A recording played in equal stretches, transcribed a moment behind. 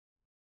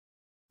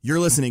You're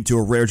listening to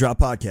a Rare Drop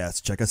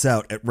podcast. Check us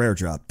out at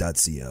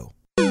raredrop.co.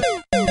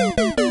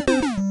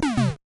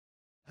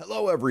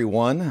 Hello,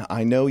 everyone.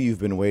 I know you've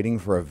been waiting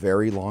for a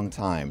very long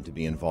time to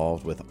be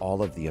involved with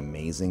all of the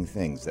amazing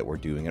things that we're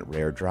doing at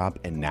Rare Drop,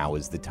 and now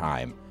is the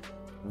time.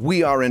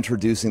 We are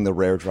introducing the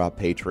Rare Drop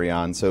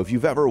Patreon, so if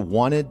you've ever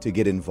wanted to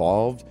get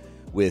involved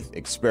with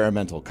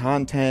experimental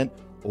content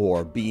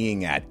or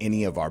being at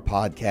any of our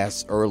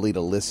podcasts early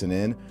to listen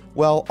in,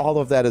 well, all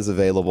of that is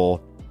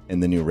available in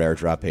the new Rare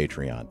Drop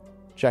Patreon.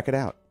 Check it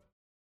out.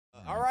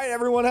 All right,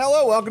 everyone.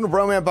 Hello. Welcome to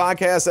Broman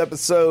Podcast,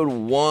 episode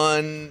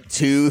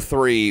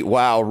 123.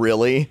 Wow,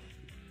 really?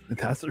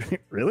 That's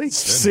really?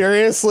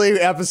 Seriously?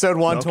 Episode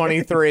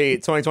 123,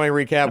 2020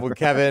 recap with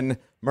Kevin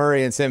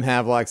Murray and Tim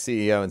Havlock,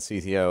 CEO and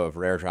CTO of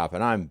Rare Drop.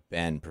 And I'm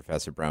Ben,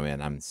 Professor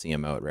Broman. I'm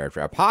CMO at Rare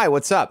Drop. Hi,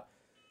 what's up?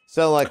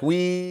 So, like,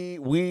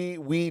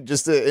 we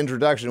just an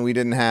introduction. We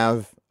didn't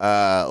have,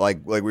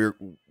 I've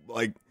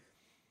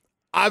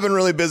been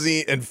really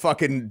busy and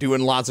fucking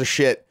doing lots of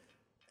shit.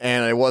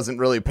 And I wasn't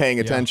really paying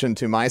attention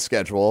to my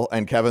schedule.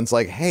 And Kevin's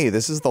like, hey,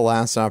 this is the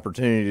last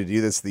opportunity to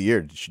do this of the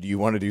year. Do you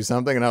want to do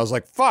something? And I was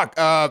like, fuck,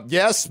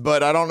 yes,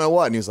 but I don't know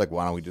what. And he's like,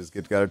 why don't we just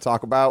get together to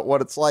talk about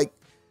what it's like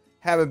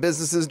having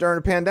businesses during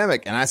a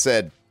pandemic? And I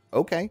said,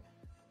 okay.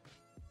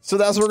 So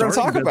that's what we're going to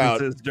talk about.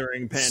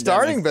 During pandemic.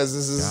 Starting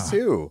businesses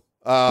too.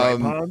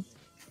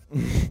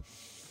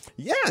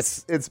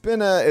 Yes, it's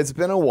been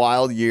a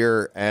wild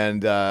year.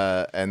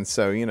 And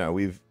so, you know,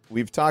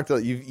 We've talked.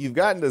 You've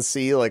gotten to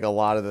see like a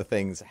lot of the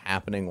things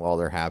happening while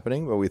they're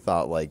happening, but we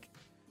thought like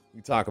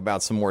we talk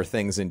about some more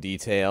things in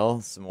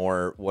detail, some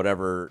more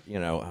whatever.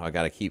 You know, I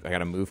got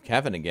to move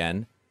Kevin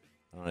again.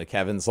 I don't know,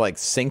 Kevin's like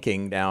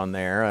sinking down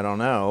there. I don't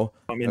know.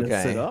 I mean,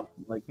 to sit up.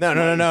 Like, no.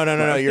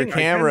 Your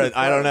camera.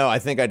 I don't know. I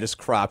think I just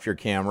cropped your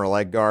camera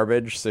like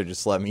garbage. So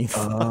just let me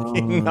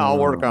fucking. I'll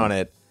work on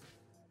it.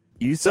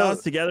 You saw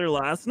us together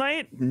last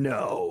night?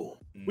 No,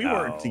 we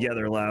weren't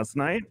together last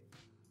night.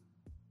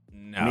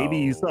 No. Maybe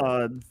you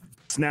saw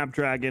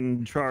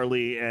Snapdragon,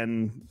 Charlie,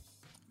 and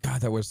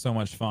God, that was so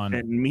much fun.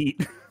 And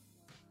Meat.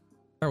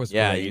 That was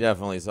great. You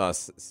definitely saw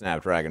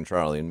Snapdragon,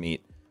 Charlie, and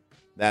Meat.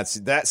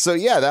 So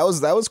yeah, that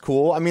was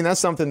cool. I mean, that's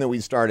something that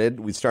we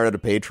started. We started a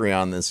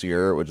Patreon this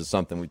year, which is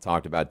something we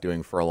talked about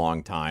doing for a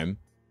long time.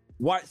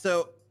 Why?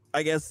 So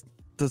I guess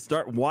to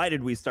start, why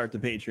did we start the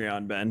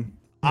Patreon, Ben?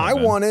 I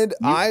wanted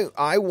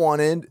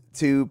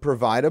to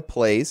provide a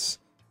place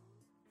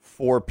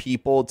for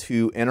people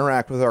to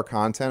interact with our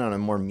content in a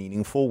more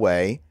meaningful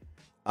way.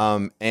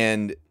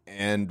 And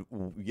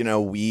you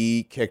know,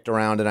 we kicked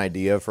around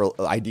ideas for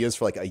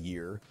like a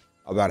year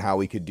about how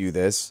we could do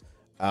this.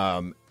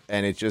 And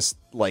it just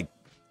like,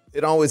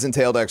 it always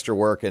entailed extra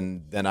work.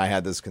 And then I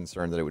had this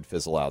concern that it would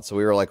fizzle out. So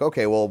we were like,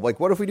 okay, well, like,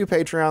 what if we do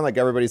Patreon? Like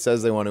everybody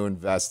says they want to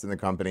invest in the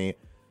company.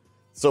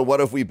 So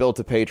what if we built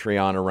a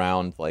Patreon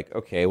around like,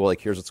 okay, well, like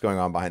here's what's going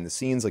on behind the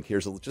scenes. Like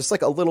here's just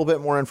like a little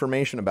bit more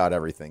information about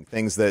everything.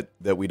 Things that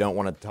we don't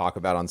want to talk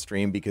about on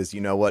stream because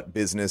you know what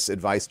business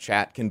advice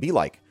chat can be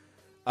like.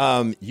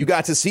 You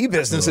got to see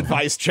business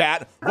advice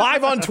chat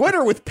live on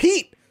Twitter with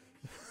Pete.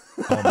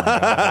 Oh my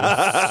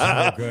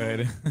God, so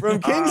good. From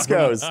King's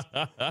Coast.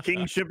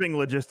 King shipping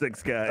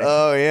logistics guy.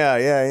 Oh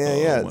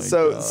yeah. Oh,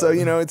 So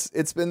you know,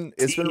 it's been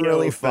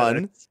really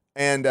fun. FedEx.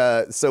 And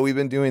so we've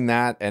been doing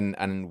that,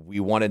 and we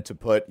wanted to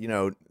put, you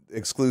know,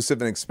 exclusive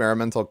and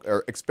experimental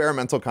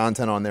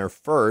content on there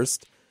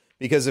first,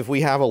 because if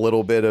we have a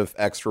little bit of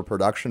extra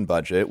production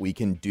budget, we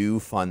can do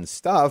fun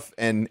stuff.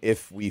 And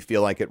if we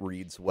feel like it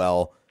reads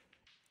well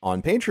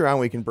on Patreon,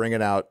 we can bring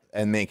it out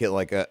and make it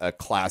like a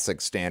classic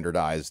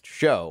standardized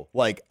show.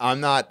 Like, I'm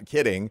not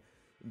kidding.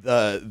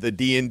 The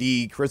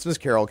D&D Christmas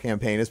Carol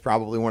campaign is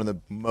probably one of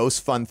the most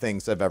fun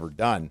things I've ever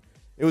done.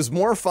 It was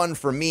more fun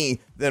for me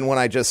than when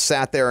I just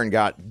sat there and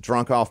got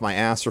drunk off my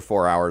ass for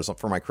 4 hours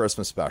for my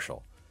Christmas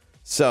special.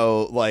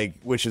 So,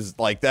 like, which is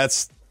like,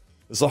 it's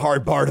a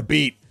hard bar to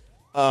beat.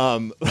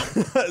 So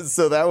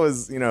that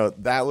was, you know,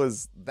 that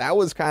was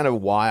kind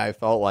of why I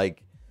felt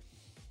like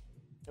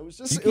it was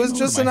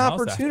just an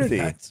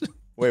opportunity.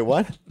 Wait,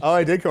 what? Oh,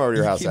 I did come over to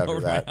your house after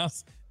that.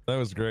 That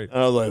was great. And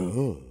I was like,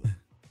 oh.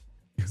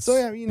 So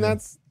yeah, I mean,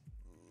 that's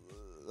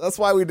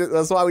why we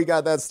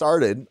got that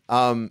started.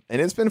 And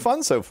it's been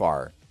fun so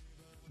far.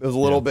 It was a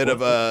little bit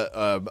of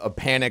a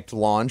panicked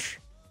launch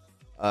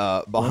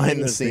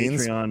behind the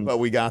scenes, Patreon, but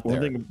we got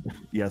there.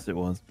 Yes, it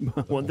was.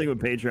 One thing with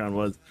Patreon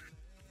was,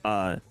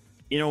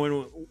 you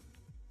know,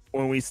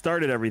 when we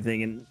started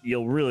everything, and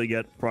you'll really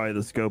get probably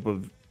the scope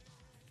of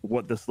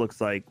what this looks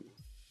like.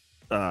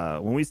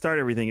 When we started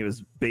everything, it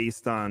was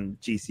based on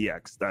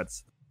GCX.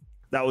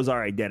 That was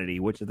our identity,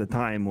 which at the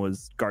time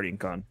was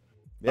GuardianCon.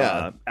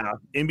 Yeah.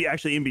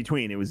 In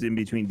between, it was in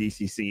between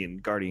DCC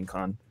and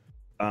GuardianCon.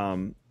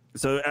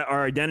 So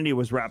our identity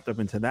was wrapped up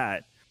into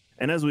that.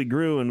 And as we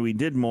grew and we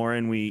did more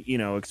and we, you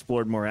know,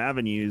 explored more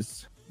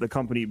avenues, the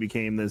company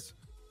became this,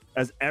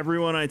 as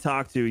everyone I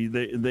talk to,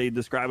 they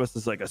describe us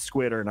as like a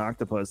squid or an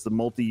octopus. The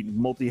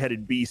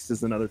multi-headed beast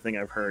is another thing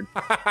I've heard.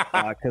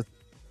 Because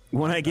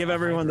when I give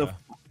everyone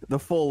the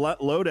full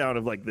lowdown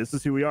of like, this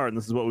is who we are and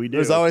this is what we do.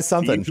 There's always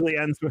something. It usually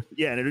ends with,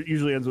 and it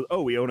usually ends with,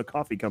 oh, we own a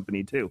coffee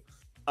company too.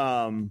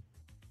 So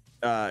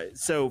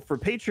for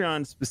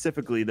Patreon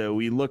specifically, though,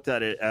 we looked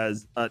at it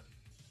as an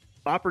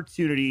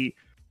opportunity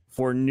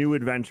for new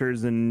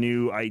adventures and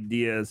new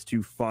ideas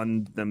to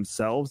fund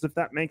themselves, if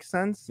that makes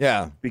sense.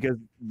 Yeah. Because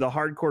the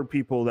hardcore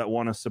people that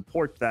want to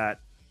support that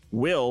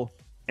will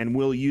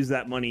use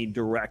that money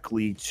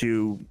directly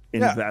to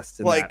invest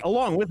in that,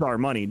 along with our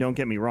money. Don't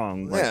get me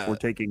wrong. Like, we're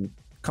taking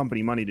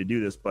company money to do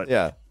this,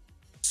 but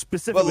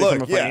specifically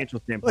from a financial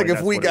standpoint. Like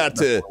if we got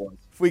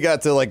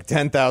to like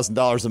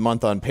 $10,000 a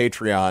month on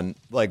Patreon,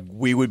 like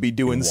we would be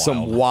doing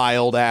some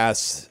wild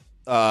ass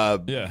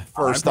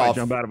first off,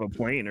 jump out of a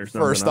plane or something.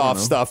 First off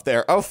stuff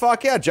there. Oh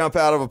fuck yeah, jump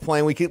out of a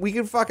plane. We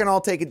could fucking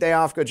all take a day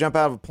off, go jump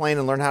out of a plane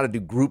and learn how to do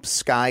group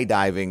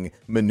skydiving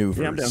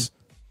maneuvers. Yeah, I'm down.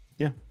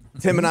 Yeah.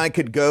 Tim and I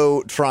could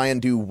go try and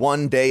do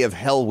 1 day of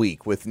Hell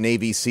Week with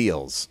Navy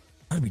SEALs.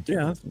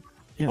 Yeah.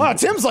 Wow,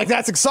 Tim's like,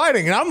 that's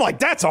exciting, and I'm like,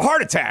 that's a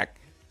heart attack.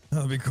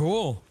 That'd be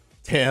cool.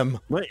 Tim.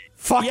 But,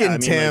 fucking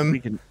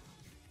Tim.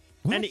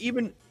 Like and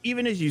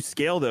even as you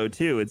scale though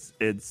too,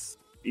 it's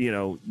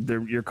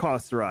your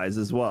costs rise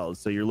as well.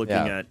 So you're looking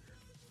at,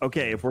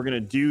 okay, if we're gonna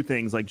do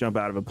things like jump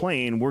out of a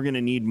plane, we're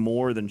gonna need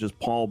more than just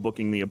Paul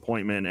booking the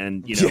appointment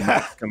and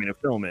Max coming to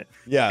film it.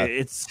 Yeah,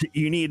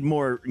 you need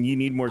more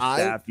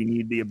staff. You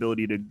need the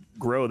ability to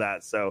grow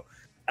that. So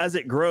as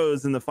it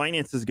grows and the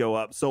finances go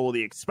up, so will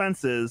the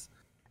expenses.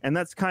 And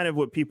that's kind of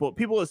what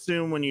people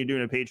assume when you're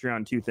doing a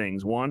Patreon. Two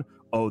things: one,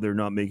 oh, they're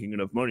not making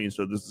enough money,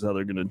 so this is how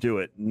they're gonna do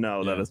it.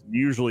 No, that is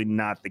usually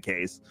not the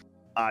case.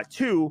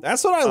 Two,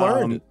 that's what I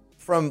learned.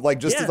 From like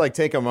just to like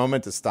take a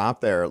moment to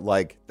stop there,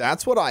 like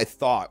that's what I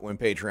thought when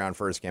Patreon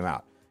first came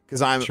out,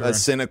 because I'm a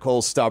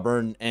cynical,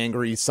 stubborn,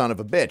 angry son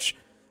of a bitch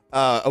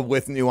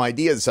with new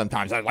ideas.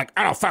 Sometimes I'm like,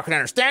 I don't fucking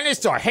understand this,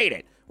 so I hate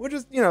it, which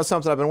is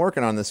something I've been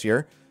working on this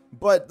year.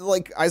 But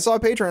like I saw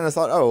Patreon and I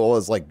thought, oh well,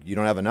 it's like you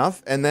don't have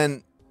enough. And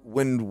then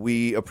when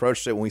we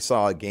approached it, when we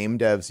saw game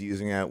devs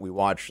using it, we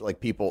watched like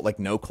people like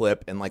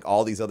NoClip and like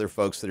all these other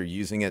folks that are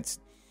using it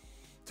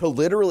to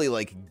literally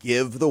like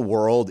give the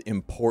world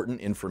important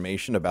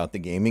information about the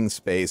gaming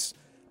space.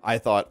 I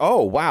thought,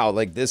 oh wow,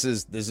 like this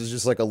is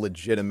just like a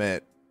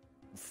legitimate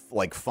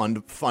like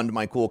fund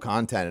my cool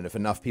content, and if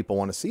enough people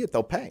want to see it,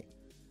 they'll pay.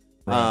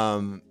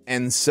 Right.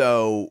 And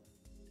so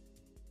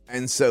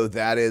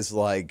that is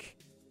like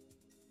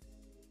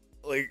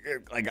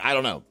I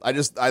don't know.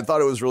 I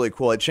thought it was really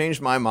cool. It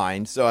changed my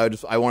mind. So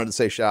I wanted to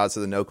say shout out to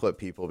the NoClip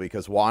people,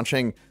 because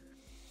watching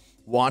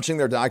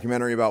their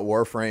documentary about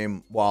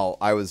Warframe while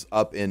I was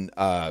up in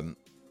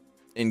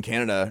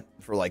Canada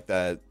for like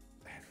the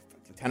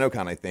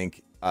TennoCon, I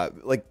think,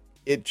 like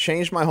it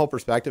changed my whole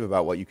perspective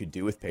about what you could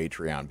do with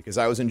Patreon, because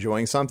I was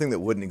enjoying something that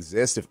wouldn't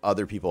exist if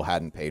other people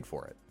hadn't paid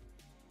for it.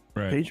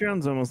 Right.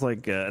 Patreon's almost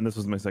like, and this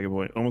was my second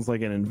point, almost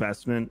like an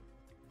investment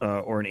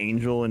or an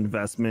angel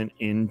investment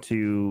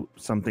into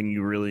something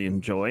you really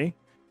enjoy.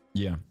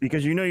 Yeah.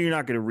 Because you're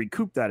not going to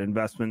recoup that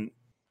investment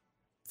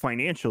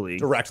financially.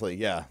 Directly,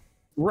 yeah.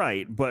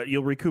 Right, but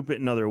you'll recoup it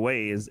in other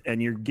ways,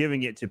 and you're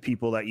giving it to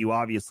people that you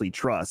obviously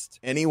trust.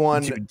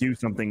 Anyone to do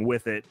something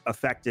with it,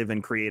 effective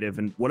and creative,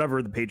 and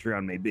whatever the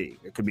Patreon may be.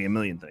 It could be a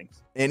million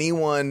things.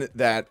 Anyone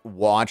that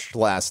watched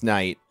last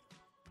night,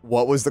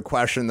 what was the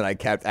question that I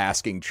kept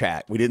asking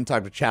chat? We didn't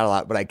talk to chat a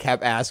lot, but I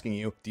kept asking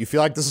you, do you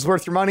feel like this is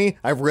worth your money?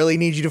 I really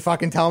need you to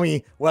fucking tell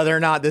me whether or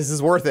not this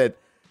is worth it.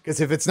 Because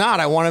if it's not,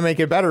 I want to make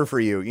it better for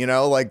you.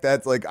 Like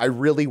that's like, I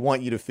really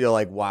want you to feel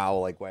like, wow,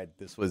 like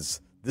this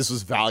was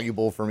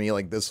valuable for me.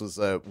 Like this was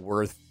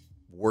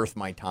worth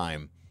my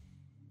time.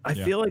 I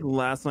feel like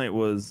last night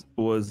was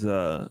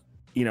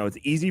it's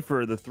easy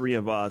for the three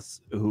of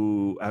us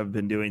who have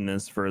been doing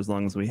this for as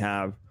long as we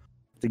have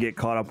to get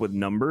caught up with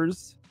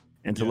numbers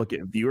and to look at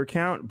viewer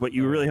count, but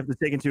you really have to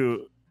take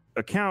into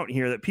account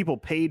here that people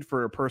paid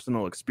for a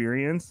personal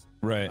experience.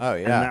 Right. Oh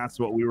yeah. And that's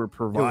what we were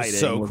providing. It was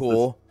so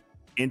cool.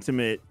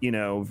 Intimate,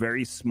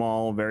 very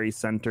small, very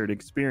centered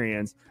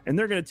experience, and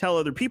they're going to tell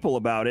other people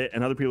about it,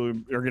 and other people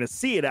are going to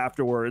see it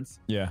afterwards.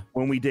 Yeah,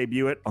 when we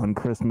debut it on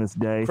Christmas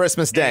Day.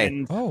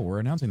 And, we're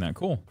announcing that.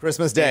 Cool.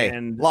 Christmas Day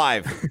and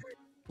live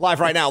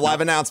right now.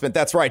 Live announcement.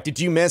 That's right. Did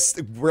you miss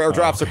Rare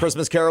Drops: A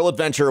Christmas Carol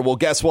Adventure? Well,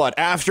 guess what?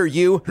 After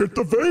you hit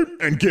the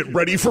vape and get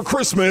ready for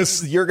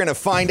Christmas, you're going to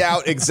find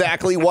out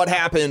exactly what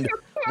happened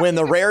when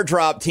the Rare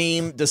Drop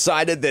team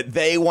decided that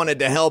they wanted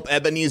to help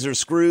Ebenezer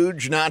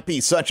Scrooge not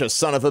be such a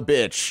son of a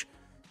bitch.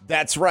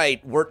 That's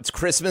right. It's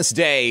Christmas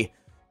Day.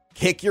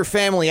 Kick your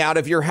family out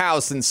of your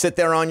house and sit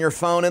there on your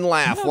phone and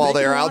laugh while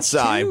they're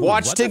outside.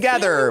 Watch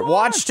together.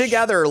 Watch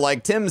together,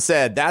 like Tim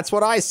said. That's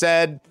what I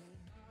said.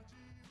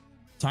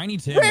 Tiny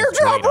Tim. Rare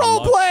Drop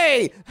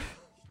roleplay.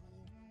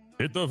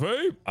 Hit the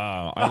vape.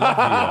 I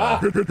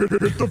love the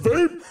hit the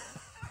vape.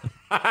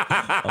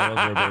 I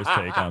love Robert's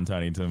take on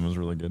Tiny Tim was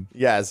really good.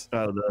 Yes.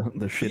 The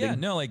shitting. Yeah,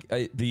 no, like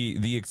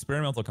the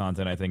experimental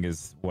content I think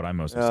is what I'm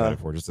most excited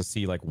for, just to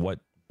see like what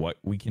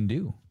we can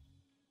do.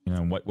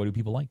 What do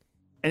people like?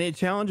 And it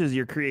challenges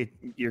your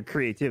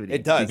creativity.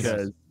 It does.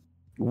 Because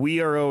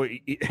we are.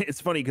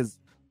 It's funny because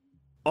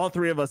all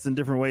three of us in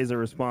different ways are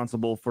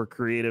responsible for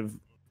creative.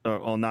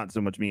 Well, not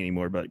so much me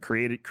anymore, but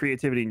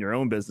creativity in your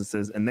own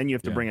businesses, and then you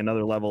have to bring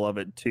another level of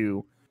it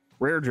to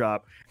Rare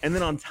Drop, and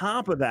then on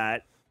top of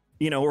that,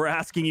 we're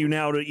asking you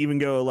now to even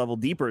go a level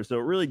deeper. So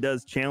it really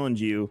does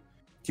challenge you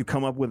to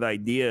come up with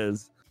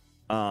ideas.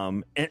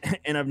 And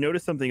I've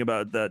noticed something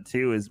about that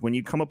too, is when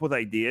you come up with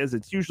ideas,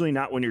 it's usually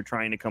not when you're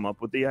trying to come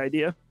up with the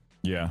idea.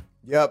 Yeah.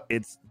 Yep.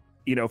 It's,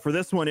 for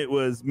this one, it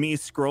was me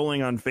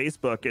scrolling on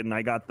Facebook and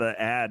I got the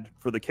ad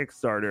for the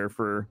Kickstarter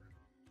for,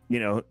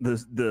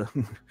 the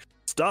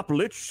Stop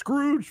Lich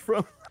Scrooge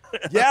from.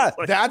 Yeah,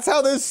 that's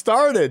how this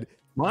started.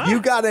 What?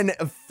 You got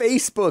a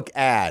Facebook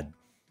ad.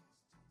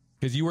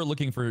 Because you were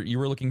looking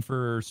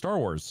for Star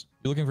Wars.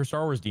 You're looking for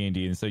Star Wars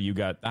D&D, and so you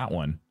got that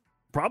one.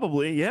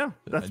 Probably, yeah.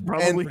 That's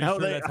probably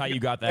that's how you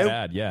got that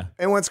ad, yeah.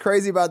 And what's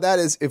crazy about that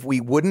is if we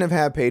wouldn't have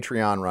had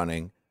Patreon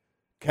running,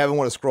 Kevin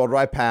would have scrolled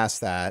right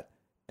past that,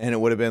 and it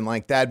would have been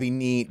like, that'd be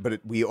neat, but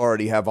we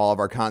already have all of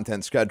our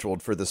content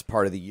scheduled for this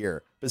part of the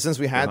year. But since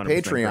we had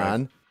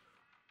Patreon,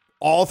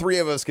 all three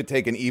of us could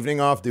take an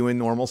evening off doing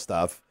normal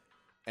stuff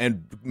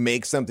and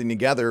make something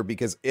together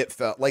because it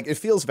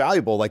feels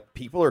valuable. Like,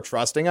 people are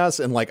trusting us,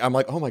 and I'm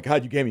like, oh my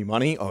God, you gave me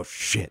money? Oh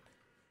shit.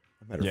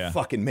 I better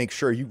fucking make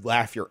sure you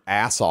laugh your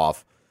ass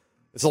off.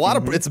 It's a lot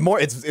of it's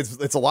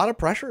a lot of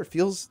pressure.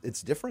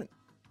 It's different.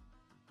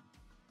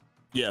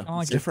 Yeah,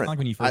 It's different. like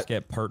when you first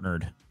get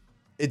partnered.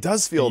 It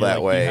does feel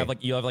that way.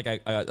 You have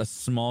a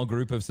small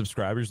group of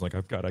subscribers. Like,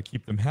 I've got to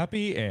keep them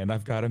happy, and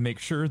I've got to make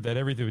sure that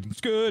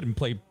everything's good, and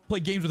play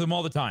games with them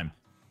all the time.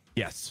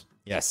 Yes.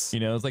 It's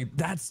like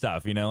that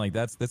stuff.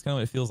 That's kind of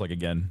what it feels like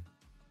again.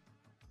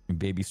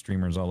 Baby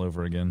streamers all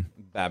over again.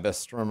 Babis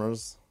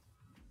streamers.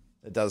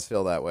 It does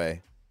feel that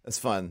way. It's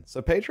fun.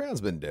 So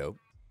Patreon's been dope.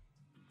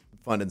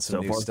 Funding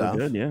some new stuff.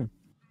 Good, yeah.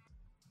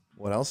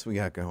 What else we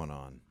got going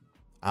on?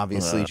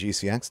 Obviously,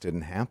 GCX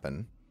didn't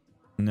happen.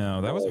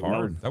 No, that was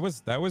hard. That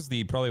was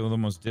probably one of the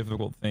most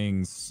difficult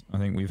things I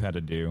think we've had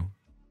to do.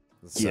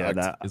 Yeah,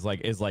 that is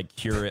like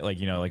curate,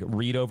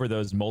 read over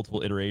those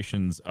multiple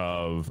iterations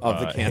of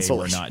the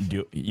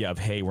cancellation.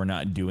 Hey, we're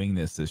not doing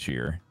this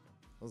year.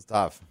 It was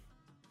tough.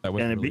 That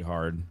was really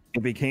hard.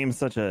 It became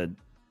such a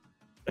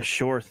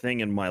sure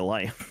thing in my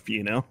life,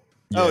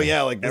 Oh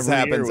yeah, like this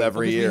happens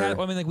every year.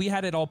 We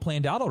had it all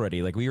planned out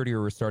already. Like, we already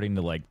were starting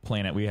to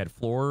plan it. We had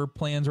floor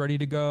plans ready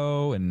to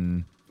go,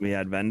 and we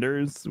had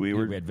vendors. We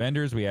had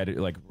vendors. We had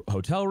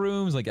hotel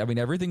rooms.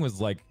 Everything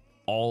was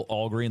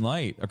all green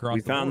light across.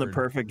 We found the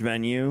perfect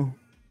venue.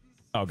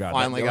 Oh god!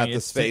 Finally got the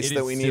space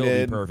that we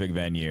needed. The perfect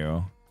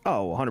venue.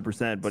 Oh,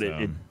 100%. But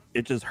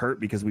it just hurt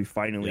because we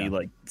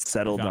finally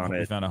settled on it.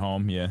 We found a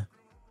home. Yeah.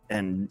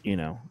 And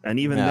and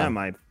even them,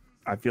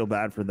 I feel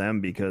bad for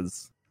them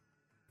because.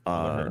 They're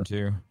hurting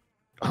too.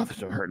 Oh,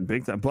 they're hurting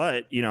big time.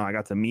 But I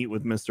got to meet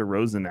with Mr.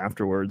 Rosen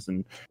afterwards,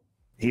 and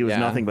he was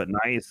nothing but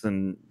nice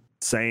and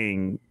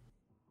saying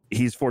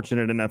he's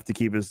fortunate enough to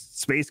keep his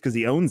space because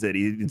he owns it.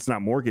 It's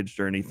not mortgaged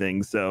or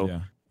anything,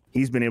 so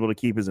he's been able to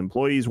keep his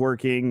employees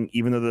working,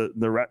 even though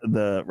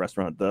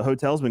the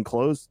hotel's been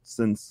closed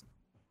since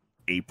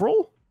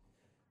April.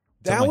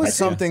 That was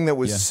something that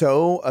was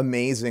so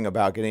amazing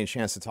about getting a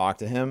chance to talk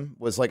to him,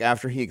 was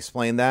after he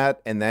explained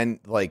that, and then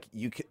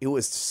it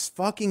was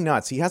fucking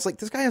nuts. He has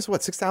this guy has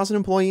 6,000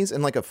 employees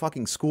and a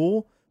fucking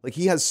school.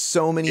 He has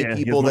so many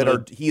people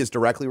that he is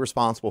directly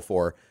responsible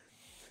for.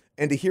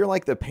 And to hear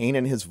the pain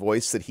in his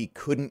voice that he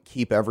couldn't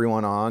keep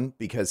everyone on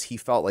because he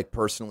felt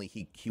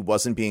personally he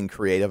wasn't being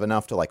creative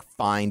enough to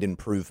find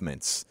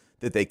improvements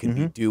that they could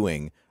be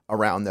doing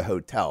around the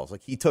hotels.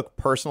 He took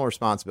personal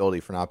responsibility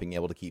for not being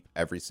able to keep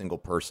every single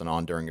person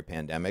on during a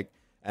pandemic.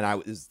 And I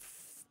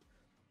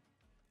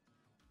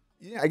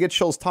get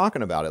chills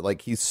talking about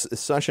it. He's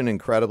such an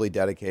incredibly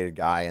dedicated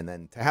guy. And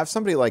then to have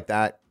somebody like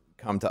that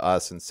come to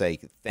us and say,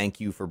 thank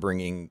you for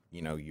bringing,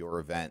 your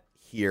event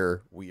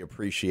here. We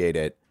appreciate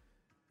it.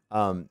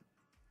 It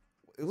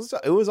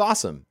was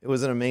awesome. It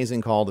was an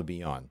amazing call to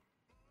be on.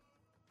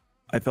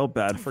 I felt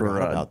bad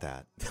about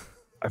that.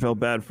 I felt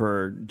bad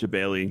for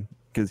Jabali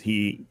because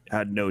he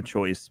had no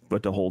choice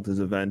but to hold his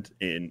event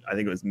in, I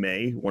think it was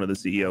May, one of the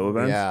CEO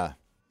events. Yeah.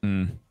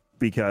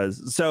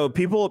 Because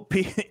people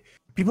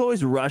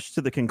always rush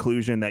to the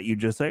conclusion that you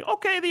just say,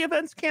 okay, the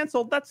event's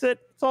canceled. That's it.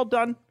 It's all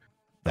done.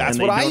 That's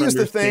what I used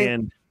to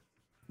think.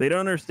 They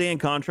don't understand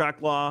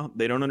contract law.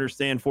 They don't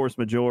understand force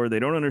majeure. They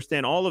don't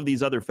understand all of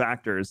these other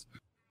factors,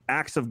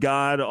 acts of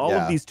God, all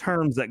of these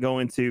terms that go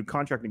into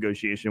contract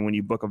negotiation when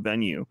you book a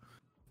venue.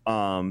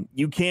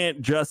 You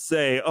can't just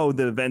say, oh,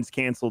 the event's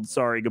canceled.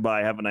 Sorry,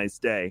 goodbye. Have a nice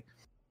day.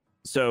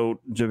 So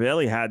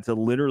Javeli had to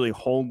literally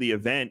hold the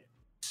event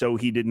so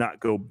he did not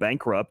go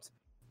bankrupt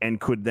and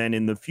could then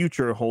in the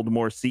future hold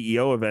more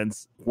CEO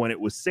events when it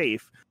was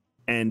safe.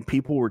 And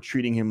people were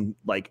treating him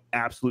like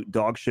absolute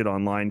dog shit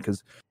online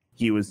because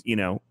he was,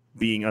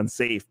 being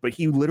unsafe. But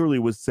he literally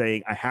was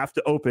saying, I have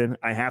to open,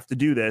 I have to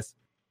do this,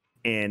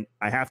 and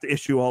I have to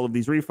issue all of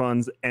these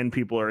refunds, and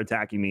people are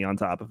attacking me on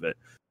top of it.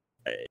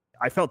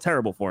 I felt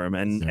terrible for him,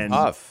 and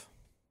tough.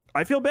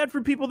 I feel bad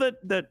for people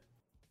that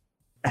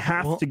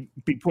have to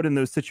be put in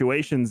those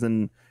situations,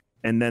 and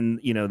then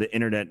the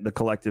internet, the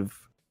collective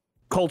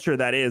culture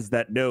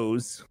that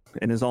knows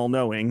and is all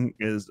knowing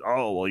is,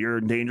 oh well, you're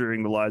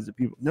endangering the lives of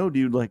people. No,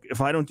 dude, like if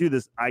I don't do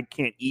this, I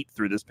can't eat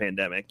through this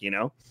pandemic,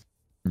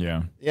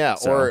 Yeah.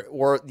 So.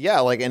 Or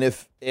like, and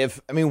if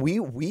I mean,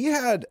 we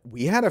had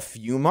a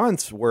few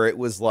months where it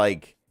was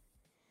like,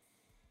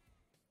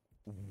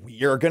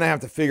 we're gonna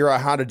have to figure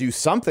out how to do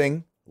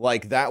something.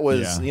 Like that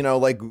was,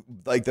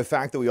 like the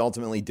fact that we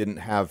ultimately didn't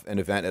have an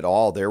event at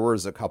all. There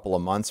was a couple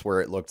of months where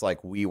it looked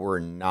like we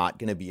were not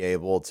going to be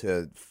able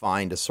to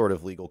find a sort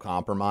of legal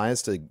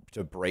compromise to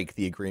break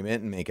the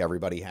agreement and make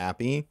everybody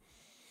happy.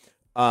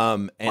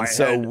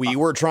 We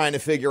were trying to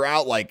figure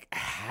out like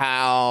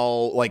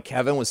how, like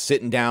Kevin was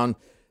sitting down,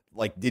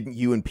 like didn't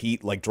you and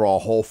Pete like draw a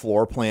whole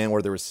floor plan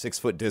where there was 6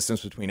 foot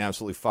distance between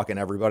absolutely fucking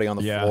everybody on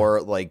the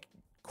floor, like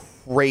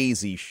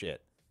crazy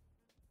shit.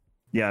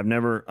 Yeah, I've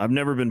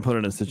never been put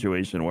in a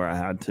situation where I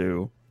had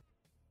to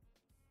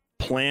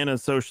plan a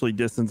socially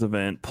distanced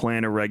event,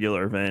 plan a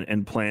regular event,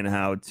 and plan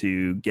how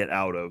to get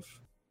out of.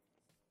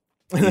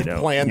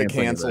 Plan to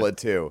cancel it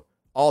too,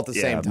 all at the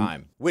same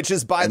time. Which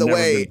is, by the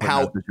way,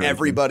 how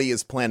everybody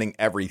is planning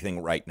everything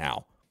right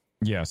now.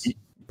 Yes,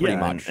 pretty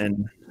much.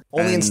 And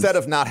instead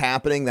of not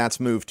happening, that's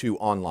moved to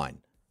online.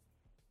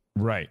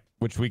 Right.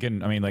 Which we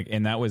can, I mean, like,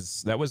 and that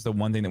was the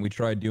one thing that we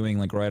tried doing,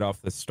 like, right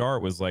off the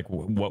start was like,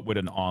 what would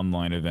an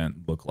online event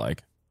look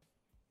like?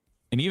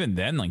 And even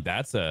then, like,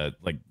 that's a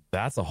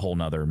whole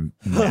nother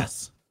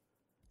mess.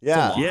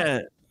 Yeah.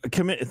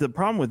 The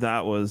problem with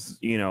that was,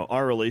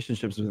 our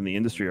relationships within the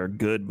industry are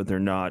good, but they're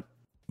not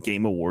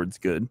Game Awards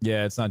good.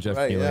 Yeah, it's not Jeff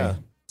Keighley. Yeah.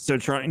 So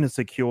trying to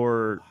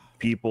secure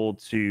people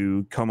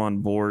to come on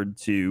board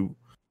to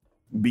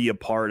be a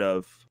part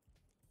of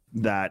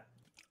that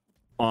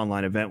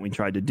online event we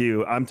tried to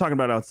do. I'm talking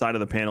about outside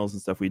of the panels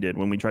and stuff we did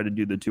when we tried to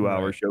do the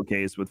 2-hour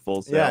showcase with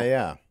Full Sail.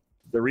 Yeah.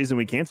 The reason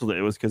we canceled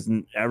it was because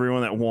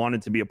everyone that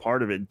wanted to be a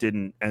part of it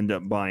didn't end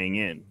up buying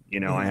in.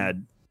 I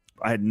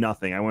had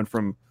nothing. I went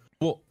from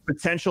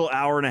potential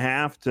hour and a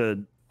half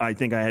to I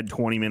think I had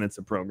 20 minutes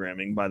of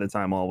programming by the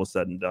time all was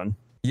said and done.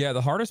 Yeah,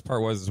 the hardest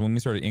part was when we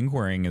started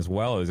inquiring as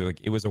well.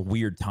 It was a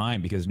weird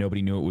time because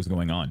nobody knew what was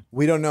going on.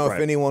 We don't know if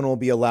anyone will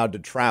be allowed to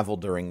travel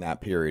during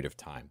that period of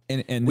time.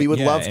 And we would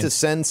love to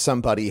send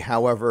somebody.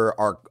 However,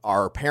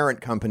 our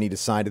parent company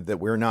decided that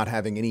we're not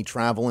having any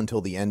travel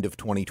until the end of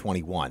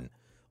 2021.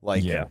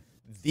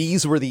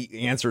 These were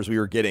the answers we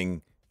were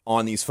getting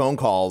on these phone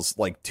calls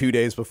like 2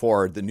 days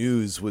before the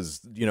news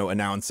was,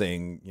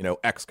 announcing,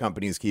 X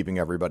companies keeping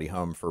everybody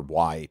home for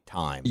Y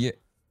time. Yeah.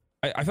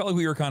 I felt like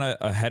we were kind of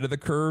ahead of the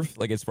curve,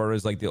 like as far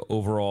as like the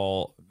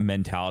overall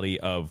mentality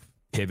of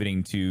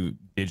pivoting to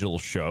digital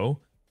show,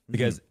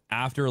 because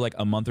after like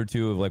a month or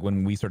two of like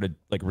when we started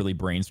like really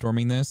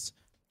brainstorming this,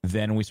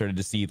 then we started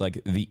to see like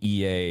the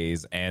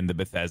EAs and the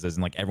Bethesdas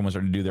and like everyone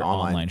started to do their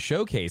online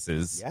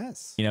showcases.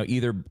 Yes.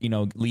 Either,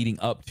 leading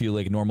up to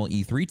like normal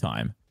E3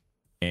 time.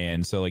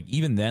 And so like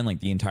even then, like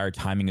the entire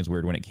timing is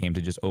weird when it came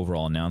to just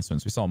overall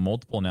announcements. We saw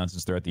multiple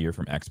announcements throughout the year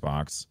from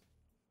Xbox.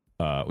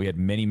 We had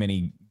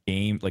many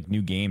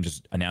new games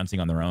just announcing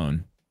on their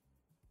own,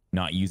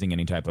 not using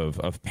any type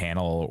of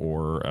panel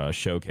or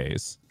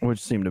showcase, which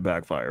seemed to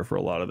backfire for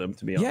a lot of them,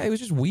 to be honest. Yeah, it was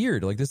just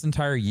weird. Like this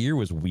entire year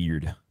was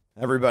weird.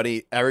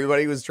 Everybody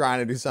was trying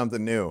to do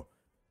something new.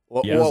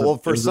 Well,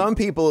 for some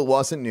people it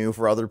wasn't new.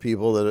 For other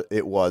people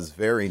it was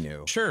very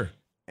new. Sure.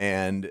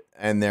 And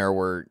there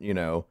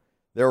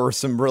were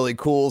some really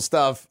cool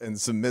stuff and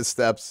some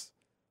missteps.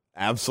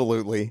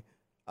 Absolutely.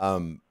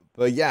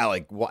 But yeah,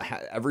 like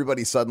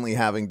everybody suddenly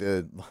having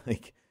to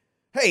like,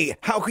 hey,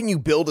 how can you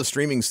build a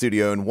streaming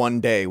studio in one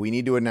day? We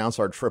need to announce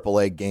our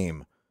AAA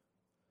game.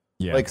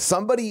 Yeah. Like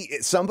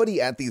somebody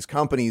at these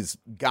companies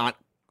got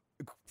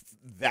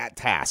that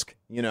task,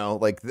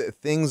 like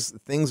things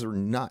are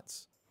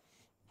nuts.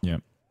 Yeah.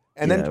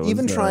 And then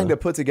even trying to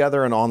put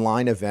together an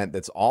online event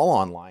that's all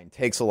online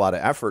takes a lot of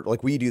effort.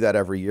 Like we do that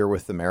every year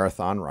with the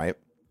marathon, right?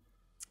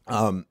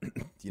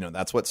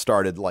 That's what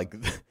started like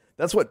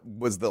that's what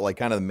was the like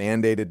kind of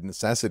mandated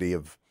necessity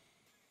of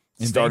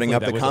starting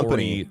up the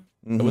company.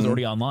 It was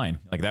already online.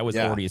 Like that was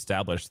already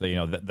established.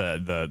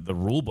 The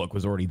rule book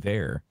was already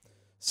there.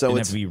 So it didn't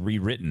have to be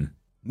rewritten.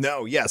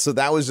 No, yeah. So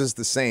that was just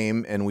the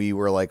same, and we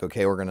were like,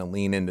 okay, we're going to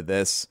lean into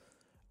this,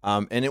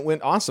 and it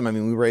went awesome. I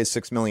mean, we raised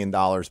 $6 million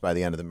by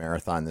the end of the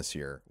marathon this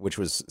year, which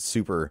was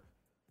super,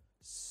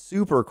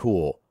 super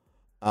cool.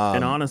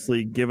 And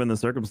honestly, given the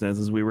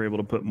circumstances, we were able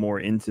to put more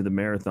into the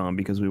marathon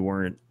because we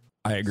weren't.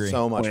 I agree.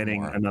 So much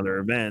planning more. Another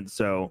event.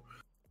 So,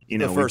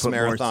 the first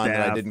marathon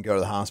that I didn't go to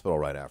the hospital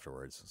right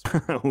afterwards.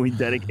 We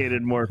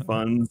dedicated more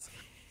funds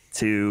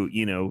to,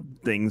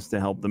 things to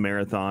help the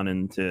marathon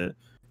and to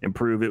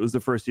improve. It was the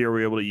first year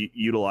we were able to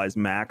utilize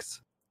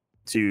Max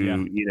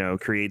to,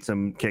 create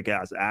some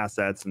kick-ass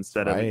assets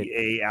instead of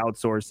EA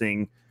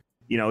outsourcing.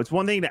 It's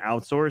one thing to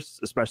outsource,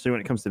 especially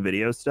when it comes to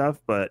video stuff,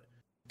 but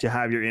to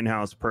have your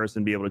in-house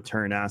person be able to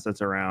turn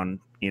assets around,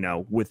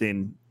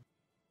 within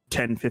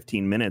 10,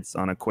 15 minutes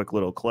on a quick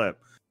little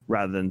clip,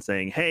 rather than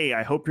saying, hey,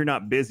 I hope you're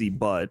not busy,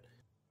 but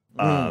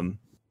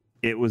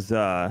It was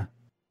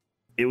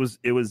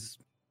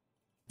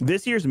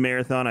this year's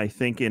marathon. I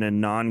think in a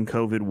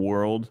non-COVID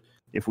world,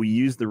 if we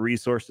used the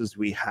resources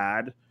we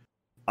had,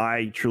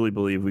 I truly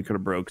believe we could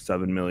have broke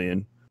 7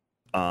 million.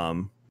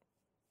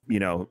 You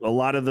know, a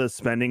lot of the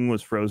spending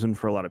was frozen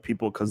for a lot of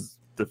people because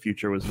the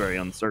future was very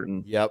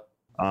uncertain. Yep.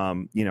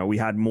 You know, we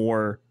had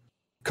more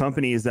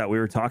companies that we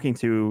were talking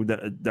to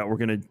that were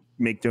going to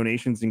make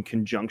donations in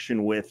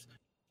conjunction with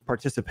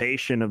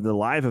participation of the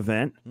live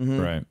event.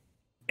 Right.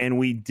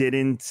 And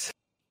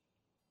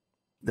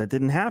that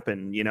didn't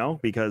happen, you know,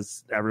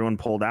 because everyone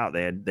pulled out.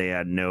 They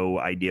had no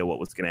idea what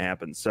was going to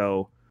happen.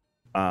 So,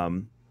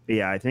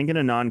 yeah, I think in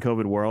a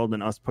non-COVID world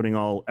and us putting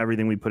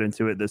everything we put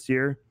into it this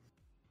year,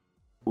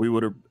 we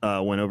would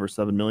have went over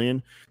 7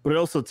 million. But it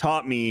also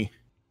taught me,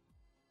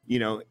 you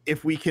know,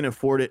 if we can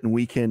afford it and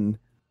we can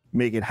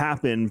make it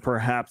happen,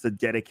 perhaps a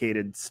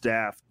dedicated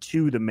staff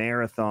to the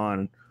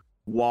marathon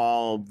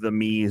while the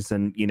me's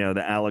and, you know,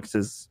 the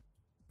Alexes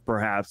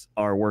perhaps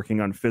are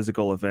working on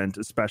physical event,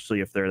 especially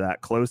if they're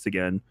that close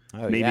again.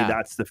 Maybe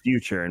that's the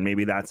future, and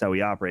maybe that's how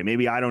we operate.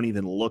 Maybe I don't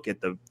even look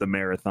at the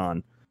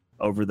marathon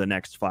over the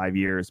next 5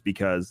 years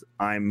because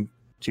I'm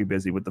too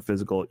busy with the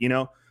physical, you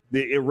know.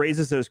 It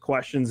raises those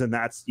questions, and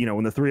that's, you know,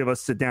 when the three of us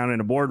sit down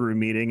in a boardroom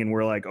meeting and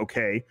we're like,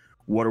 okay,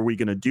 what are we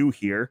going to do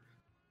here?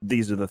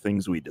 These are the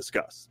things we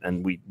discuss,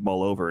 and we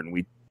mull over and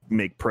we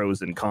make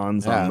pros and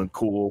cons on the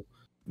cool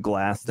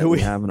glass that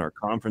we have in our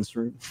conference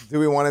room. Do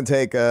we want to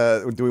take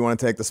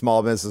the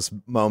small business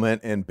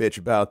moment and bitch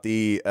about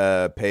the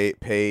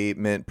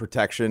payment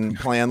protection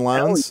plan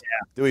loans?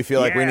 Yeah. Do we feel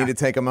like we need to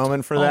take a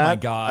moment for that? Oh my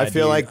God, I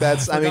feel like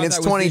that's, I mean, it's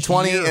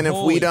 2020, and if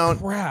we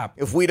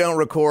don't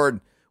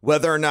record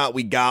whether or not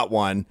we got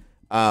one,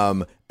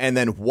 and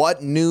then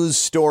what news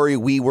story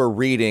we were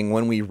reading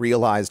when we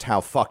realized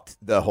how fucked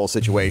the whole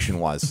situation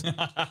was.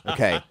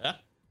 Okay.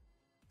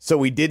 So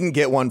we didn't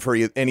get one for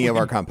any of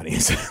our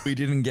companies. We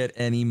didn't get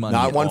any money.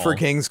 Not one for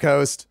King's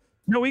Coast.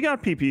 No, we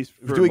got PPs.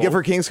 Do we get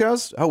for King's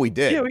Coast? Oh, we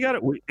did. Yeah, we got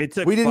it. It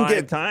took we didn't 5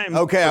 get times.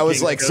 Okay, I was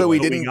King's like, Coast, so we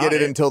but didn't get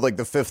it until like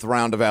the 5th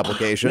round of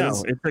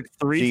applications. No, it took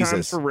 3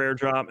 times for Rare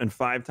Drop and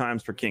 5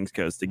 times for King's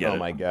Coast to get it. Oh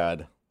my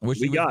God. Which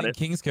we got it.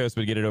 King's Coast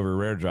would get it over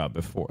Rare Drop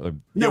before.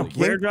 No,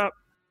 Rare Drop.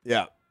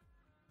 Yeah.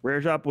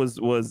 Rare Drop was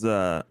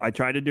I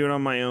tried to do it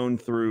on my own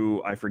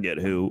through I forget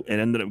who. It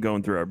ended up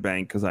going through our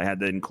bank because I had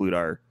to include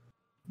our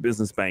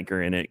business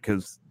banker in it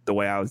because the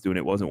way I was doing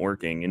it wasn't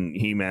working, and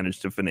he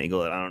managed to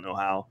finagle it. I don't know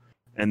how.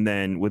 And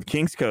then with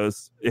King's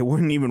Coast, it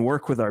wouldn't even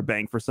work with our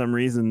bank for some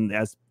reason.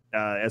 As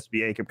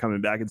SBA kept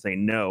coming back and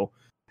saying no,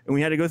 and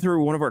we had to go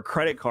through one of our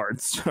credit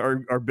cards,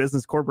 our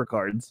business corporate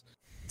cards,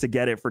 to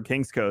get it for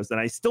King's Coast. And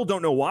I still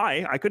don't know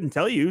why. I couldn't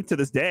tell you to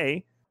this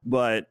day,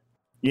 but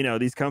you know,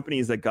 these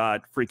companies that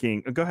got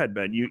freaking go ahead,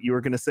 Ben. You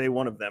were going to say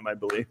one of them, I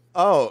believe.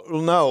 Oh,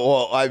 no.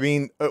 Well, I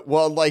mean,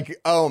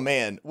 oh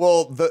man.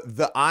 Well,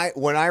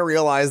 when I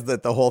realized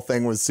that the whole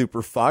thing was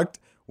super fucked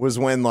was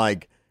when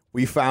like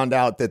we found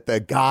out that the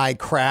guy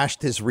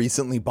crashed his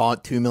recently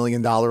bought $2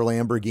 million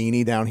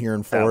Lamborghini down here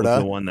in Florida. That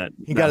was the one that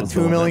he got a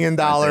 $2 million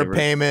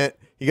payment.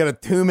 He got a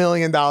 $2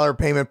 million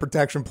payment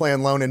protection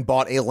plan loan and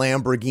bought a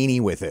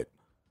Lamborghini with it.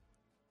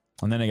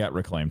 And then it got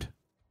reclaimed.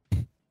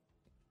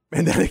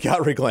 And then it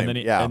got reclaimed.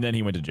 And then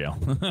he went to jail.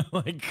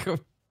 Like,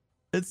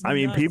 it's. I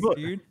mean, nuts, people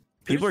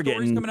There's are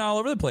getting coming all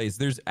over the place.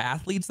 There's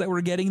athletes that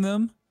were getting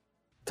them.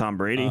 Tom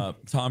Brady.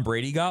 Tom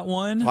Brady got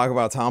one. Talk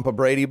about Tampa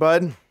Brady,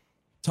 bud.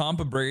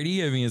 Tampa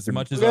Brady. I mean, as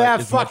much as look at that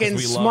as fucking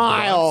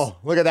smile.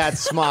 Look at that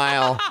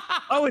smile.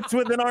 Oh, it's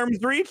within arm's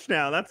reach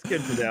now. That's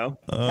good to know.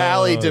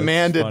 Hallie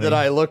demanded that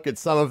I look at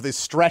some of the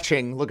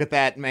stretching. Look at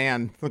that,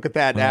 man. Look at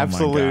that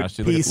absolute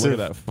piece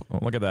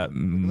look at that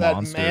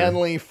monster. That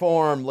manly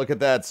form. Look at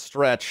that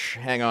stretch.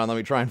 Hang on, let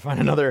me try and find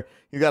another.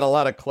 You got a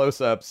lot of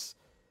close-ups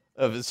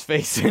of his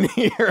face in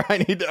here. I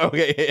need to.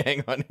 Okay,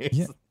 hang on.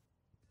 Yeah.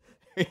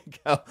 There you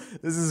go.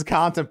 This is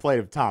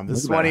contemplative, Tom.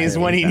 This is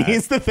when he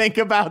needs to think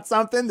about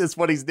something. This is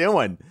what he's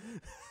doing.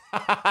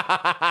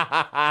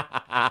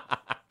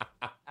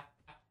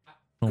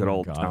 Good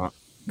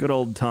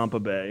old Tampa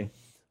Bay.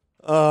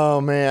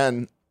 Oh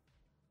man.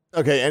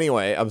 Okay.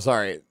 Anyway, I'm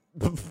sorry.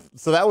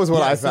 So that was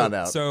what I found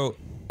out. So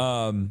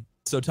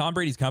Tom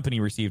Brady's company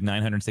received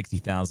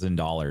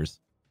 $960,000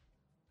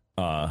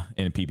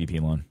 in a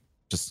PPP loan.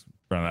 Just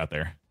run it out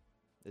there.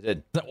 They did.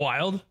 Is that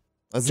wild?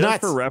 That's just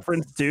nuts. for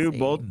reference, too.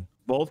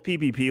 Both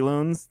PPP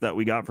loans that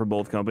we got for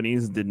both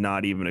companies did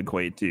not even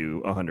equate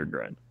to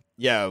 $100,000.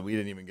 Yeah, we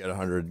didn't even get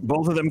 100.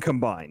 Both of them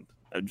combined.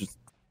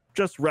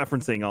 Just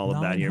referencing all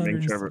of that here,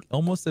 making sure.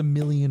 Almost $1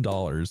 million.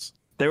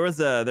 There was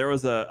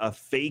a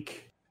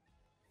fake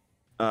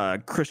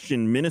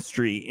Christian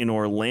ministry in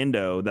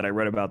Orlando that I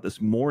read about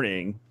this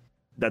morning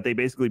that they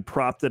basically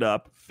propped it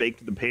up,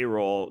 faked the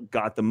payroll,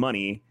 got the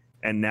money,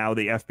 and now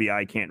the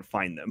FBI can't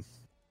find them.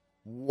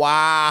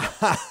 Wow.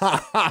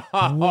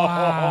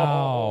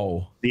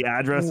 Wow. The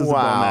address is a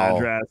bum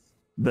address.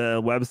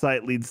 The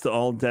website leads to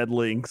all dead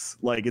links.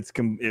 Like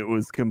it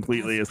was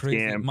completely That's a crazy.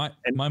 scam. My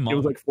It mom,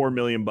 was like $4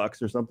 million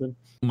or something.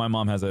 my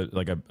mom has a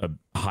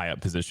high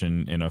up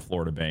position in a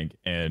Florida bank,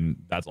 and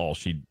that's all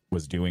she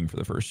was doing for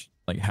the first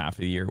like half of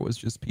the year was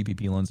just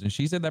PPP loans, and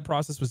she said that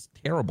process was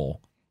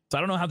terrible. So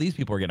I don't know how these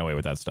people are getting away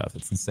with that stuff.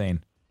 It's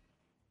insane.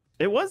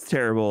 It was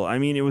terrible. I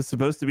mean, it was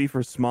supposed to be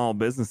for small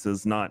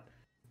businesses, not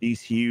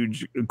these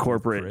huge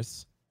corporate.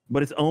 Chris.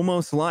 But it's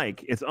almost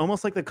like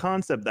the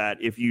concept that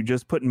if you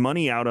just put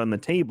money out on the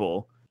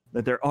table,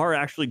 that there are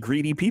actually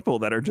greedy people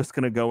that are just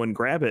going to go and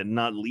grab it and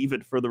not leave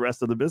it for the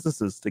rest of the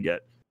businesses to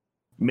get.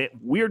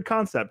 Weird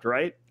concept,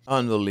 right?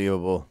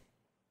 Unbelievable.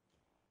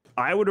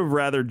 I would have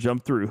rather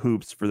jumped through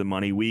hoops for the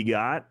money we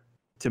got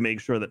to make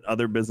sure that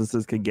other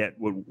businesses could get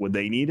what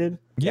they needed.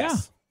 Yeah.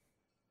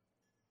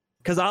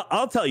 Because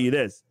I'll tell you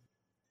this.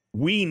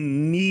 We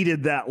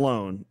needed that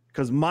loan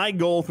because my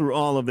goal through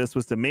all of this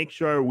was to make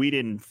sure we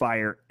didn't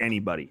fire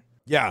anybody.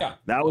 Yeah.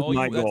 That was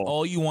my goal. That's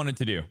all you wanted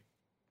to do.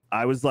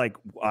 I was like,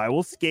 I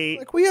will skate.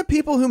 Like, we have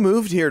people who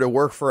moved here to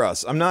work for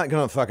us. I'm not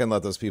going to fucking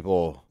let those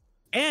people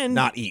And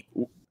not eat.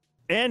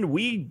 And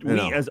we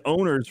know. as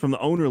owners, from the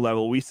owner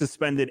level, we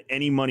suspended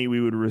any money we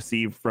would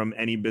receive from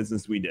any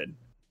business we did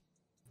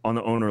on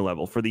the owner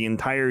level for the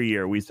entire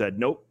year. We said,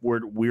 nope,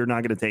 we're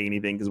not going to take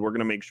anything because we're going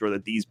to make sure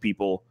that these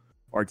people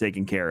are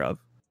taken care of.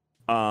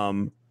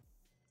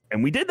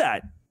 And we did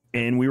that,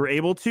 and we were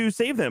able to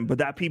save them. But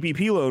that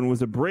PPP loan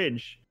was a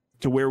bridge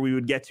to where we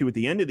would get to at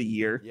the end of the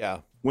year.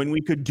 Yeah. When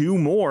we could do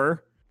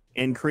more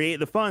and create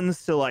the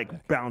funds to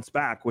like bounce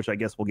back, which I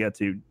guess we'll get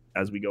to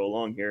as we go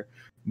along here.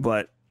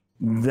 But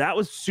that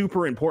was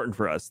super important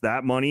for us.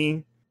 That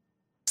money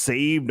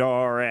saved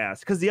our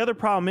ass. Because the other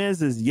problem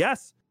is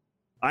yes,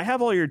 I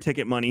have all your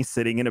ticket money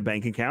sitting in a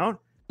bank account.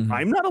 Mhm.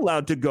 I'm not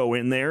allowed to go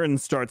in there and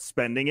start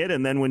spending it.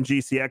 And then when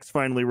GCX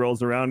finally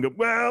rolls around, go,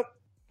 well,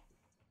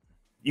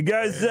 you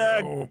guys,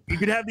 you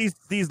could have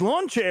these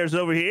lawn chairs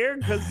over here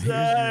because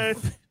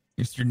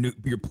It's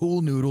your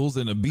pool noodles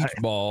and a beach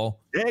ball.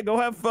 yeah, go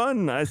have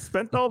fun. I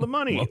spent all the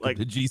money. Welcome Like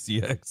to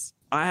GCX.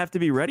 I have to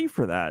be ready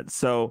for that.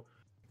 So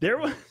there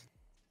was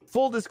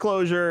full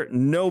disclosure,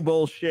 no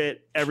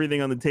bullshit,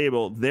 everything on the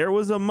table. There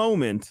was a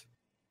moment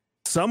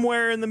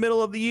somewhere in the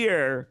middle of the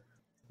year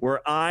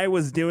where I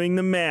was doing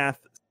the math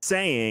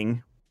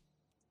saying,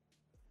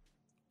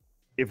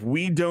 if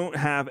we don't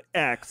have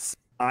X,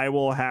 I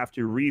will have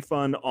to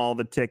refund all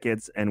the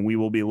tickets and we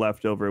will be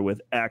left over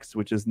with X,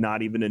 which is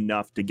not even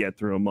enough to get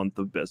through a month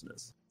of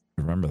business.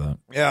 Remember that?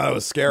 Yeah, that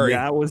was scary.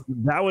 That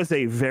was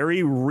a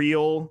very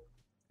real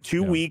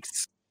 2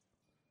 weeks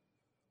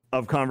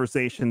of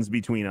conversations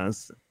between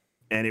us.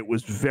 And it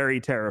was very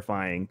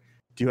terrifying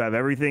to have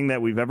everything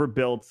that we've ever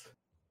built.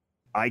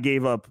 I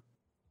gave up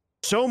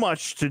so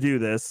much to do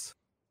this.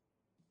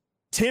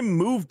 Tim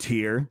moved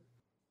here.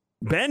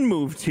 Ben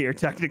moved here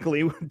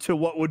technically to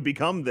what would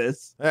become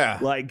this. Yeah.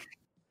 Like,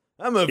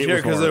 I moved it here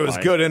was because there was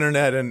horrifying. good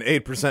internet and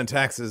 8%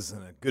 taxes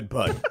and a good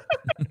bud.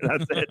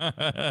 that's it.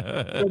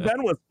 So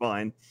Ben was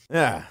fine.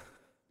 Yeah.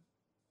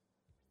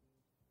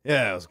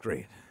 Yeah, it was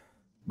great.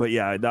 But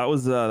yeah, that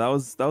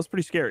was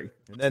pretty scary.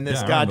 And then this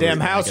Yeah, I goddamn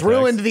remember house those panic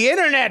ruined the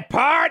internet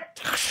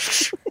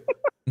part.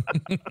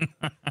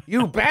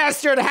 You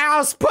bastard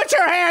house, put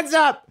your hands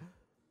up.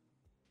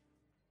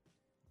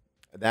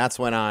 That's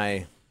when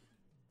I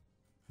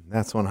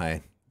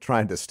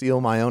tried to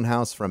steal my own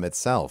house from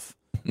itself.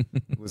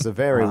 It was a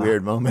very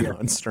weird moment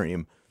on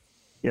stream.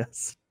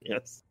 Yes.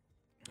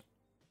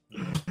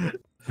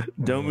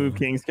 Don't move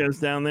King's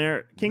Coast down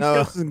there. King's No.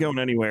 Coast isn't going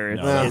anywhere.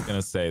 No, It's,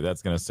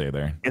 that's gonna stay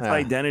there. its Yeah.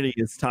 identity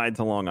is tied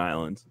to Long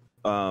Island.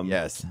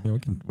 Yes. Yeah,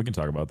 we can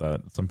talk about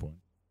that at some point.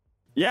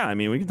 Yeah, I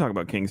mean, we can talk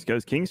about King's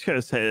Coast. King's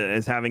Coast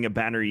is having a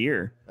banner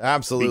year.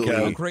 Absolutely.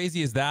 How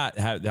crazy is that?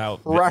 How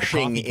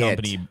Crushing the coffee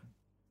company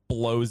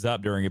blows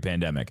up during a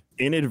pandemic?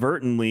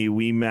 Inadvertently,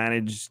 we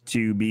managed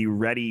to be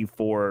ready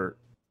for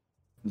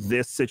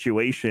this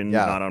situation,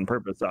 Yeah. not on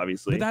purpose,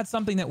 obviously. But that's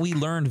something that we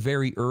learned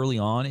very early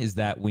on, is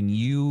that when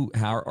you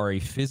are a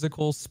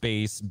physical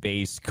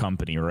space-based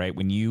company, right?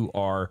 When you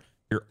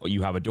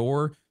have a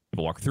door,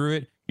 people walk through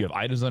it, you have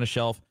items on a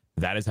shelf,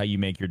 that is how you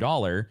make your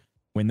dollar.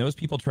 When those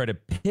people try to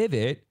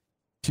pivot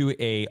to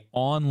a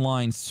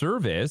online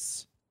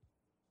service,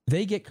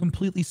 they get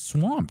completely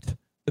swamped.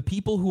 The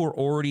people who are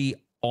already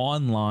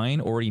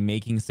online, already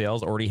making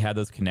sales, already had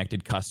those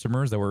connected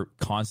customers that were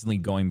constantly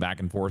going back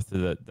and forth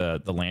to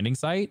the landing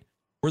site,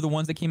 were the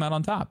ones that came out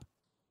on top.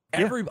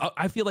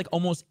 I feel like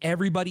almost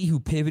everybody who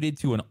pivoted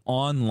to an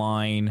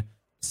online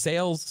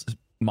sales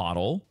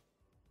model,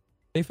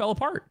 they fell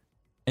apart.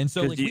 And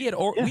so like we'd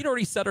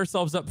already set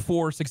ourselves up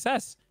for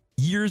success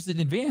years in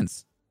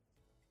advance.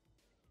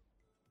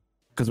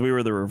 Because we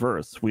were the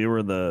reverse. We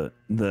were the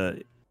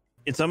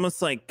it's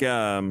almost like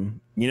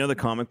the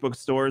comic book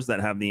stores that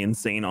have the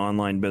insane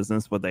online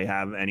business, but they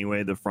have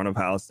anyway the front of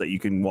house that you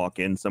can walk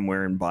in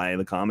somewhere and buy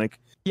the comic.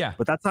 Yeah.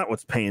 But that's not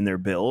what's paying their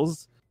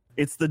bills.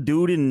 It's the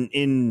dude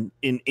in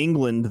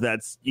England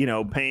that's,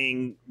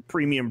 paying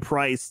premium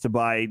price to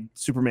buy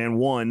Superman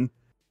 1,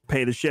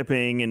 pay the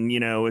shipping and,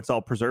 it's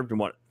all preserved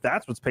and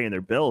that's what's paying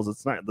their bills.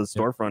 It's not the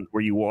storefront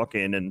where you walk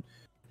in and,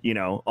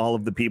 all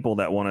of the people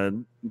that want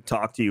to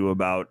talk to you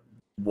about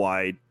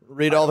why.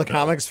 Read all the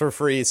comics for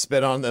free,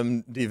 spit on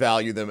them,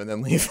 devalue them, and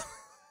then leave.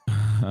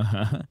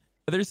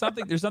 There's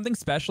something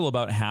special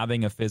about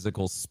having a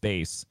physical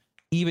space,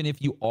 even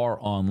if you are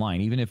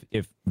online, even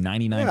if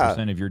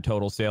 99% of your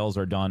total sales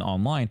are done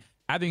online.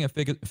 Having a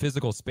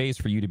physical space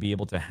for you to be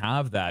able to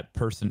have that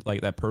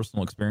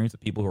personal experience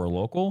with people who are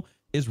local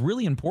is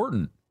really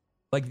important.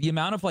 Like the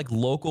amount of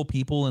local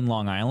people in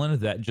Long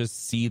Island that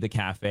just see the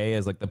cafe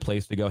as the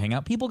place to go hang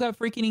out. People got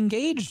freaking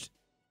engaged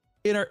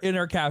in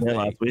our cafe,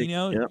 last week.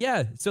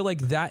 Yeah. So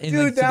that,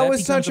 dude, that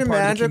was such a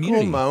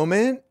magical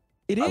moment.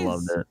 It is. I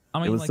loved it.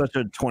 It was such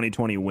a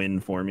 2020 win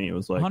for me. It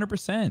was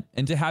 100%.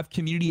 And to have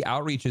community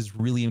outreach is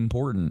really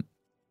important.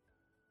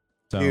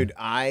 So. Dude,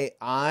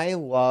 I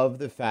love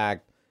the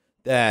fact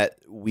that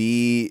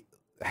we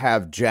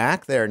have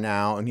Jack there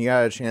now, and he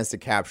got a chance to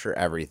capture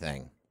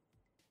everything.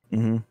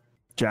 Mm-hmm.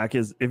 Jack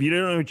is, if you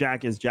don't know who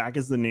Jack is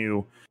the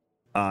new,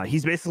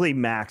 he's basically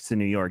Max in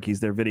New York.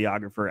 He's their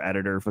videographer,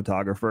 editor,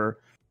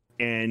 photographer.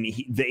 And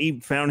they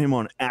found him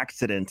on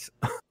accident.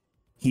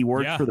 He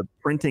worked for the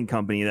printing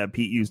company that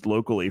Pete used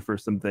locally for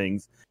some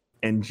things.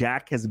 And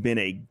Jack has been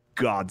a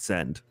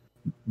godsend.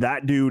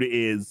 That dude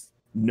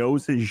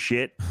knows his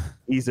shit.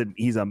 He's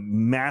a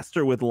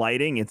master with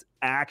lighting. It's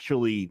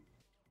actually,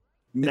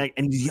 and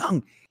he's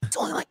young. It's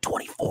only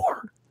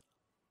 24.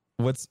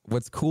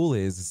 What's cool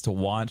is to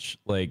watch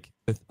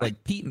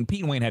Pete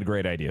and Wayne had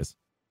great ideas.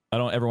 I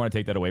don't ever want to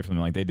take that away from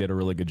them. They did a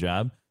really good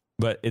job.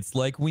 But it's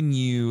like when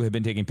you have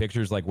been taking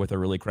pictures with a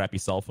really crappy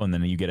cell phone,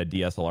 then you get a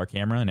DSLR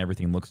camera and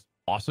everything looks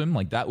awesome.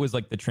 That was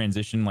the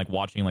transition,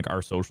 watching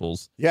our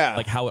socials.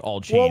 Yeah. How it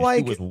all changed.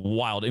 It was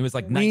wild. It was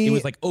it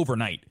was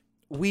overnight.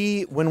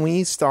 When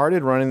we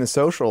started running the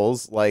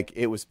socials,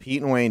 it was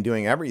Pete and Wayne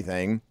doing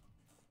everything.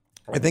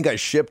 I think I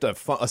shipped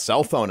a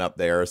cell phone up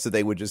there so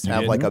they would just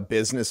have a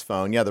business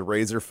phone. Yeah, the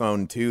Razr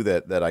phone 2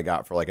 that I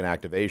got for an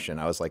activation.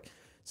 I was like,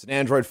 it's an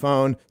Android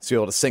phone, so you're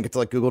able to sync it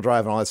to Google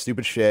Drive and all that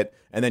stupid shit,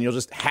 and then you'll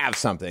just have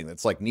something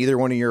that's neither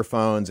one of your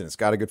phones, and it's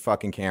got a good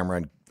fucking camera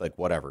and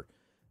whatever.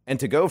 And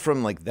to go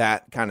from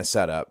that kind of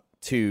setup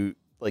to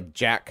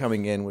Jack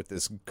coming in with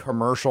this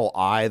commercial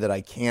eye that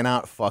I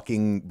cannot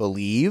fucking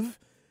believe,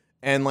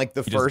 and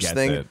the first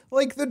thing,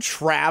 the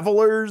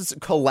Travelers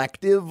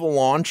Collective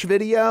launch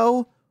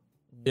video.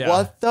 Yeah.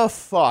 What the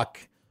fuck?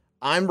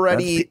 I'm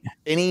ready.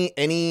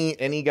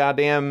 Any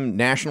goddamn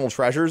national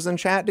treasures in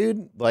chat,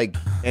 dude?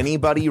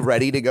 Anybody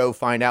ready to go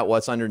find out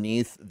what's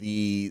underneath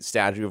the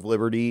Statue of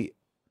Liberty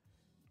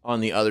on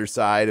the other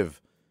side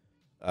of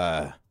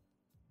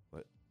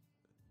what?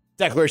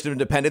 Declaration of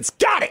Independence?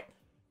 Got it.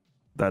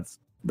 That's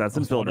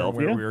in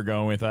Philadelphia. Where we were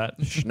going with that?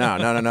 No.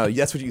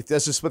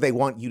 That's just what they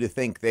want you to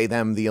think. They,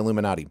 them, the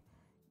Illuminati.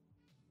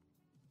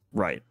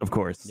 Right. Of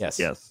course. Yes.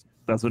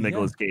 That's what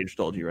Nicolas Cage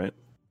told you, right?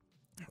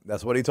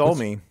 That's what he told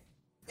me.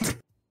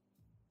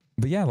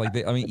 But yeah,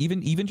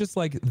 even just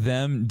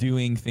them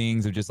doing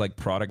things of just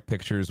product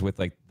pictures with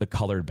the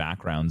colored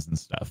backgrounds and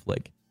stuff.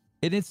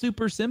 And it's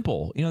super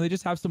simple. They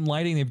just have some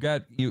lighting. They've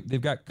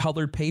got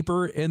colored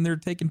paper and they're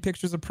taking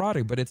pictures of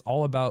product. But it's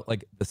all about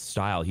the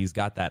style. He's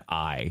got that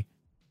eye,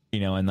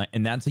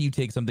 and that's how you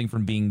take something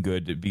from being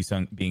good to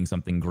being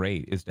something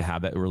great, is to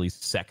have that really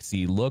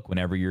sexy look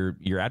whenever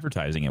you're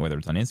advertising it, whether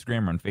it's on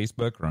Instagram or on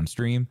Facebook or on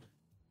stream.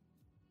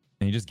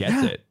 And he just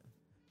gets it.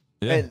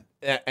 Yeah.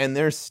 And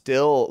they're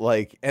still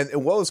and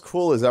what was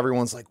cool is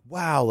everyone's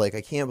wow, I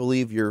can't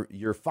believe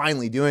you're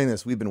finally doing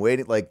this. We've been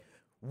waiting.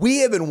 We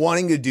have been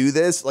wanting to do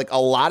this. A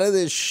lot of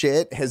this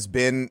shit has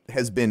been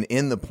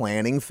in the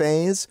planning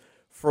phase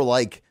for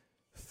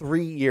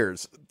 3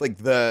 years.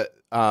 The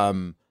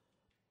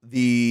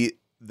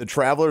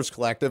Travelers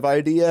Collective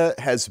idea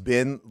has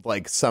been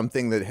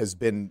something that has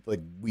been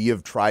we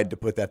have tried to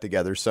put that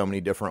together so many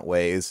different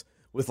ways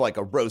with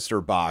a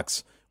roaster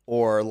box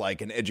or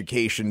an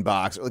education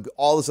box, or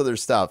all this other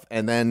stuff.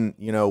 And then,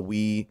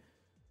 we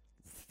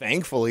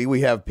thankfully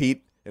we have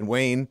Pete and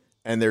Wayne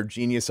and their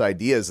genius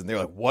ideas. And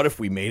they're what if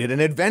we made it an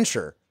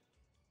adventure?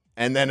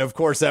 And then of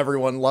course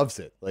everyone loves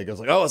it. It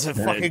was oh, it's a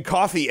fucking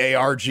coffee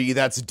ARG.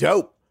 That's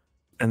dope.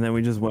 And then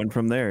we just went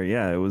from there.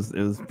 Yeah, it was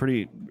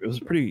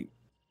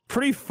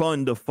pretty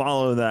fun to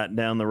follow that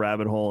down the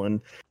rabbit hole.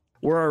 And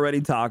we're already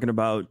talking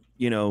about,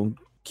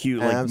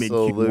 cute,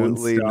 absolutely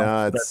mid-Q1 stuff.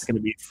 Nuts. That's going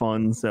to be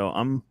fun. So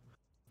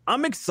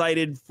I'm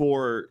excited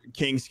for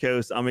King's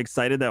Coast. I'm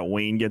excited that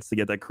Wayne gets to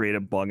get that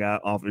creative bug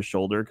out off his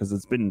shoulder, because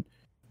it's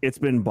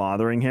been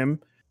bothering him.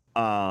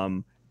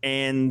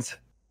 And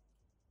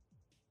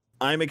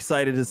I'm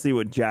excited to see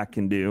what Jack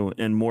can do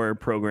and more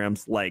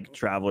programs like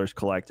Travelers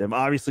Collective.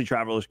 Obviously,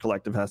 Travelers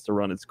Collective has to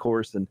run its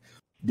course and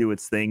do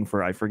its thing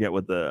for, I forget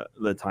what the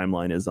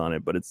timeline is on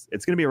it, but it's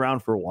going to be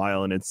around for a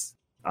while, and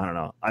I don't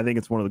know. I think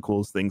it's one of the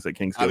coolest things that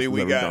King's Coast has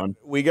ever done.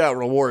 We got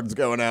rewards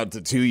going out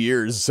to 2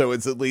 years, so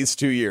it's at least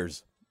 2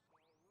 years.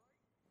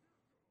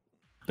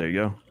 There you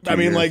go. I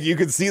mean, you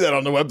can see that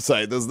on the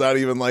website. There's not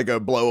even a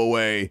blow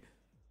away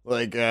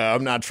Like,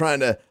 I'm not trying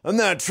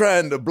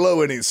to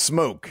blow any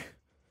smoke.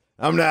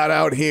 I'm not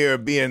out here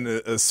being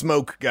a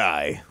smoke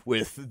guy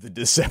with the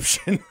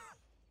deception.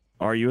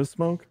 Are you a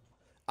smoke?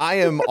 I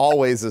am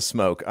always a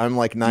smoke. I'm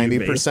like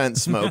 90%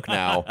 smoke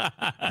now.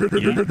 A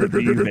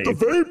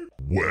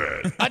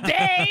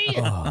day.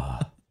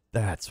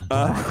 That's the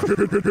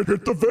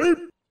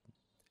vape.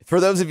 For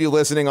those of you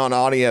listening on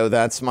audio,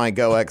 that's my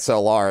Go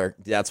XLR.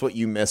 That's what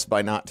you miss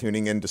by not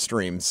tuning into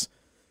streams.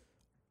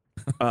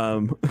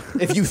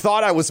 If you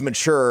thought I was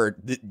mature,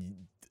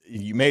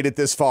 you made it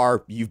this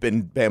far, you've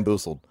been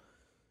bamboozled.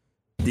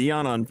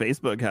 Dion on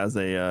Facebook has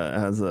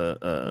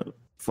a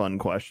fun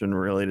question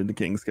related to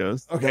King's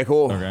Coast. Okay,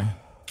 cool. Okay.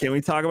 Can we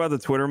talk about the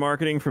Twitter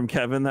marketing from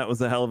Kevin? That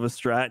was a hell of a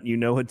strat. You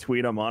know what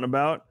tweet I'm on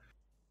about?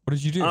 What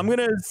did you do? I'm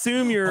gonna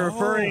assume you're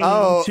referring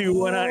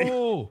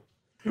to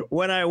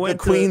when I went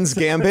the Queen's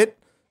Gambit.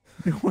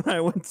 When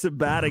I went to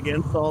bat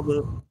against all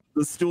the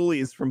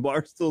stoolies from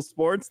Barstool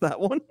Sports. That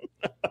one.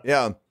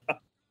 Yeah.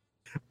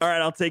 All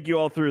right, I'll take you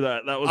all through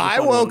that. That was. I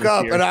woke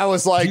up and I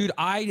was like, dude,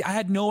 I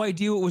had no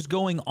idea what was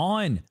going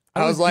on.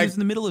 I was like, in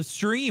the middle of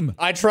stream.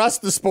 I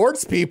trust the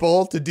sports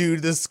people to do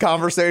this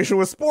conversation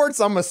with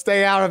sports. I'm gonna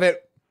stay out of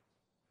it.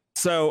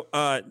 So,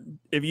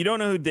 if you don't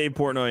know who Dave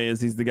Portnoy is,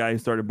 he's the guy who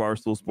started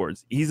Barstool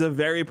Sports. He's a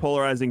very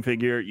polarizing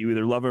figure. You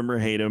either love him or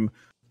hate him.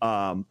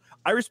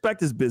 I respect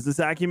his business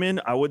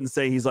acumen. I wouldn't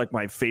say he's like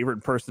my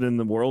favorite person in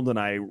the world, and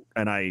I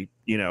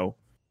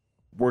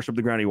worship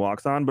the ground he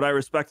walks on. But I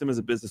respect him as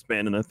a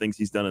businessman and the things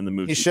he's done in the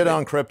movie. He shit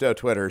on crypto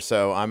Twitter,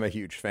 so I'm a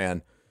huge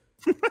fan.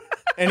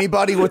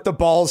 Anybody with the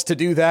balls to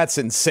do that's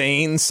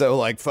insane. So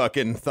like,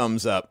 fucking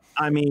thumbs up.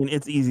 I mean,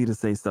 it's easy to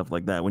say stuff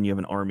like that when you have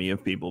an army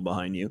of people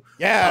behind you.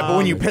 Yeah, but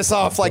when you piss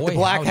off like the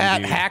black hat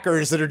dude.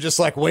 hackers that are just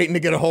like waiting to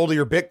get a hold of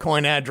your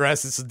Bitcoin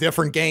address, it's a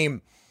different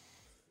game.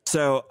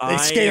 So They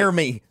scare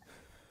me.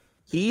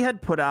 He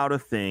had put out a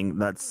thing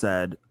that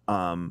said,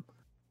 on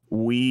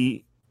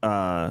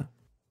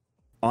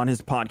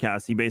his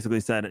podcast, he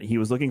basically said he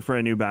was looking for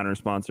a new banner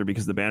sponsor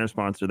because the banner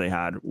sponsor they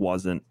had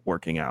wasn't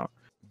working out.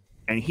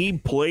 And he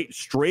played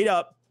straight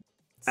up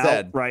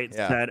said,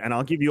 and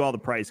I'll give you all the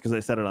price because I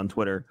said it on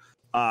Twitter.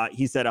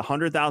 He said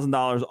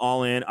 $100,000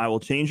 all in. I will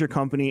change your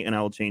company and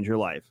I will change your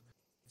life.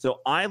 So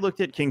I looked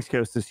at King's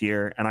Coast this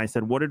year and I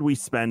said, what did we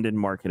spend in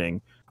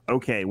marketing?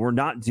 Okay, we're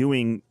not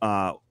doing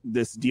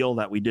this deal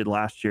that we did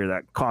last year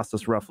that cost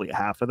us roughly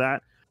half of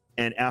that.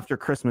 And after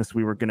Christmas,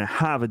 we were going to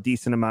have a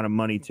decent amount of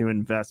money to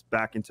invest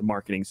back into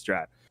marketing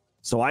strat.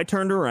 So I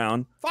turned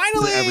around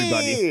finally to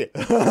everybody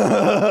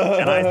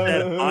and I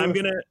said,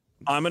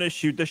 I'm gonna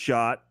shoot the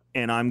shot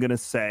and I'm gonna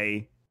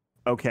say,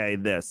 okay,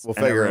 this. We'll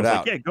and figure it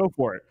out. Like, yeah, go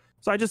for it.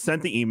 So I just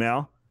sent the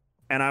email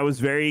and I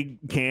was very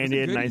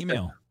candid. It was a good and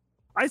email.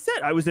 I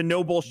said I was a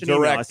no bullshit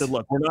Direct. email. I said,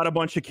 look, we're not a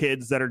bunch of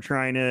kids that are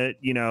trying to,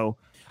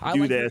 I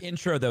do like this. your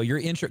intro though. Your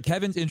intro,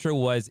 Kevin's intro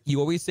was, you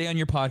always say on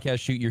your podcast,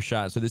 shoot your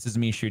shot. So this is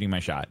me shooting my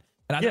shot.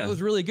 And I thought it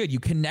was really good. You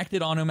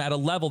connected on him at a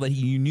level that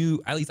you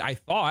knew, at least I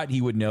thought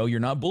he would know you're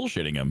not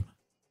bullshitting him.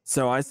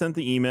 So I sent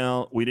the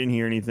email. We didn't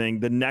hear anything.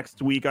 The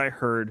next week I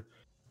heard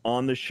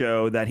on the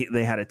show that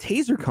they had a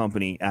taser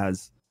company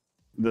as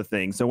the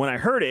thing. So when I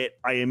heard it,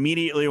 I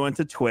immediately went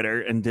to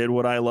Twitter and did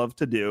what I love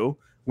to do,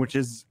 which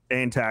is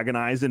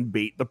antagonize and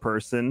bait the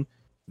person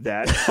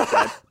that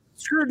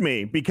screwed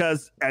me.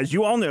 Because as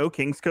you all know,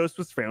 King's Coast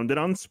was founded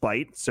on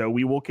spite. So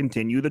we will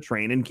continue the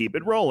train and keep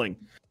it rolling.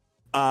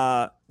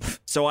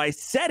 So I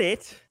said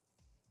it,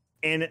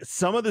 and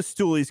some of the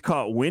stoolies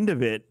caught wind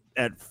of it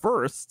at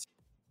first.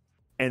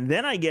 And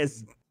then I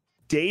guess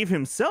Dave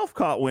himself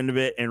caught wind of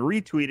it and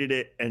retweeted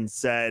it and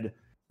said,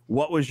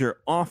 what was your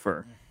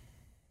offer?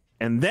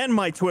 And then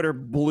my Twitter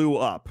blew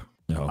up.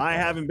 I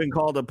haven't been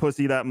called a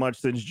pussy that much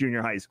since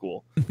junior high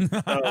school.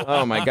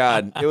 Oh my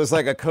God. It was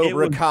like a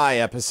Cobra Kai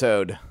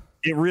episode.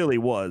 It really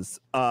was.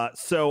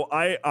 So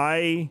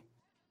I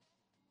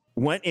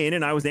went in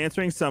and I was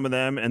answering some of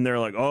them and they're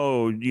like,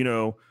 oh,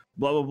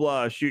 blah, blah,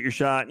 blah, shoot your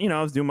shot.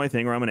 I was doing my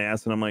thing where I'm an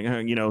ass and I'm like,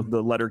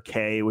 the letter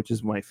K, which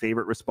is my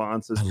favorite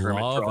response. Is I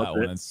love that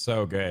one. It's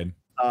so good.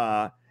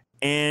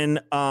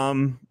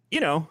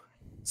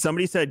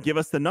 Somebody said, give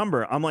us the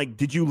number. I'm like,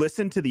 did you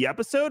listen to the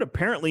episode?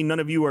 Apparently none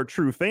of you are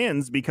true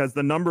fans because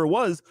the number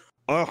was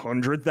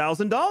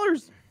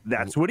 $100,000.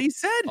 That's what he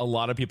said. A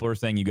lot of people are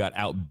saying you got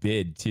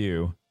outbid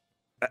too.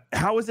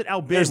 How is it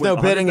outbid? There's no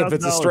bidding if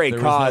it's a straight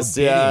cost.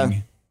 No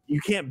you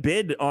can't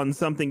bid on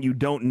something you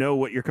don't know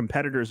what your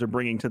competitors are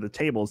bringing to the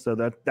table. So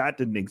that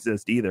didn't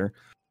exist either.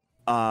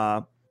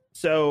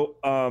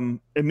 So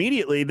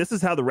immediately, this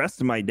is how the rest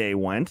of my day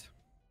went.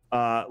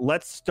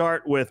 Let's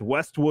start with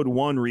Westwood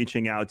One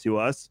reaching out to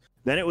us.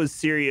 Then it was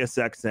Sirius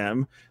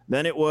XM.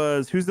 Then it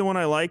was, who's the one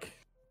I like?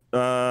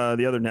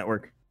 The other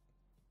network.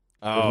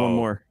 There's one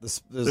more.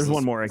 There's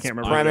one more. I can't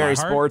remember. Primary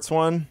sports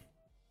one.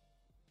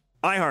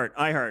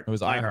 iHeart. It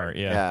was iHeart.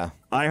 Yeah.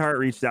 iHeart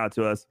reached out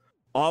to us.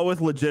 All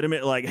with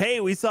legitimate, like,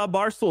 hey, we saw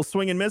Barstool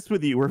swing and miss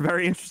with you. We're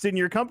very interested in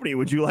your company.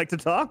 Would you like to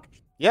talk?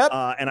 Yep.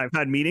 And I've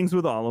had meetings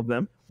with all of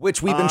them.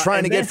 Which we've been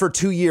trying to get for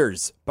 2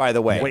 years, by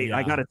the way. Wait,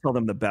 I got to tell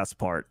them the best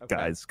part,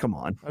 guys. Come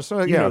on.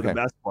 So, You know the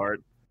best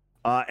part.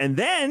 And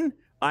then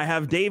I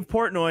have Dave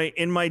Portnoy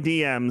in my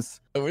DMs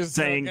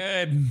saying,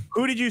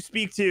 who did you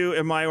speak to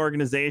in my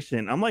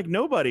organization? I'm like,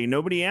 nobody.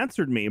 Nobody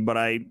answered me, but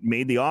I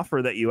made the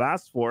offer that you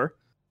asked for.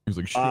 He was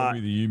like, show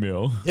me the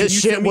email.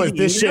 This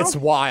shit's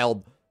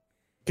wild.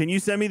 Can you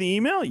send me the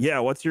email? Yeah,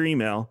 what's your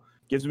email?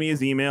 Gives me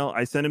his email.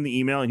 I send him the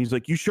email, and he's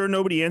like, you sure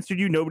nobody answered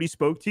you? Nobody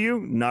spoke to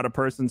you? Not a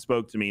person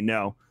spoke to me.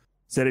 No.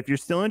 Said, if you're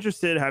still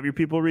interested, have your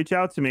people reach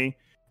out to me.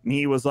 And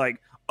he was like,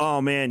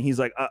 oh, man. He's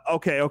like,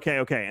 okay.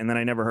 And then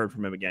I never heard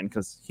from him again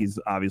because he's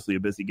obviously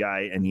a busy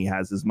guy, and he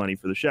has his money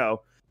for the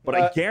show. But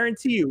I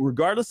guarantee you,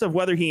 regardless of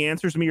whether he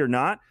answers me or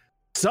not,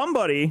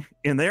 somebody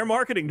in their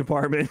marketing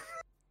department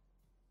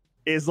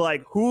is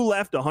like, who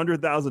left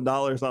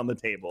 $100,000 on the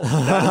table?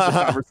 That is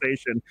the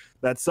conversation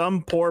that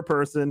some poor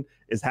person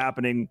is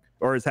having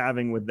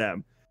with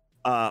them.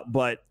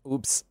 But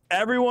oops,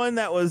 everyone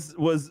that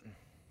was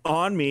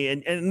on me,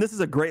 and this is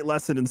a great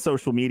lesson in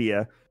social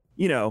media.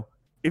 You know,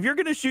 if you're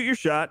gonna shoot your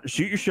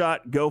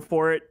shot, go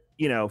for it.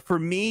 You know, for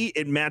me,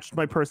 it matched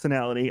my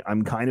personality.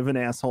 I'm kind of an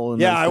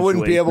asshole. I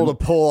wouldn't be able to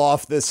pull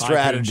off this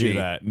strategy.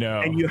 No.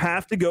 And you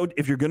have to go,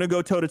 if you're going to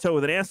go toe to toe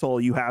with an asshole,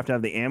 you have to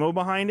have the ammo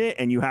behind it,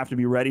 and you have to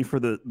be ready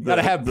for the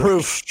gotta have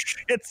proof.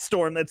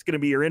 Shitstorm that's going to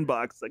be your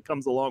inbox that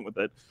comes along with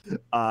it.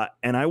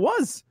 And I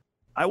was.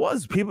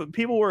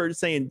 People were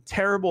saying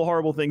terrible,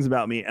 horrible things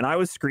about me, and I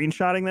was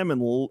screenshotting them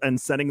and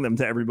sending them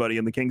to everybody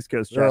in the Kings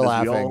Coast chat.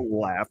 We all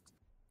laughed.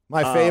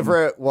 My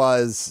favorite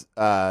was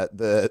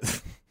the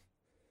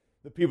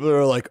people that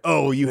are like,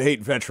 "Oh, you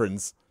hate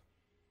veterans."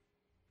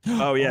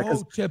 Oh yeah,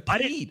 because I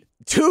didn't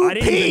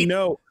even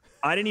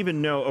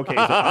know. Okay,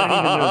 so I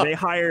didn't even know they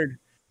hired.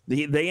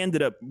 They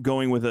ended up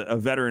going with a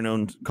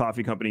veteran-owned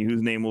coffee company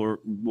whose name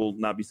will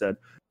not be said.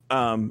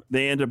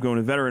 They ended up going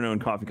to a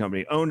veteran-owned coffee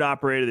company, owned,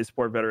 operated. They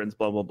support veterans.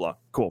 Blah blah blah.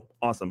 Cool,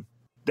 awesome.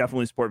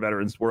 Definitely support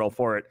veterans. We're all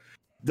for it.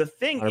 The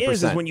thing 100%.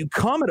 is when you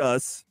come at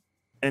us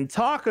and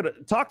talk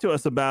to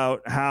us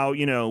about how,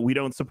 you know, we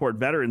don't support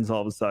veterans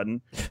all of a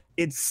sudden,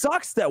 it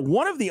sucks that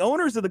one of the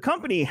owners of the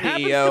company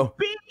happens to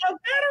be a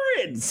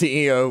veteran.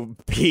 CEO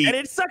Pete. And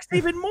it sucks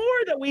even more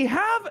that we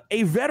have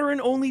a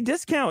veteran-only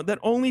discount that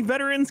only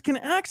veterans can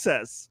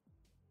access.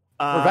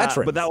 For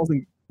veterans. But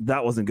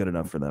that wasn't good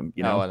enough for them.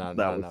 You know,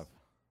 not enough.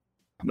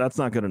 That's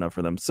not good enough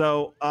for them.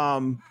 So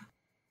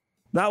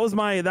that was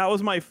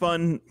my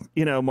fun,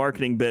 you know,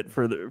 marketing bit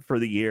for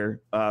the year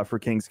for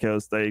Kings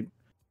Coast.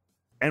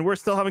 And we're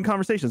still having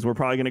conversations. We're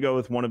probably going to go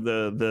with one of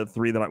the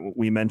three that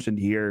we mentioned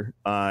here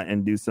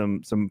and do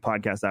some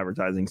podcast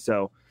advertising.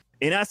 So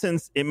in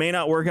essence, it may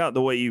not work out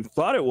the way you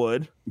thought it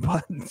would,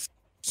 but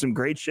some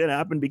great shit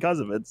happened because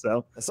of it.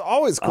 So it's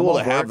always cool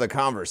to have the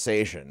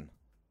conversation.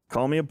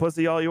 Call me a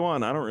pussy all you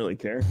want. I don't really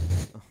care.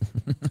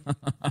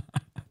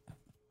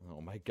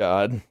 Oh my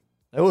God.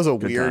 It was a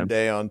weird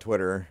day on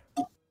Twitter.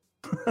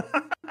 It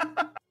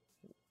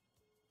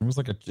was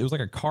like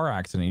a car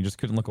accident. You just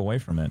couldn't look away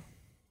from it.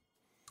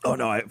 Oh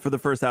no! For the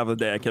first half of the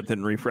day, I kept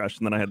hitting refresh,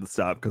 and then I had to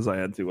stop because I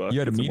had to. You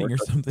had a meeting or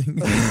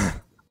something. I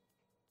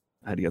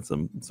had to get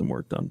some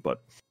work done,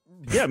 but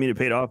yeah, I mean, it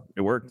paid off.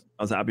 It worked.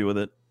 I was happy with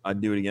it.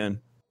 I'd do it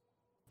again.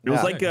 It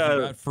was like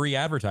a free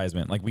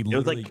advertisement. Like we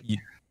literally.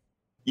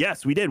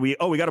 Yes, we did. We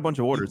got a bunch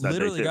of orders.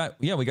 Literally and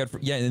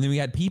then we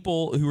had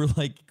people who were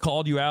like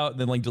called you out,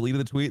 and then like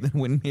deleted the tweet, then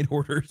went and made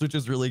orders, which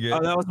is really good.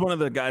 Oh, that was one of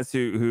the guys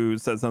who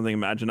said something.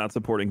 Imagine not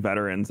supporting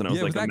veterans, and I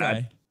was like, that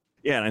guy.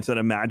 Yeah, and I said,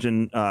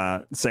 imagine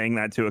saying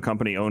that to a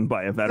company owned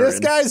by a veteran.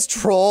 This guy's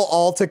troll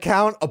alt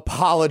account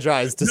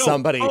apologized to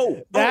somebody.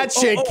 That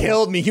shit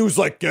killed me. He was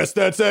like, guess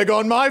that's egg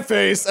on my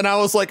face. And I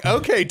was like,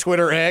 okay,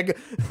 Twitter egg.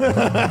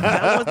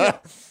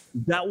 That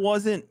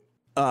wasn't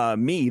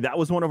me. That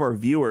was one of our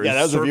viewers. Yeah,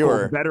 that was a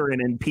viewer.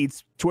 Veteran in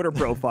Pete's Twitter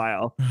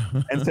profile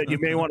and said, you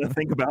may want to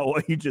think about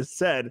what you just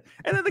said.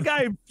 And then the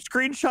guy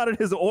screenshotted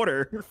his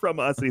order from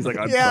us. And he's like,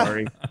 I'm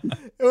sorry.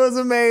 It was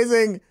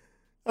amazing.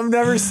 I've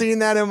never seen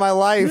that in my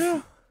life.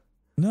 Yeah.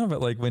 No,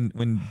 but like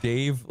when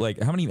Dave,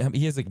 like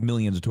he has like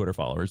millions of Twitter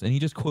followers, and he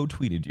just quote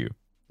tweeted you.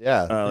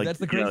 Yeah, that's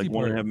the crazy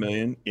part. 1.5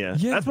 million. Yeah,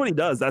 that's what he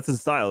does. That's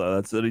his style, though.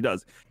 That's what he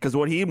does. Because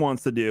what he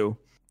wants to do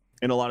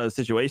in a lot of the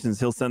situations,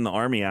 he'll send the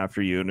army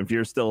after you, and if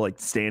you're still like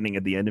standing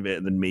at the end of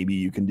it, then maybe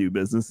you can do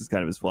business. Is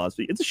kind of his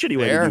philosophy. It's a shitty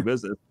way to do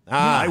business.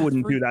 I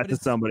wouldn't do that to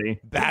somebody.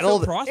 Battle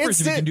so prosperous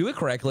if you can do it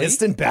correctly.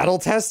 Instant battle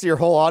test to your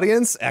whole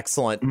audience.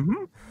 Excellent.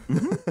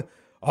 Mm-hmm.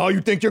 Oh,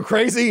 you think you're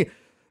crazy?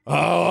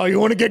 Oh, you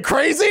want to get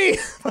crazy?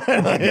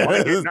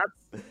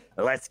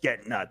 Let's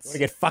get nuts. Want to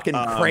get fucking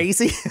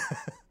crazy?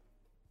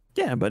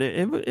 Yeah, but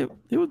it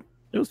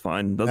was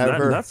fine.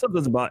 That stuff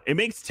doesn't bother. It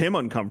makes Tim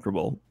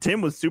uncomfortable. Tim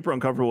was super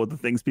uncomfortable with the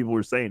things people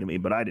were saying to me,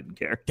 but I didn't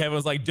care. Kevin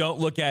was like, "Don't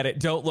look at it.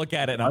 Don't look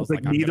at it." And I was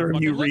like, "Neither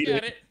of you read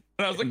it."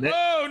 And I was like,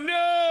 "Oh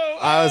no!"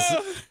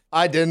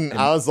 I didn't.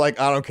 I was like,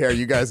 "I don't care.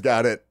 You guys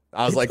got it."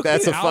 I was like,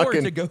 "That's a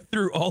fucking." To go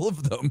through all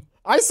of them.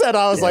 I said,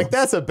 I was like,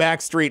 that's a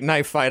backstreet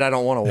knife fight I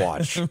don't want to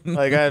watch.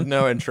 Like, I have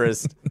no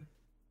interest.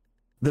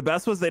 The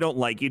best was they don't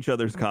like each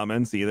other's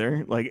comments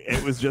either. Like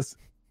it was just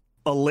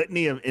a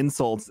litany of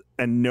insults,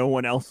 and no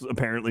one else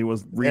apparently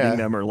was reading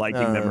them or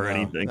liking them or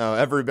anything. No,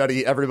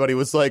 everybody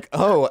was like,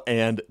 oh,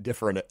 and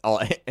different,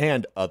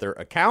 and other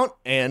account,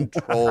 and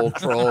troll,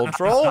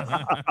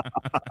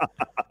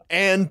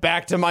 and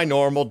back to my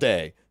normal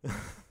day.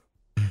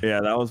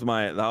 Yeah, that was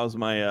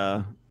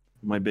my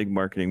big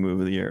marketing move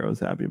of the year. I was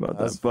happy about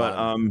that. But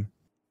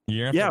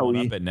you're gonna have to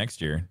up it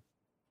next year.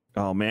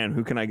 Oh man,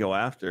 who can I go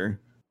after?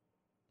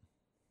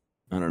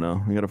 I don't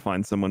know. We got to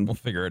find someone. We'll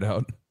figure it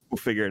out.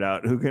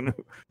 Who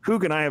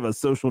can I have a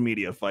social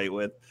media fight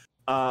with?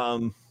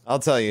 I'll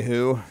tell you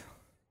who.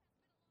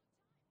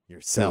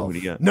 Yourself.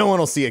 Who no one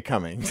will see it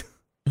coming.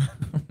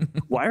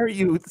 Why are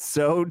you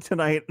so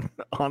tonight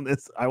on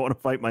this I want to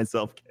fight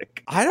myself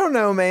kick? I don't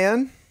know,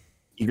 man.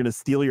 You're gonna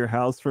steal your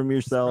house from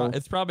yourself?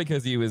 It's probably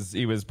because he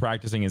was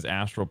practicing his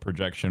astral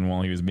projection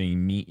while he was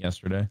being neat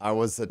yesterday. I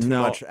was too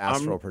much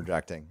astral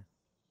projecting.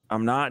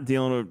 I'm not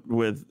dealing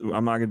with.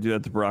 I'm not going to do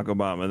that to Barack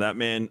Obama. That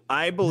man.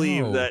 I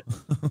believe that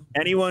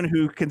anyone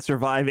who can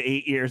survive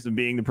 8 years of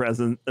being the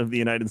president of the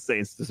United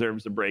States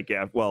deserves a break.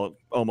 Well,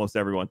 almost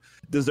everyone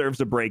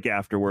deserves a break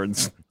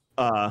afterwards.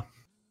 That's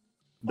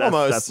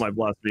my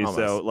philosophy.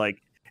 So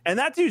and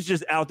that dude's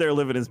just out there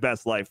living his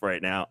best life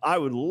right now. I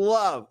would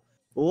love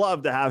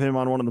to have him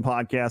on one of the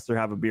podcasts or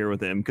have a beer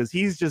with him because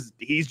he's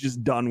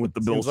just done with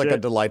the bullshit. Seems like a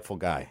delightful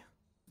guy.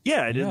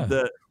 Yeah, I did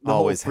the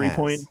always whole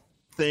 3-point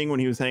thing when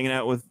he was hanging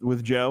out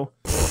with Joe,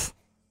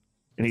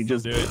 and he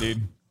just do it,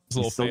 dude.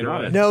 Still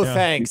got it. No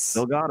thanks.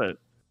 Still got it.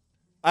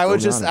 I would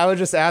just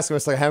ask him.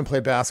 It's like I haven't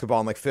played basketball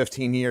in like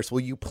 15 years. Will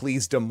you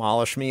please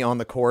demolish me on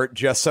the court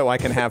just so I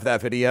can have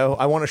that video?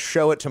 I want to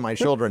show it to my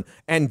children.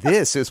 And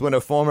this is when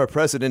a former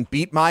president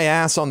beat my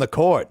ass on the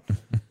court.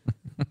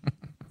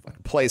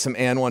 Play some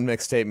And One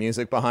mixtape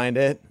music behind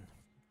it.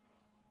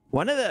 He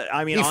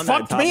on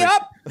fucked me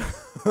up.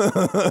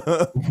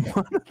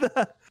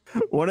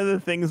 One of the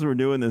things we're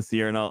doing this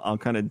year, and I'll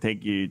kind of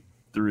take you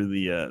through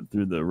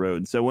the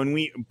road. So when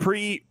we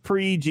pre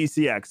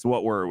GCX,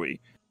 what were we?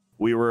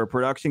 We were a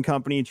production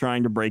company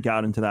trying to break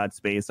out into that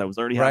space. I was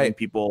already having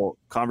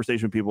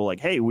conversation with people like,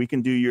 hey, we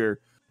can do your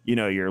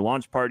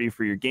launch party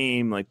for your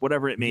game, like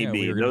whatever it may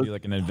be. We were gonna do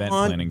like an event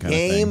planning kind of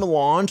thing. Game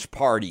launch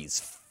parties.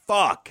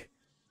 Fuck.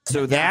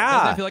 So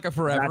doesn't it feel like a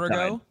forever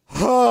ago?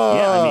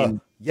 Yeah,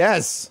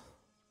 yes.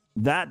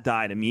 That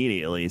died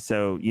immediately.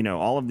 So,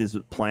 all of this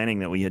planning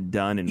that we had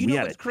done, and we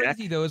had what's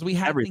crazy though is we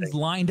had things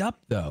lined up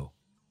though.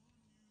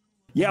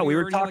 Yeah, we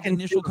were talking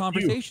initial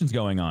conversations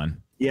going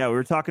on. Yeah, we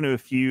were talking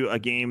to a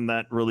game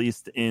that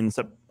released in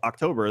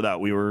October that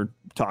we were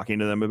talking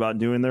to them about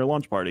doing their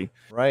launch party.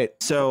 Right.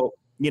 So,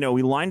 we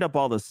lined up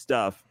all this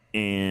stuff,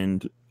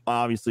 and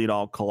obviously it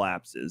all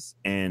collapses,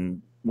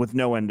 and with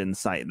no end in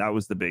sight. That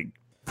was the big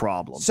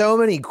problem. So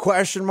many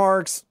question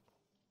marks.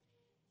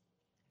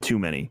 Too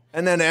many.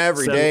 And then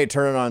every day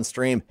turn it on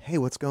stream. Hey,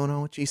 what's going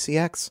on with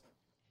GCX?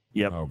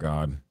 Yep. Oh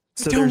God.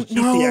 So there's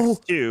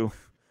GCX too.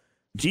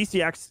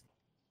 GCX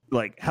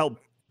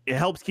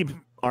helps keep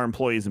our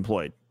employees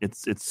employed.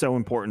 It's so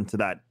important to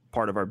that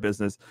part of our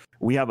business.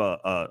 We have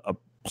a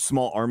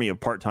small army of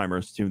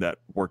part-timers too that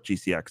work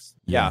GCX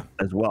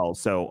as well.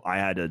 So I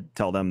had to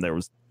tell them there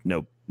was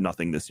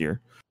nothing this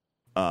year.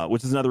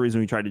 Which is another reason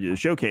we tried to do the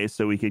showcase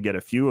so we could get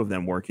a few of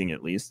them working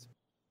at least.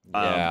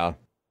 Yeah.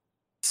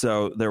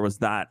 So there was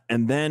that.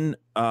 And then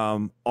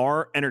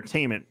our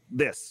entertainment,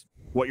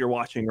 what you're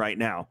watching right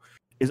now,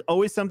 is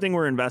always something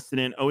we're invested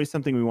in, always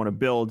something we want to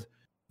build.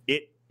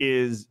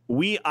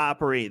 We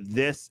operate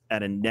this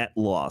at a net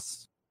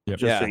loss. Yep.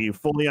 So you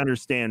fully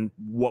understand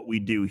what we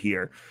do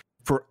here.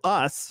 For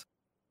us,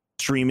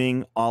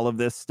 streaming all of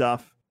this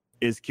stuff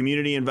is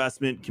community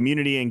investment,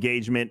 community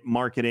engagement,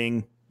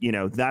 marketing.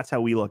 That's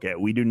how we look at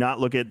it. We do not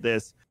look at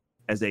this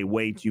as a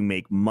way to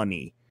make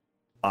money.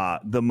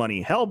 The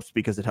money helps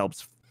because it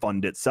helps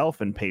fund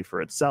itself and pay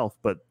for itself.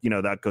 But,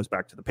 that goes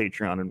back to the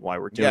Patreon and why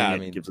we're doing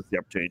it. It gives us the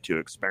opportunity to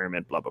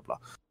experiment, blah, blah, blah.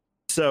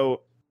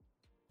 So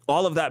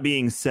all of that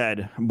being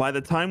said, by the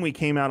time we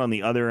came out on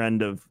the other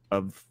end of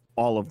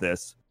all of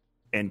this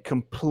and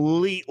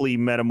completely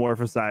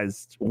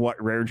metamorphosized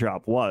what Rare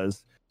Drop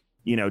was,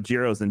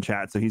 Jiro's in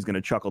chat, so he's going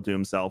to chuckle to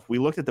himself. We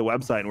looked at the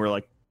website and we're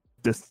like,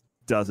 that's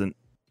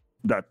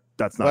not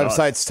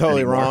website's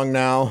totally anymore. Wrong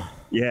now.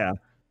 Yeah.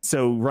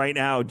 So right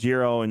now,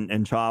 Jiro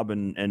and Chob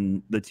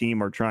and the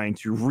team are trying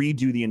to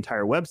redo the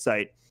entire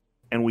website,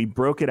 and we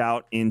broke it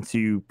out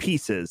into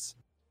pieces.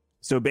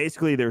 So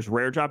basically, there's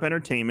Rare Drop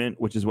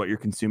Entertainment, which is what you're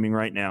consuming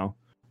right now.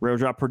 Rare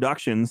Drop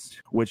Productions,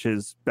 which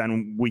has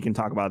been, we can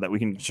talk about that. We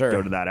can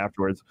go to that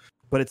afterwards.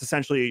 But it's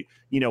essentially,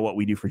 what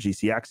we do for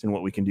GCX and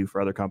what we can do for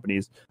other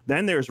companies.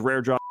 Then there's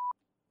Rare Drop,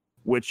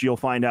 which you'll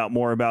find out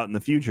more about in the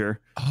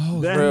future.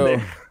 Oh,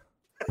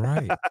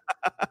 right.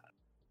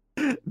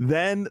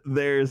 Then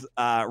there's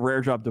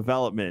Rare Drop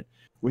Development,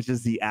 which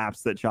is the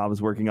apps that Chob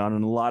is working on,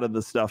 and a lot of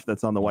the stuff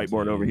that's on the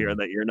whiteboard over here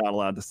that you're not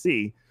allowed to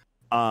see.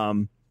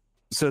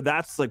 So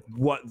that's like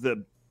what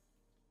the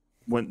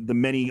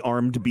many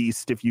armed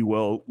beast, if you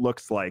will,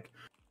 looks like.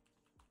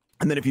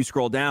 And then if you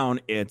scroll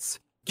down, it's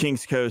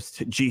Kings Coast,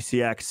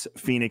 GCX,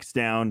 Phoenix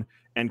Down,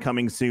 and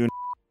coming soon.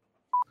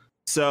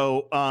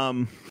 So,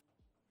 I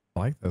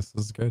like this.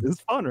 This is good.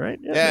 it's fun, right?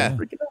 Yeah. You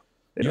haven't signed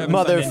NDAs, Chad,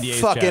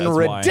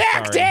 Motherfucking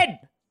that's why. redacted.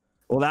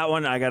 Well, that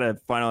one I gotta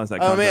finalize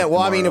that. Oh man. contract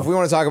Well, I mean, tomorrow. if we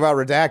want to talk about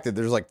redacted,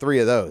 there's like 3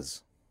 of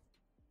those.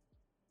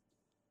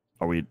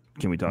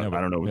 Can we talk? No, but,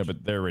 I don't know. Yeah,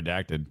 but they're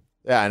redacted.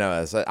 Yeah, I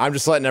know. I'm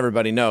just letting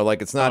everybody know.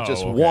 Like, it's not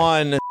just okay.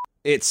 one.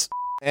 It's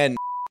and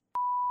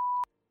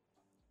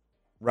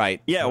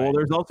right. Yeah. Well,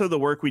 there's also the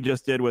work we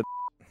just did with,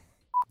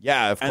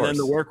 Yeah, of and course. then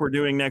the work we're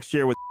doing next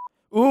year with.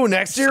 Ooh,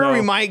 next year So-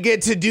 we might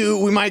get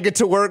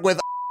to work with.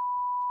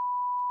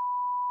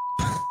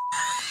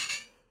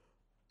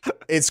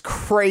 It's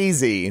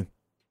crazy.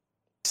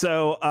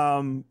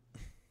 So,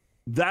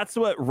 that's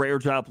what Rare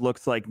Drop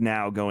looks like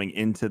now going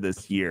into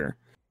this year.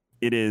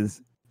 It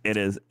is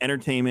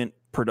entertainment,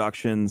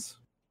 productions,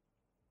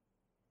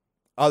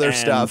 Other And-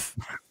 stuff.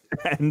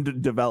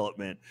 and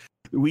development.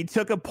 We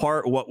took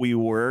apart what we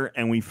were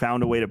and we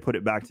found a way to put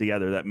it back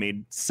together that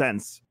made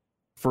sense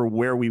for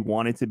where we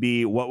want it to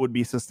be, what would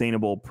be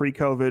sustainable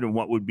pre-COVID, and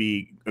what would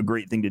be a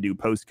great thing to do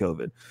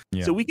post-COVID.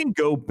 Yeah. So we can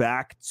go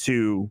back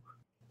to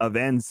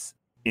events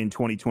in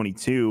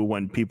 2022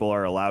 when people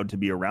are allowed to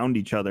be around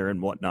each other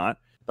and whatnot.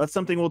 That's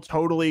something we'll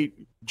totally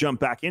jump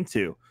back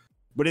into.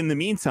 But in the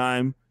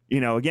meantime,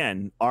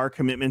 again, our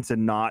commitment to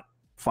not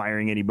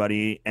firing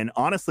anybody. And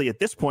honestly, at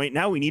this point,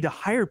 now we need to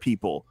hire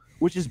people,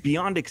 which is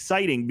beyond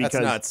exciting That's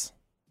because nuts.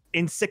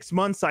 in 6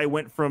 months, I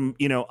went from,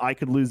 I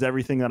could lose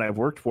everything that I've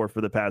worked for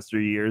the past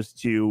 3 years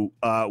to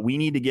we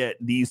need to get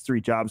these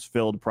 3 jobs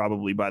filled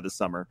probably by the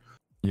summer.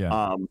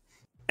 Yeah.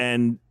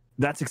 And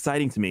that's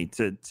exciting to me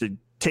to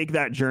take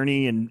that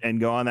journey and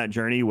go on that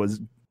journey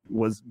was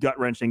gut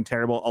wrenching,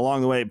 terrible.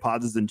 Along the way,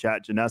 Pods is in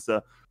chat,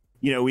 Janessa,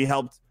 we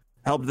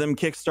helped them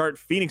kickstart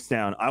Phoenix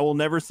Down. I will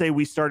never say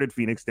we started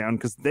Phoenix Down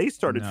because they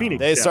started No. Phoenix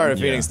They Down. started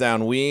Yeah. Phoenix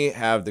Down. We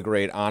have the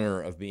great honor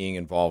of being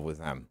involved with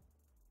them.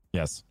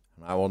 Yes.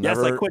 I will Yes,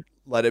 I never quit.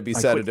 let it be I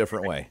said a quit.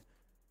 different way.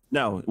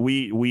 No,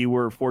 we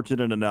were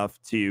fortunate enough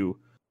to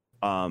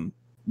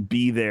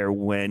be there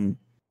when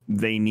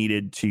they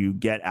needed to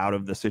get out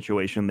of the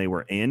situation they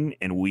were in,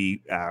 and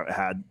we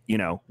had,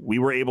 we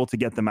were able to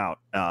get them out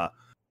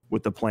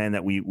with the plan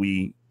that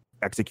we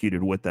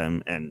executed with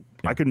them, and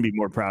I couldn't be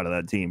more proud of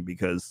that team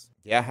because,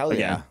 Yeah, hell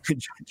yeah. again,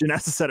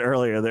 Janessa said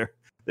earlier,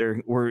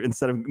 we're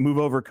instead of move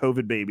over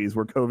COVID babies,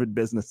 we're COVID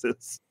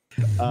businesses.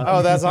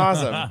 Oh, that's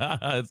awesome.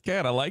 It's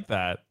kind of like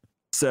that.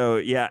 So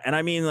yeah, and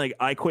I mean, like,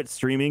 I quit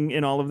streaming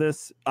in all of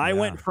this. I Yeah.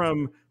 went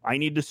from I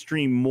need to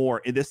stream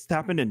more. This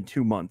happened in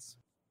 2 months.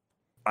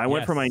 I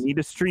went from I Yes. need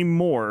to stream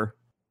more,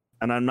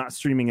 and I'm not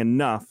streaming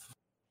enough,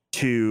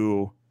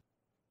 to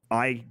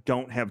I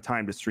don't have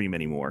time to stream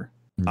anymore.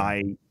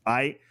 Mm.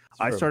 I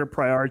True. started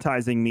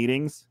prioritizing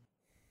meetings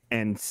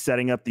and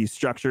setting up these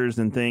structures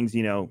and things.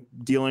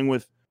 Dealing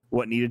with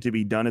what needed to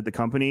be done at the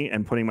company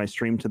and putting my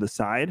stream to the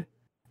side.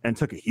 And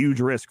took a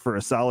huge risk for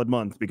a solid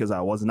month because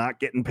I was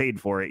not getting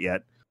paid for it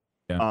yet.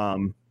 Yeah.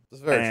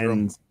 That's very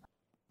true.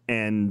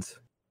 And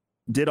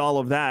did all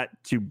of that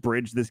to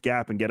bridge this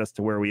gap and get us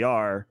to where we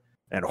are.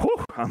 And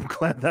whew, I'm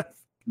glad that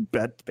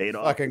bet paid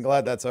off. Fucking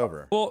glad that's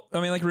over. Well,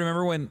 I mean, like,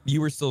 remember when you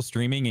were still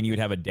streaming and you would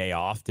have a day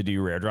off to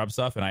do Rare Drop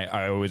stuff? And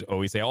I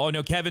always say, oh,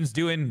 no, Kevin's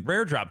doing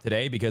Rare Drop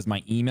today because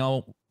my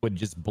email would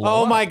just blow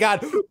Oh up. my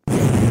God.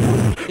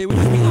 It would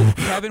just be like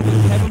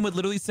Kevin would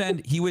literally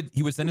send he would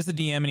send us a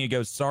DM and he'd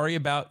go, sorry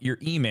about your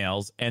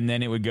emails, and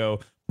then it would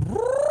go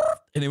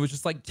and it was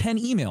just like 10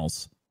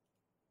 emails.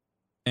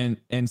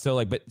 And so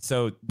like, but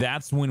so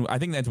that's when I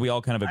think that we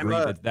all kind of agreed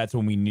that that's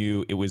when we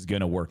knew it was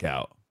gonna work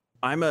out.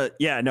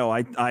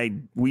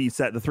 We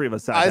sat, the 3 of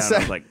us sat I down. said I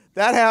was like,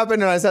 that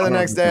happened, and I said the I'm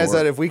next on day, I board.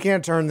 said, if we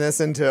can't turn this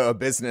into a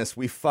business,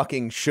 we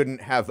fucking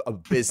shouldn't have a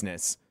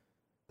business.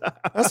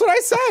 That's what I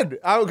said.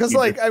 Because,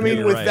 like, I mean,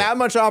 You're with right. that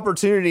much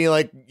opportunity,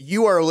 like,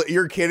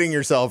 you're kidding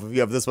yourself if you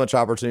have this much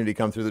opportunity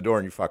come through the door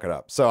and you fuck it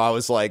up. So I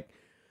was like,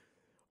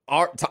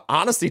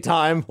 honesty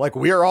time. Like,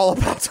 we are all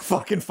about to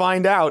fucking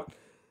find out.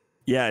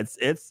 yeah, it's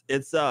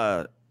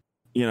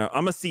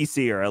I'm a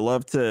CC'er. I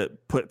love to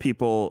put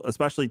people,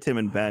 especially Tim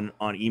and Ben,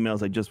 on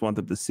emails I just want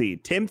them to see.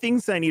 Tim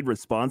thinks I need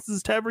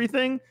responses to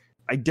everything.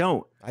 I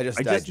don't. I just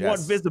I just want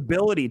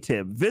visibility,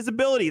 Tim.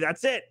 Visibility.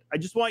 That's it. I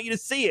just want you to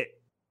see it.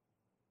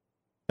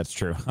 That's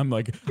true. I'm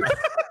like,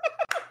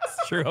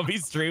 it's true. I'll be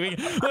streaming.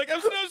 Like, I'm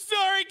so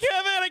sorry,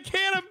 Kevin. I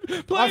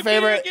can't play My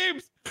favorite- video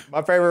games.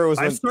 My favorite was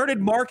when I've started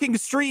marking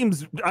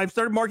streams. I've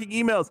started marking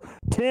emails.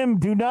 Tim,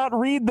 do not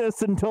read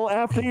this until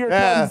after you're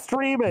done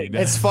streaming.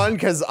 it's fun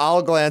because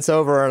I'll glance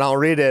over and I'll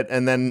read it,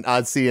 and then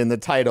I'd see in the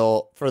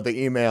title for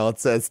the email it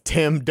says,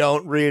 Tim,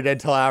 don't read it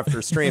until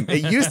after stream.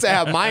 It used to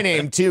have my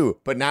name too,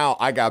 but now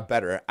I got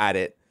better at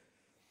it.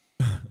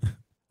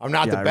 I'm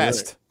not Yeah, the I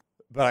best,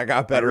 but I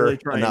got better really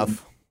try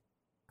enough.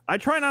 I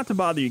try not to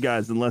bother you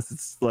guys unless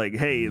it's like,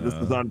 hey, this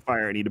is on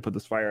fire. I need to put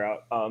this fire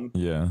out.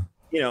 Yeah.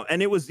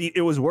 And it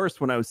was worse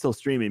when I was still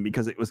streaming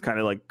because it was kind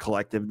of like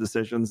collective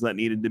decisions that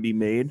needed to be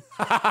made.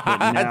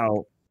 But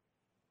now,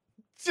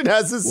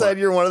 Janessa said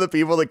you're one of the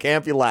people that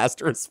can't be last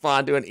to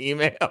respond to an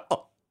email.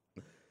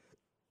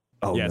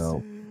 Oh Yes.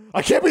 no.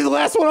 I can't be the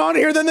last one on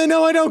here. Then they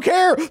know I don't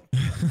care.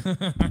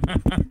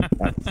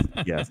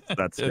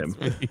 That's him.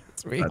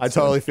 It's me. I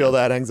totally feel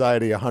that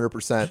anxiety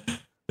 100%.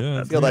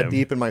 Yeah, I feel that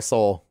deep in my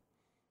soul.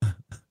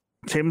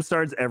 Tim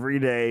starts every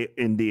day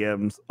in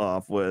DMs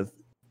off with,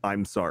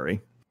 "I'm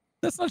sorry."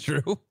 That's not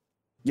true.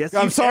 Yes,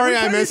 I'm sorry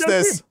I everybody missed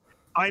does this. it.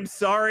 I'm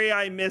sorry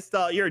I missed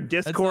all your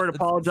Discord.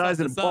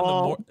 Apologizing. It's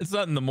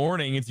not in the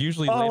morning. It's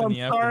usually late in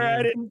the afternoon. Sorry,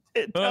 I didn't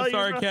tell you.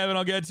 Sorry, Kevin.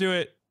 I'll get to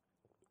it.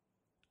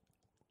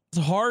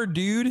 It's hard,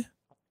 dude.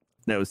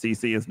 No,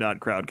 CC is not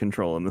crowd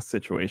control in this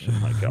situation.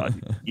 My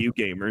God, you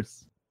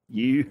gamers.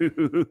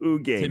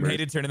 Tim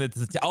hated turning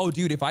the oh,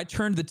 dude, if I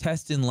turned the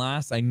test in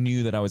last, I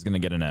knew that I was going to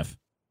get an F.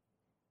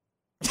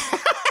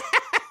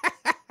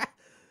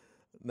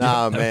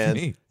 Nah, man.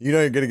 You know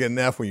you're going to get an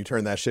F when you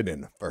turn that shit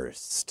in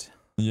first.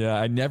 Yeah,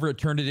 I never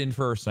turned it in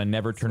first. I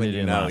never turned it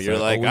in last. You're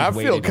like, I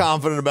feel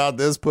confident about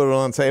this. Put it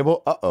on the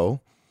table.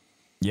 Uh-oh.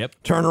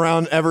 Yep. Turn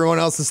around. Everyone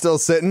else is still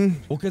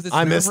sitting. Well, because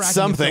I missed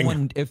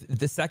something. If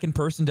the second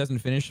person doesn't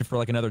finish it for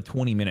like another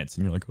 20 minutes,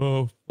 and you're like,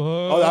 oh, fuck.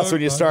 Oh, that's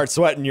when you start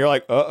sweating. You're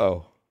like,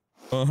 uh-oh.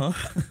 Uh-huh.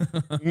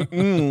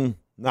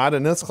 Not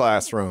in this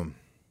classroom.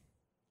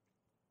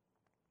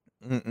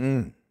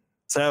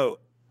 So,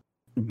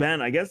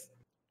 Ben, I guess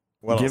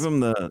give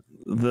him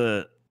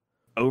the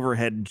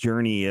overhead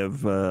journey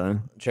of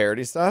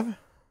charity stuff.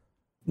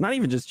 Not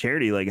even just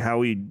charity, like how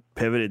we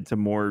pivoted to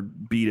more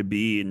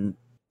B2B, and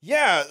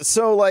yeah,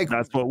 so like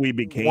that's what we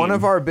became. One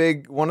of the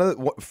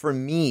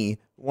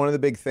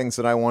big things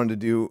that I wanted to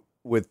do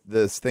with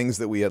this things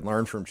that we had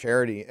learned from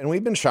charity, and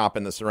we've been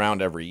shopping this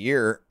around every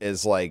year,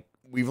 is like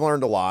we've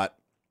learned a lot,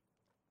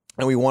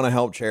 and we want to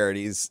help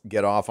charities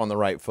get off on the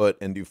right foot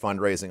and do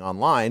fundraising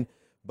online.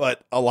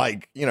 But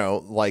like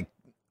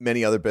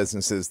many other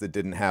businesses that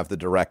didn't have the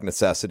direct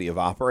necessity of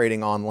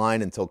operating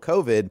online until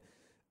COVID,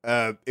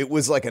 it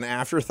was like an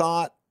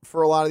afterthought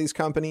for a lot of these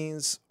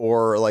companies,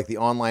 or like the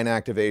online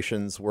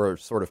activations were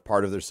sort of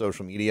part of their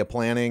social media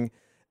planning.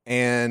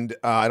 And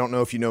I don't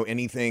know if you know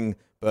anything,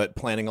 but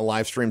planning a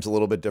live stream is a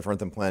little bit different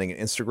than planning an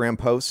Instagram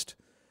post.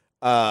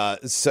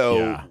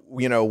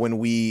 You know, when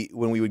we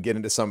would get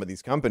into some of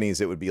these companies,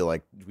 it would be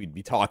like we'd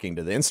be talking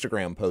to the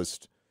Instagram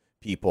post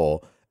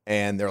people,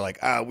 and they're like,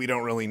 we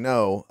don't really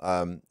know.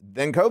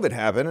 Then COVID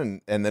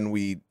happened, and then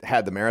we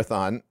had the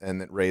marathon,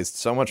 and it raised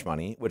so much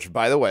money, which,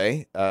 by the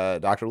way,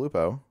 Dr.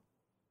 Lupo,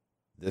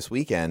 this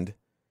weekend,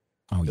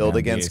 Build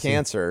Against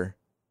Cancer.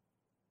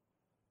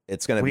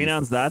 It's going to be... We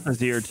announced that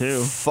this year,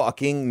 too.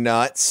 Fucking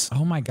nuts.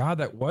 Oh, my God,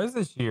 that was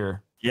this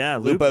year. Yeah,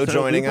 Lupo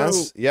joining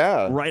us.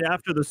 Yeah. Right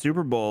after the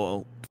Super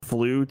Bowl,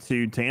 flew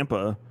to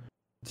Tampa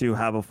to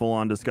have a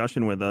full-on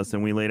discussion with us,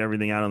 and we laid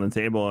everything out on the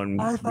table.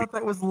 And I thought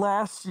that was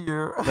last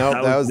year. No,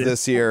 that was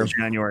this year.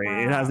 January.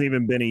 Wow. It hasn't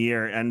even been a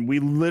year. And we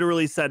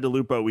literally said to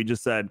Lupo, we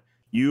just said,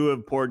 you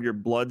have poured your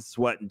blood,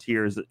 sweat, and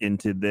tears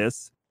into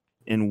this,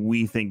 and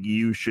we think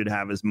you should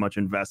have as much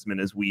investment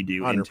as we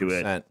do 100%. Into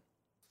it.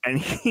 And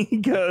he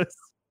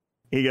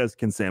goes,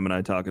 can Sam and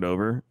I talk it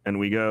over? And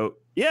we go,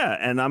 yeah.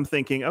 And I'm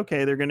thinking,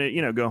 okay, they're going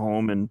to, go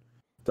home and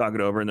talk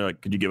it over. And they're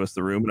like, could you give us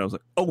the room? And I was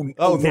like, oh,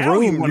 the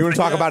room. You want to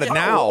talk about it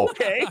now.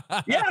 Okay.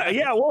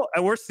 Yeah. Well,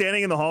 and we're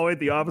standing in the hallway at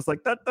the office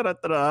like,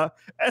 da-da-da-da-da.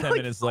 And 10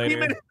 minutes later.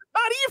 Not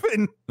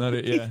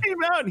even. He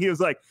came out and he was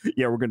like,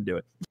 yeah, we're going to do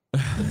it.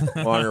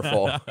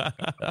 Wonderful.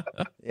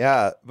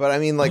 Yeah. But I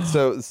mean, like,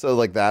 so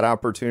like that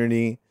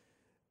opportunity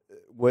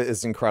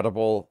is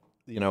incredible.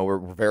 You know, we're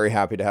very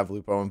happy to have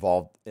Lupo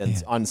involved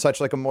on such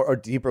like a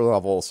deeper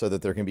level, so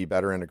that there can be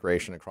better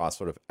integration across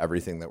sort of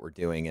everything that we're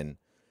doing. And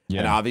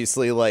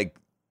obviously, like,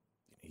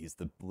 he's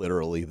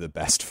literally the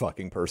best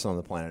fucking person on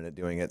the planet at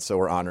doing it. So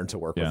we're honored to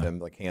work with him,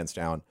 like, hands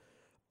down.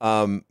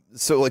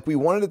 So like we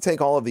wanted to take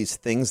all of these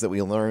things that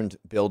we learned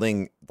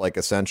building like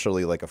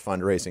essentially like a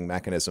fundraising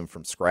mechanism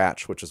from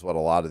scratch, which is what a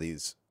lot of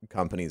these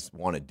companies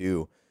want to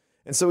do.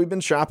 And so we've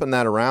been shopping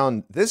that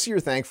around this year.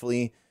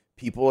 Thankfully,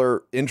 people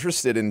are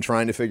interested in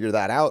trying to figure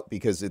that out,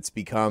 because it's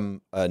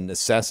become a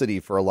necessity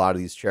for a lot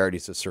of these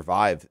charities to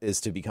survive,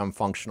 is to become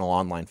functional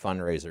online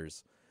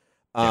fundraisers.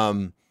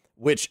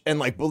 Which, and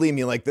like, believe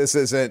me, like, this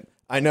isn't,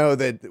 I know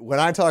that when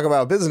I talk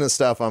about business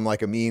stuff, I'm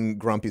like a mean,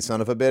 grumpy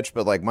son of a bitch,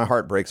 but like my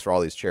heart breaks for all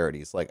these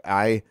charities. Like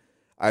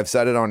I've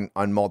said it on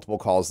multiple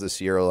calls this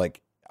year.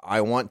 Like,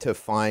 I want to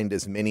find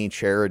as many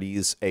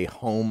charities a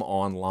home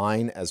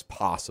online as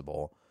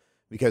possible,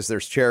 because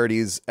there's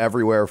charities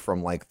everywhere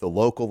from like the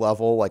local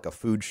level, like a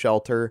food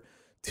shelter,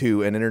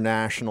 to an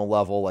international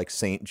level, like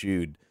St.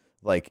 Jude.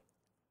 Like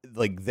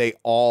they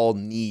all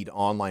need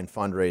online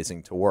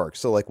fundraising to work.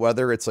 So like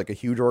whether it's like a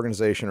huge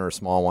organization or a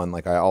small one,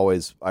 like I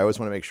always want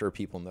to make sure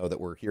people know that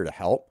we're here to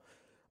help.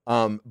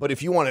 But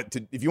if you want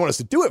us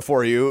to do it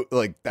for you,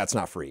 like, that's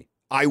not free.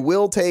 I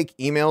will take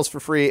emails for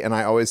free, and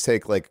I always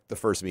take like the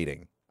first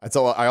meeting.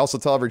 I also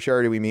tell every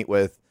charity we meet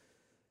with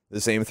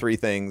the same 3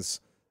 things,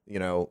 you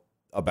know,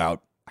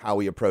 about how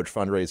we approach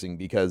fundraising,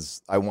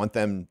 because I want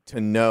them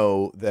to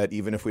know that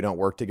even if we don't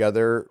work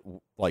together,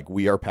 like,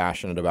 we are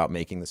passionate about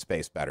making the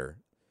space better.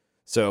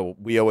 So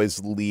we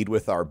always lead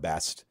with our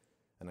best.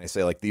 and I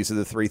say, like, these are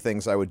the 3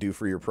 things I would do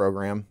for your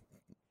program.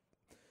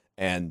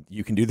 And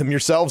you can do them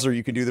yourselves, or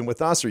you can do them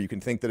with us, or you can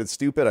think that it's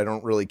stupid. I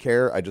don't really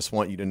care. I just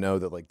want you to know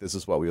that, like, this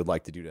is what we would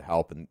like to do to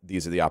help. And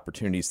these are the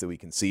opportunities that we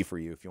can see for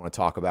you. If you want to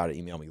talk about it,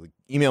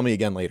 email me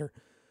again later.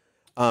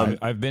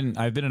 I've been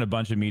in a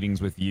bunch of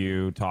meetings with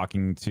you,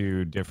 talking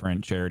to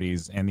different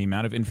charities, and the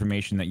amount of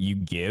information that you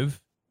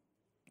give,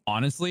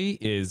 honestly,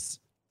 is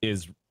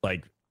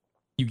like,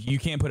 you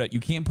can't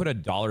put a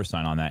dollar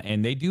sign on that.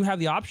 And they do have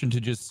the option to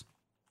just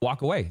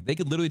walk away. They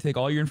could literally take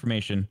all your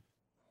information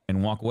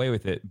and walk away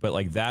with it. But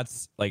like,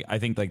 that's like, I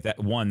think like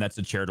that's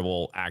a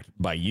charitable act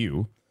by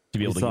you to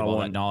be able to give all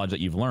that knowledge that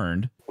you've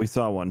learned. We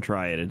saw one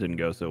try it. It didn't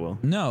go so well.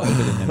 No.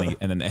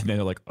 and then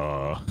they're like,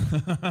 but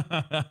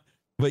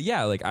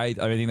yeah, like I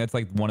think that's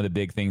like one of the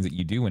big things that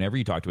you do whenever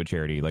you talk to a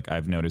charity. Like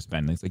I've noticed,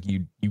 Ben, it's like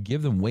you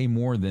give them way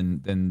more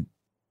than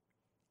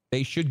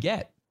they should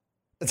get.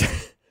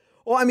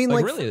 Well, I mean,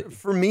 like really,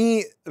 for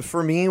me,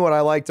 what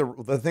I like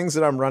the things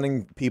that I'm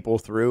running people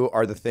through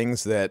are the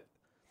things that,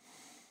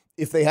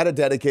 if they had a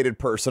dedicated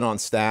person on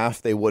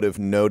staff, they would have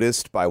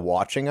noticed by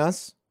watching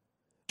us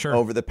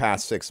over the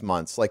past 6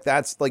 months. Like,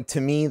 that's like,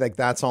 to me, like,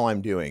 that's all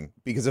I'm doing.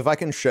 Because if I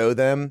can show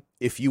them,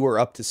 if you were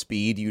up to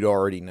speed, you'd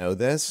already know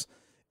this.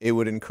 It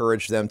would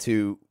encourage them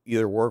to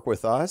either work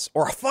with us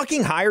or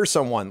fucking hire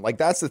someone. Like,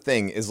 that's the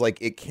thing, is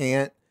like,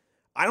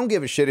 I don't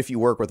give a shit if you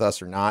work with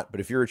us or not,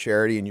 but if you're a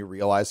charity and you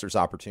realize there's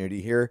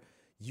opportunity here,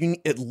 you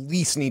at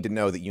least need to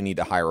know that you need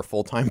to hire a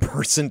full-time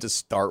person to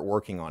start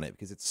working on it,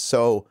 because it's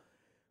so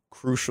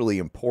crucially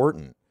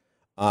important.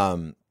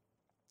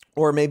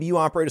 Or maybe you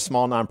operate a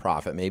small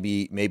nonprofit.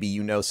 Maybe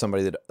you know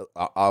somebody that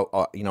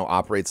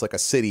operates like a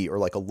city or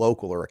like a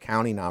local or a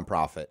county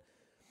nonprofit.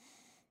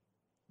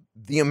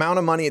 The amount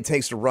of money it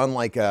takes to run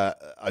like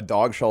a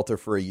dog shelter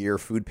for a year,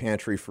 food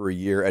pantry for a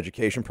year,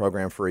 education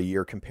program for a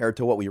year, compared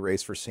to what we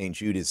raise for St.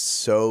 Jude is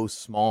so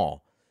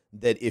small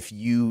that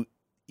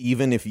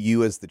even if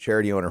you as the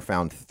charity owner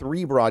found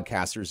 3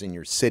 broadcasters in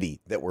your city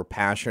that were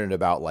passionate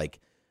about like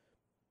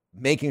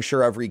making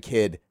sure every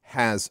kid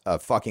has a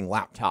fucking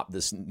laptop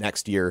this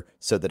next year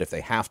so that if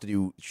they have to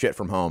do shit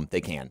from home, they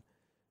can.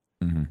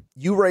 Mm-hmm.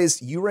 You raise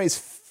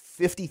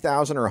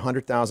 $50,000 or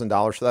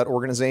 $100,000 for that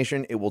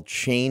organization, it will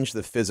change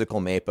the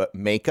physical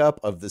makeup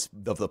of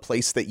the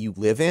place that you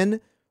live in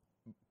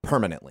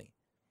permanently.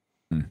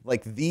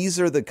 Like, these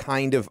are the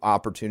kind of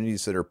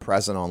opportunities that are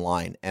present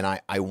online, and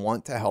I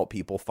want to help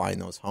people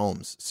find those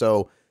homes.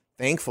 So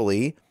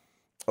thankfully,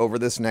 over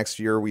this next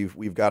year,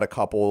 we've got a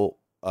couple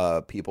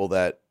people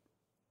that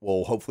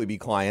will hopefully be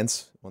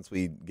clients once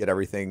we get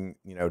everything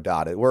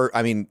dotted.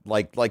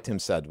 Like Tim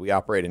said, we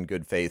operate in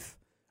good faith.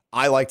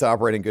 I like to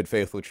operate in good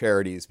faith with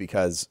charities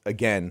because,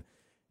 again,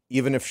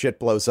 even if shit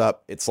blows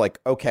up, it's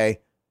like, okay,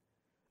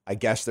 I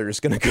guess they're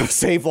just going to go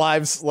save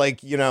lives.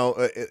 Like,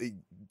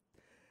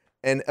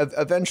 and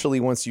eventually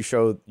once you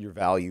show your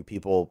value,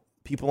 people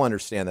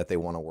understand that they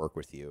want to work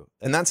with you.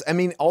 And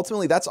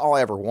ultimately that's all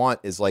I ever want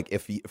is like,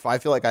 if I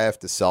feel like I have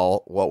to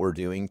sell what we're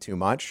doing too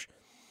much,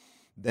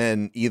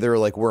 then either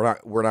like we're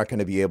not going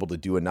to be able to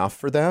do enough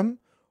for them,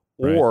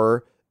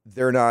 or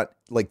they're not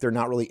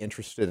really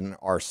interested in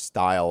our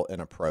style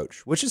and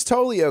approach, which is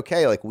totally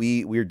okay. Like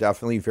we're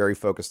definitely very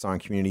focused on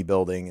community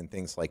building and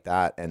things like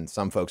that. And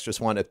some folks just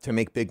want to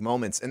make big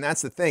moments. And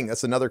that's the thing.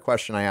 That's another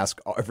question I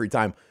ask every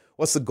time.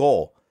 What's the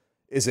goal?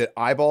 Is it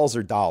eyeballs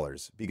or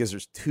dollars? Because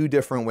there's 2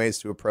 different ways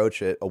to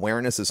approach it.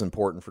 Awareness is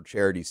important for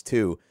charities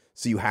too.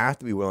 So you have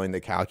to be willing to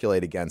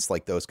calculate against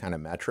like those kind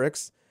of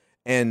metrics.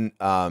 And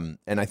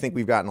I think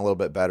we've gotten a little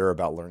bit better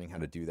about learning how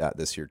to do that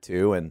this year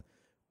too. And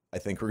I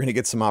think we're going to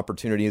get some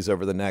opportunities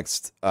over the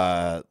next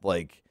 12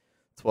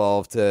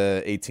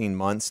 to 18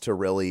 months to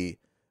really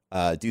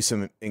do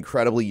some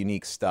incredibly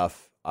unique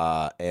stuff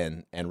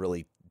and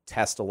really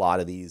test a lot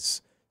of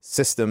these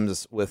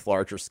systems with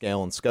larger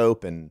scale and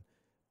scope and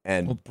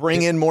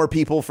bring in more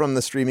people from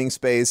the streaming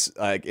space.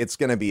 It's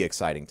going to be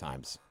exciting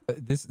times.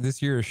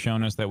 This year has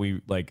shown us that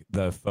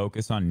the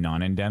focus on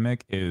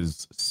non-endemic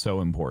is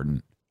so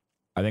important.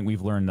 I think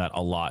we've learned that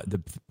a lot. The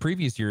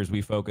previous years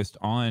we focused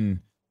on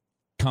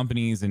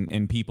companies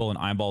and people and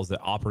eyeballs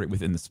that operate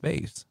within the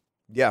space.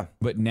 Yeah.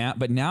 But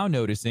now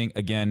noticing,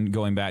 again,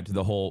 going back to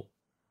the whole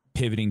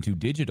pivoting to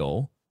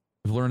digital,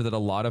 we've learned that a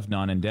lot of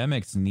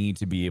non-endemics need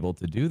to be able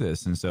to do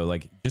this. And so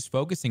like just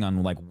focusing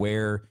on like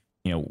where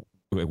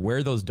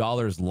those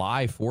dollars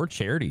lie for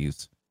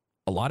charities,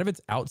 a lot of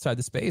it's outside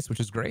the space, which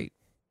is great.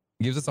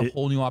 It gives us a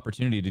whole new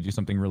opportunity to do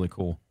something really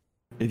cool.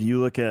 If you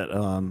look at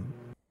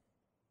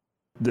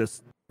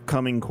this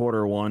coming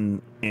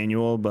Q1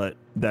 annual, but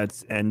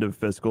that's end of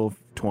fiscal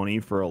 20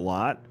 for a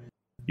lot,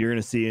 you're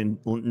going to see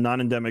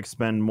non-endemic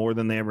spend more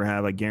than they ever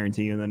have, I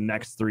guarantee you, in the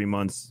next 3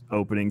 months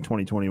opening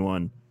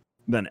 2021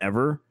 than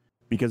ever.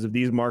 Because if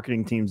these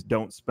marketing teams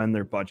don't spend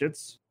their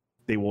budgets,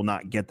 they will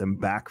not get them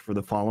back for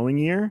the following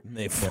year.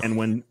 And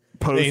when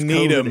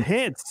post-COVID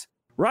hits,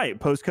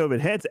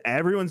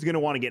 everyone's going to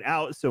want to get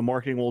out, so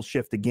marketing will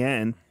shift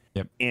again.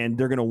 Yep. And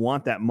they're going to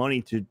want that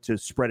money to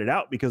spread it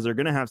out because they're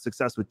going to have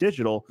success with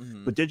digital,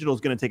 but digital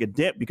is going to take a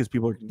dip because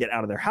people are going to get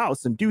out of their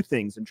house and do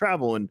things and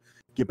travel and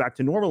get back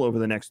to normal over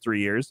the next 3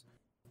 years.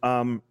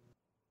 And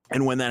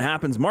when that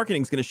happens,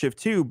 marketing is going to shift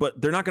too, but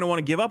they're not going to want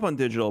to give up on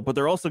digital, but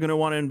they're also going to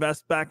want to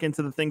invest back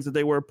into the things that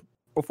they were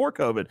before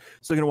COVID.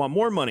 So they're going to want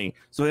more money.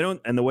 So they don't,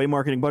 and the way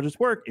marketing budgets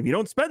work, if you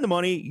don't spend the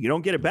money, you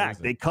don't get it back.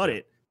 They cut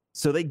it.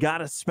 So they got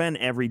to spend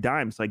every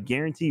dime. So I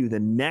guarantee you the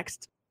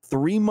next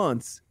 3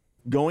 months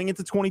going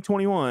into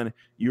 2021,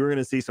 you're going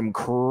to see some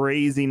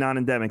crazy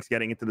non-endemics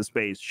getting into the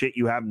space. Shit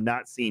you have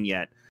not seen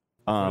yet.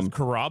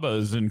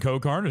 Carrabba's and Co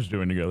Carnage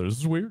doing together. This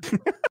is weird.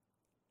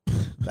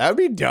 That would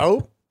be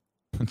dope.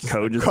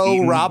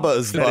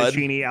 Co-Rabbas, bud.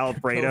 Fettuccine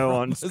Alfredo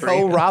on stream.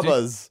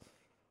 Co-Rabbas.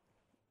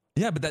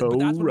 Yeah, but that's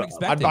what I'm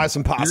expecting. I'd buy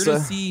some pasta. You're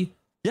gonna see,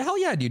 hell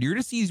yeah, dude. You're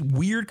going to see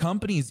weird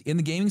companies in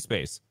the gaming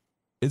space.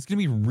 It's going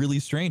to be really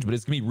strange, but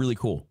it's going to be really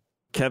cool.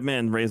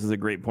 Kevman raises a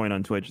great point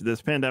on Twitch.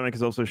 This pandemic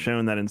has also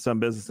shown that in some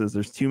businesses,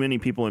 there's too many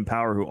people in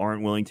power who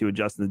aren't willing to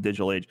adjust in the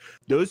digital age.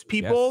 Those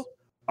people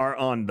are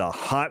on the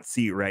hot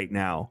seat right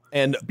now.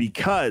 And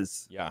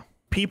because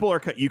people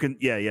are, you can,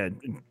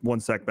 1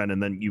 sec, Ben,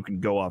 and then you can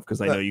go off because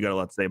I know you got a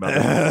lot to say about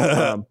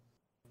it.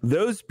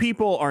 Those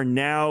people are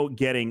now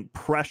getting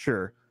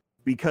pressure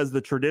because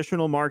the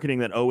traditional marketing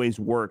that always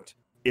worked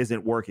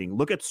isn't working.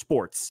 Look at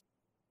sports.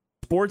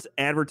 Sports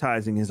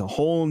advertising is a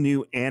whole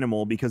new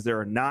animal because there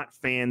are not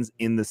fans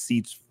in the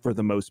seats for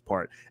the most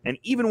part. And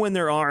even when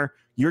there are,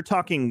 you're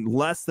talking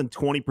less than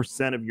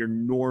 20% of your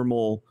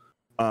normal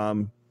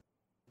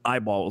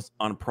eyeballs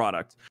on a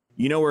product.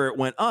 You know where it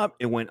went up?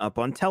 It went up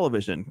on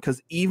television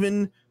because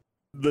even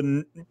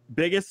the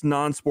biggest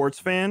non-sports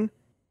fan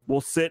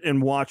will sit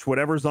and watch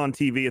whatever's on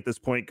TV at this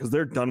point because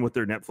they're done with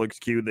their Netflix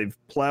queue. They've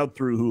plowed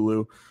through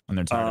Hulu. And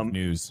they're tired of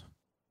news.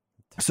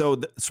 So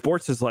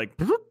sports is like...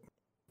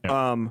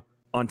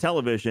 on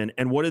television.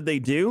 And what did they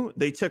do?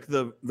 They took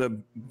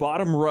the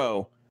bottom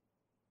row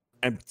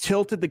and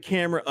tilted the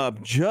camera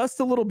up just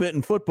a little bit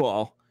in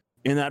football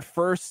in that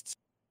first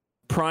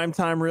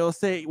primetime real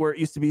estate where it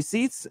used to be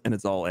seats, and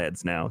it's all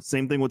ads now.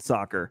 Same thing with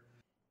soccer.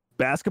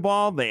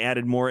 Basketball, they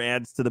added more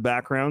ads to the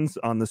backgrounds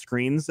on the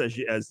screens as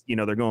you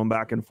know, they're going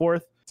back and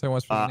forth. So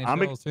what's for the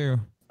NHL too.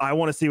 I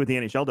want to see what the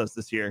NHL does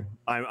this year.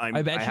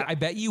 I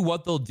bet you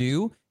what they'll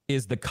do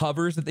is the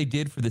covers that they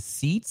did for the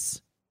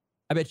seats.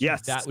 I bet you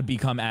that would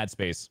become ad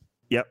space.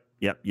 Yep.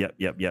 Yeah,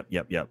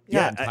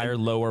 entire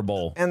lower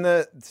bowl. And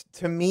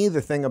to me,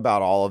 the thing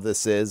about all of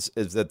this is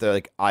that they're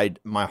like,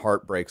 my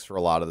heart breaks for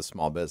a lot of the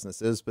small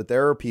businesses, but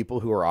there are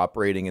people who are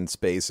operating in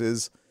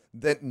spaces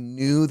that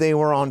knew they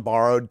were on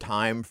borrowed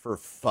time for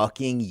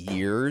fucking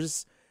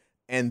years.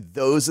 And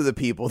those are the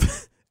people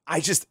that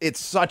it's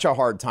such a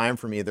hard time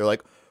for me. They're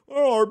like,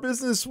 oh, our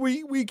business,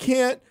 we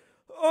can't.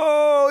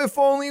 Oh, if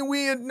only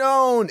we had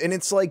known. And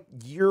it's like,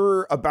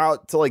 you're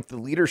about to, like, the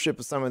leadership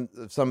of some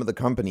of the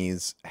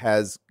companies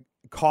has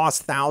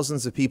cost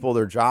thousands of people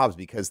their jobs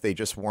because they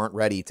just weren't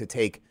ready to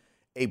take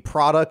a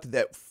product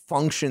that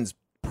functions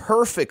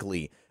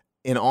perfectly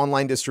in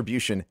online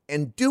distribution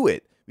and do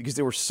it because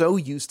they were so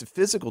used to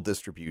physical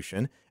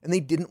distribution and they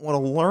didn't want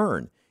to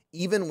learn.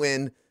 Even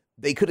when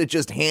they could have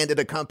just handed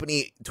a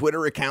company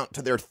Twitter account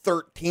to their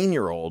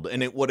 13-year-old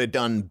and it would have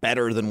done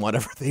better than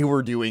whatever they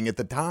were doing at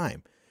the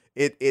time.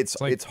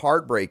 It's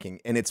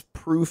heartbreaking, and it's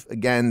proof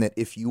again that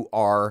if you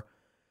are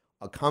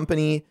a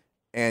company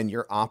and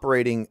you're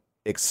operating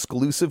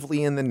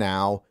exclusively in the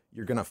now,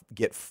 you're gonna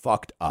get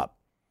fucked up.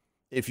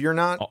 If you're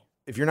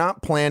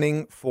not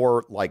planning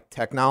for like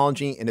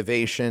technology,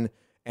 innovation,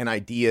 and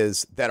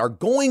ideas that are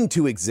going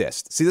to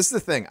exist. See, this is the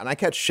thing, and I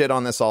catch shit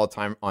on this all the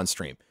time on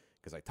stream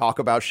because I talk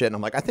about shit, and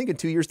I'm like, I think in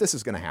 2 years this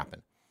is gonna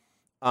happen,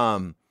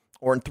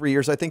 or in 3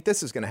 years I think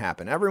this is gonna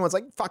happen. Everyone's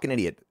like, fucking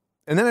idiot.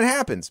 And then it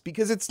happens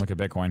because it's like a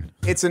Bitcoin.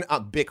 It's an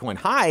Bitcoin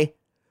high.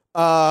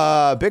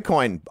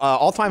 Bitcoin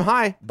all-time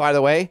high, by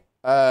the way.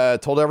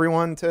 Told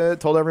everyone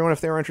if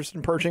they were interested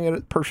in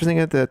purchasing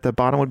it that the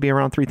bottom would be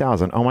around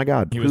 3,000. Oh my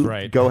God. He was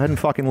right. Go ahead and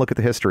fucking look at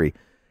the history.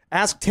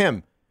 Ask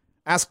Tim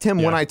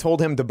when I told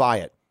him to buy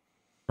it.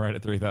 Right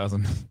at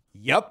 3,000.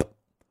 Yep.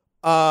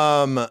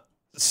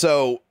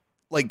 So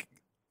like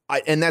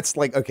and that's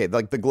like, okay,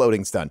 like the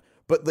gloating's done.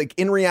 But like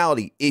in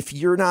reality, if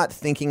you're not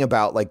thinking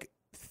about like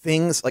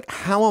things like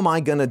how am I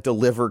going to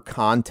deliver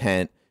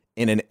content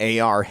in an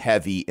AR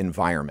heavy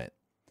environment?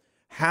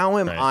 How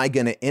am I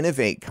going to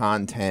innovate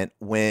content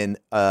when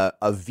a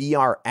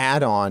VR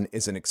add-on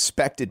is an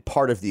expected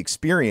part of the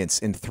experience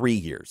in 3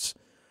 years?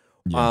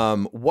 Yeah.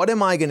 What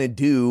am I going to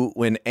do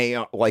when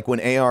AR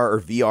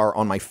or VR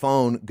on my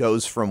phone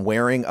goes from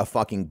wearing a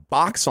fucking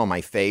box on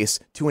my face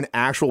to an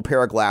actual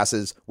pair of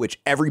glasses, which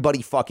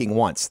everybody fucking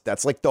wants?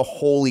 That's like the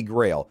holy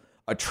grail.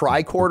 A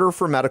tricorder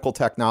for medical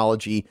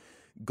technology,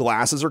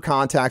 glasses or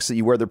contacts that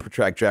you wear that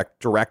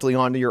project directly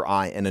onto your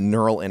eye, and a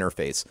neural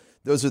interface.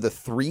 Those are the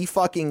three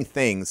fucking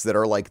things that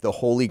are like the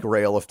holy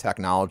grail of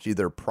technology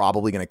that are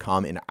probably going to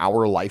come in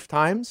our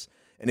lifetimes.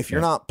 And if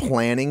you're not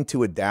planning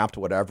to adapt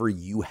whatever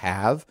you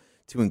have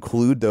to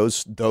include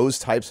those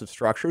types of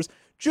structures,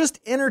 just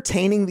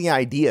entertaining the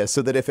idea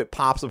so that if it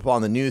pops up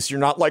on the news, you're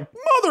not like,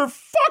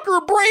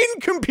 motherfucker, brain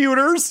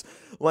computers.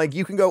 Like,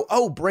 you can go,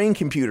 oh, brain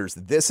computers.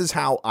 This is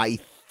how I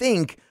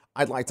think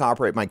I'd like to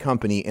operate my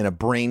company in a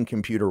brain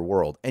computer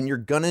world. And you're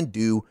going to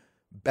do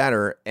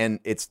better. And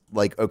it's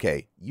like,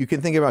 okay, you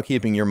can think about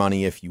keeping your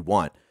money if you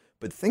want,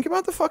 but think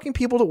about the fucking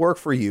people to work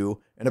for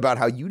you and about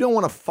how you don't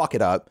want to fuck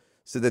it up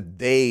so that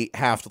they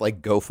have to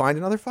like go find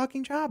another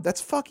fucking job. That's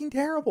fucking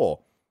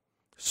terrible.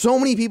 So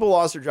many people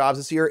lost their jobs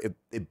this year.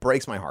 It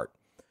breaks my heart.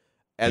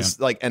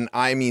 And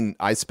I mean,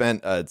 I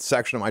spent a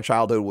section of my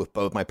childhood with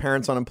both my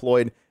parents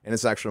unemployed and a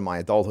section of my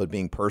adulthood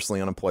being personally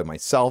unemployed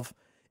myself.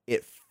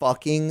 It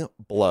fucking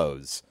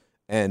blows.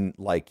 And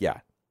like,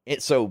 yeah.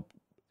 So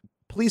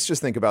please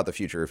just think about the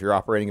future. If you're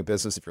operating a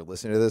business, if you're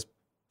listening to this,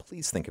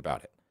 please think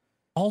about it.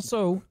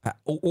 Also,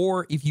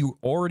 or if you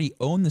already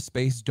own the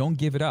space, don't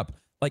give it up.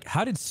 Like,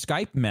 how did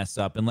Skype mess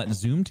up and let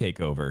Zoom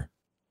take over?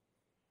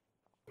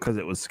 Because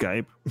it was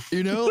Skype.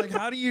 You know, like,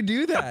 how do you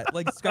do that?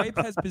 Like,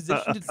 Skype has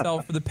positioned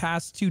itself for the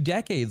past 2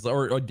 decades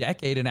or a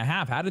decade and a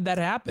half. How did that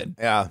happen?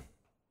 Yeah.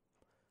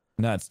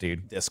 Nuts,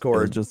 dude.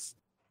 Discord. It was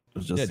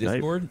just Skype.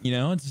 Discord, you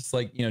know, it's just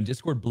like, you know,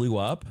 Discord blew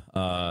up.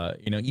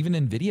 You know, even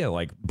NVIDIA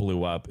like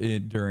blew up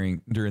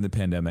during the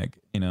pandemic.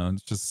 You know,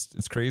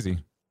 it's crazy.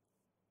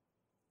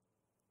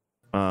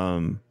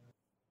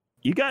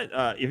 You got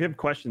if you have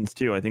questions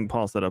too, I think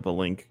Paul set up a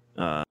link.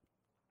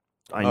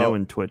 I know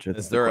in Twitch.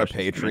 Is there a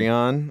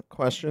Patreon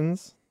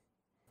questions?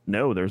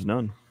 No, there's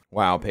none.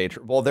 Wow,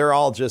 Patreon. Well, they're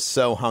all just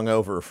so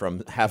hungover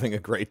from having a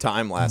great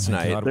time last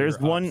night. God, there's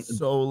one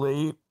so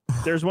late.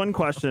 There's one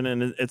question,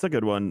 and it's a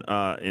good one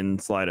in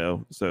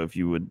Slido. So if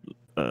you would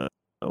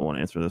want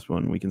to answer this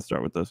one, we can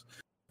start with this.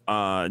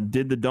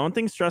 Did the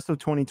daunting stress of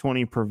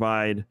 2020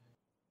 provide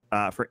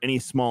for any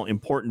small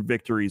important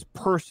victories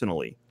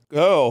personally?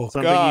 Oh,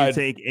 something God. you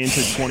take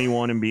into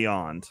 21 and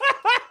beyond.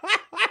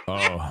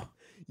 Oh,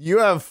 you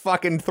have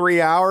fucking 3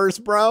 hours,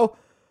 bro.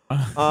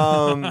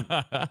 I'm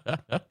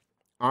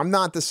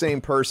not the same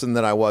person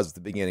that I was at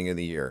the beginning of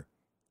the year.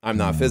 I'm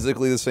not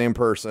physically the same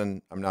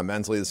person. I'm not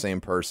mentally the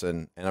same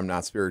person, and I'm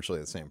not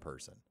spiritually the same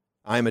person.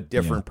 I'm a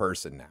different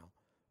person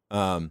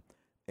now.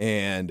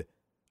 And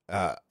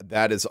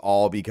that is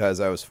all because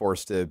I was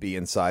forced to be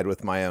inside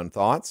with my own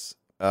thoughts,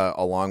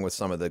 along with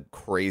some of the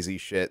crazy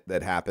shit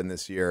that happened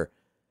this year.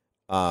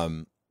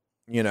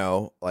 You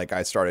know, like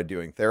I started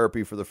doing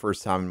therapy for the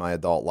first time in my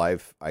adult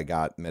life. I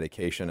got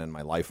medication and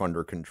my life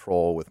under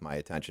control with my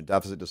attention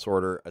deficit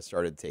disorder. I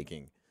started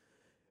taking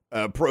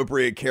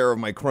appropriate care of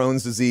my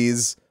Crohn's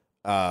disease.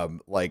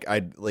 Like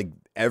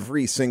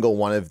every single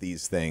one of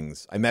these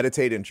things, I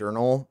meditate and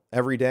journal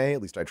every day.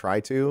 At least I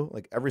try to.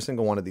 Like every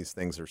single one of these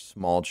things are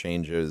small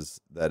changes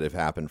that have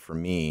happened for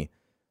me,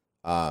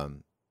 that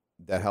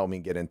helped me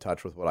get in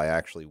touch with what I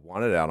actually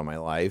wanted out of my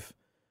life.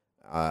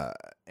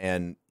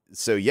 And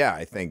so, yeah,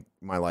 I think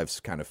my life's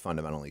kind of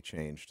fundamentally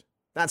changed.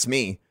 That's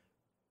me.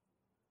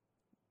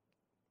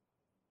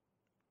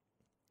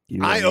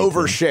 I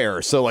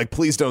overshare, so like,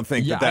 please don't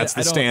think that that's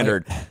the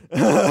standard.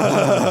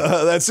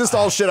 That's just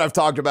all shit I've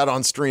talked about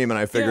on stream, and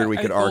I figured we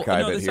could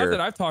archive it the here. Stuff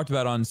that I've talked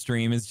about on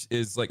stream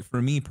is like,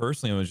 for me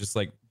personally, it was just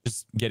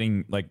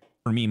getting like,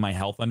 for me, my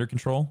health under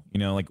control. You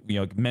know,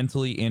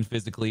 mentally and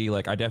physically.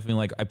 Like, I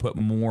definitely I put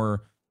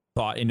more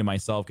thought into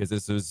myself because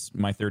this was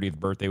my 30th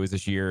birthday was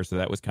this year, so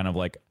that was kind of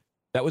like.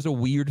 That was a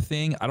weird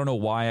thing. I don't know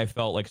why I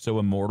felt like so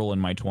immortal in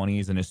my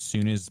 20s. And as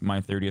soon as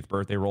my 30th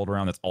birthday rolled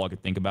around, that's all I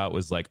could think about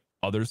was like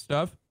other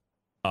stuff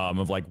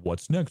of like,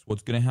 what's next?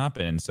 What's going to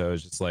happen? And so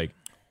it's just like,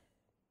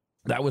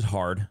 that was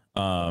hard.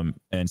 And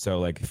so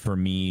like for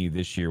me,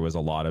 this year was a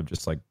lot of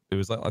just like, I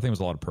think it was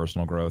a lot of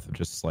personal growth of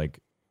just like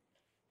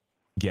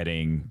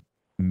getting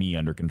me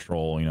under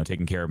control, you know,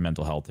 taking care of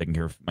mental health, taking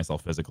care of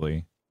myself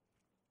physically.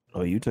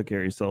 Oh, you took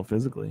care of yourself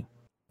physically.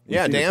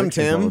 Yeah, damn,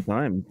 Tim.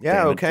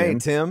 Yeah, okay,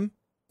 Tim.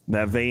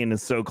 That vein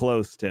is so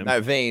close, Tim.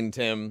 That vein,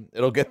 Tim.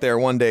 It'll get there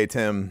one day,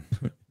 Tim.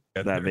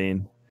 That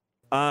vein.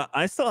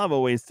 I still have a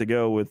ways to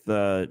go with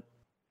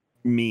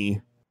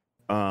me.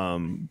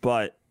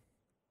 But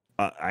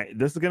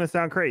this is going to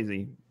sound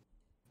crazy.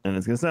 And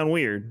it's going to sound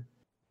weird.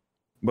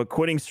 But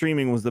quitting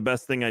streaming was the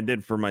best thing I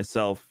did for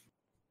myself,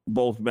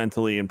 both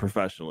mentally and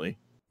professionally.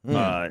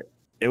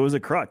 It was a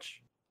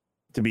crutch,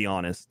 to be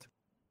honest.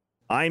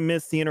 I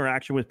miss the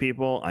interaction with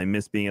people. I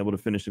miss being able to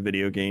finish a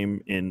video game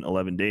in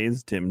 11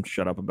 days. Tim,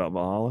 shut up about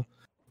Valhalla.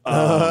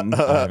 I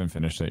haven't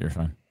finished it. You're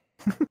fine.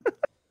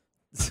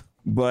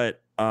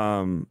 But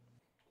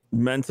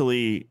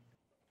mentally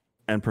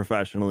and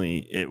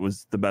professionally, it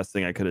was the best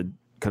thing I could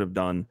have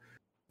done.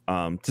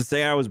 To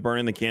say I was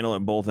burning the candle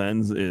at both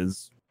ends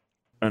is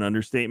an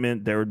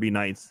understatement. There would be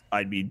nights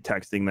I'd be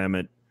texting them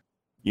at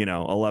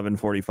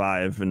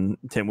 11:45, and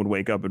Tim would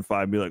wake up at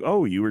 5 and be like,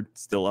 "Oh, you were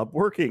still up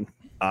working."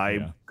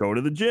 I go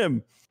to the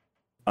gym,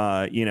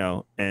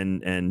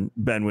 and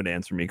Ben would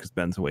answer me because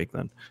Ben's awake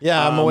then.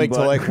 Yeah, I'm awake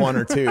till like 1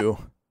 or 2.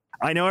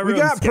 I know we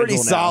got pretty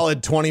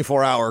solid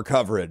 24-hour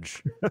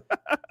coverage.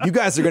 You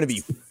guys are going to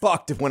be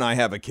fucked when I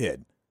have a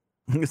kid.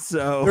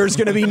 So there's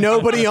going to be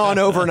nobody on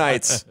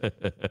overnights.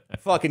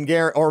 Fucking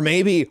Garrett. Or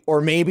maybe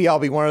I'll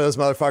be one of those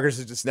motherfuckers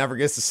who just never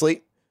gets to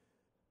sleep.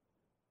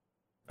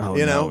 Oh,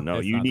 you know? No,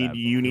 It's you not need that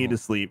you need cool.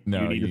 to sleep.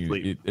 No, you need to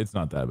sleep. it's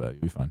not that bad.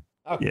 You'll be fine.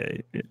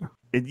 Okay. Yeah.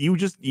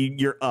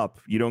 You're up.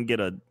 You don't get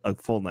a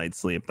full night's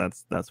sleep.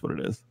 That's what it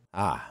is.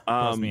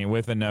 Trust me,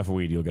 with enough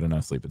weed, you'll get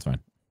enough sleep. It's fine.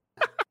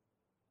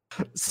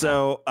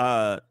 So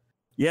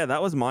yeah,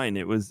 that was mine.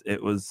 It was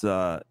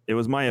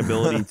my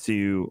ability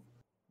to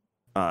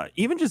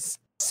even just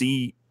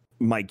see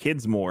my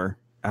kids more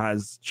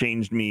has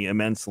changed me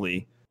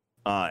immensely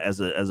as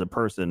a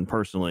person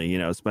personally, you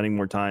know, spending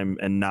more time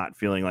and not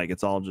feeling like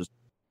it's all just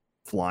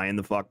flying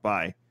the fuck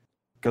by.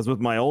 Because with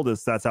my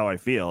oldest, that's how I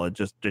feel. It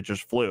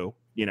just flew,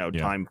 you know,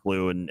 time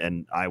flew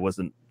and I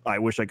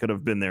wish I could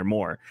have been there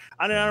more.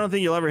 I don't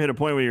think you'll ever hit a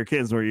point with your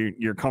kids where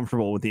you're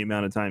comfortable with the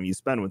amount of time you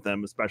spend with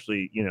them,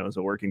 especially, you know, as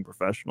a working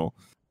professional.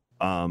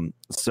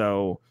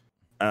 So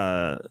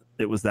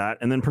it was that.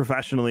 And then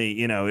professionally,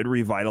 you know, it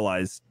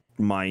revitalized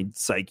my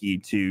psyche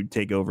to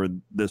take over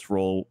this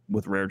role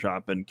with Rare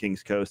Drop and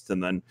King's Coast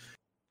and then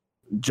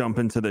jump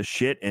into the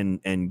shit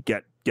and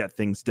get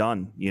things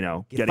done, you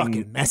know,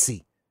 fucking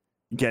messy.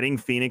 Getting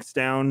Phoenix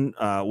down,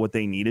 what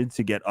they needed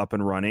to get up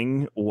and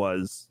running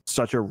was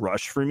such a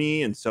rush for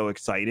me and so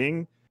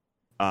exciting.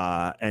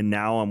 And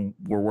now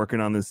we're working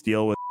on this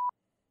deal with,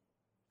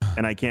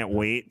 and I can't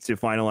wait to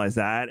finalize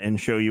that and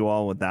show you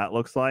all what that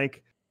looks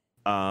like.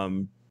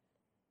 You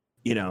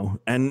know,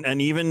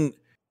 and even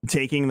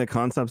taking the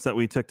concepts that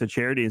we took to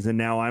charities, and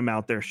now I'm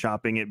out there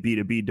shopping at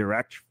B2B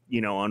direct, you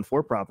know, on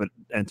for-profit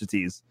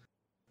entities.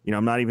 You know,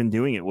 I'm not even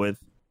doing it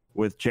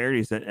with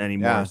charities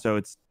anymore. Yeah.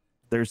 So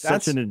there's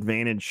such an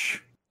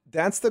advantage.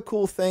 That's the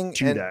cool thing.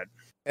 To that.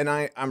 And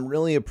I'm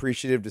really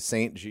appreciative to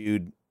St.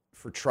 Jude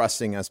for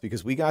trusting us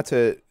because we did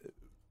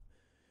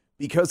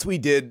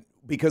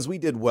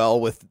well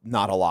with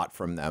not a lot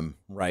from them,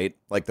 right?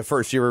 Like the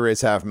first year we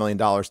raised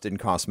 $500,000 didn't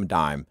cost them a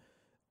dime.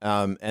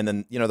 And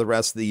then, you know, the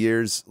rest of the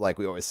years, like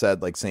we always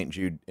said, like St.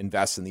 Jude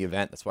invests in the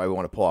event. That's why we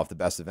want to pull off the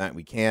best event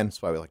we can.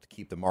 That's why we like to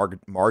keep the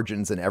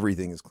margins and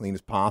everything as clean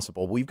as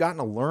possible. We've gotten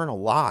to learn a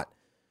lot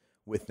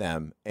with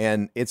them.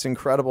 And it's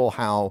incredible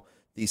how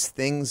these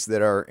things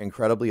that are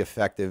incredibly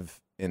effective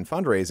in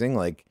fundraising,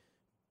 like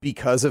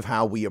because of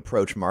how we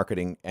approach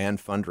marketing and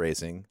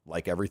fundraising,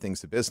 like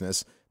everything's a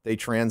business, they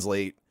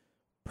translate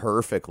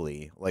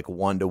perfectly, like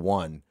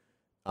 1-to-1.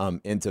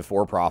 Into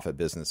for-profit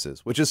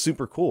businesses, which is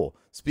super cool.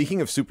 Speaking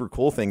of super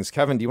cool things,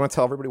 Kevin, do you want to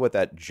tell everybody what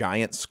that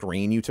giant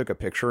screen you took a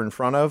picture in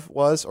front of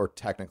was? Or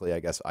technically,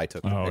 I guess I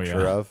took a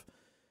picture of.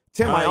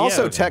 Tim, I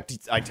also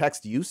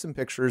text you some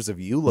pictures of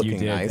you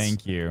looking nice.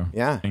 Thank you.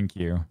 Yeah. Thank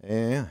you.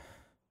 Yeah.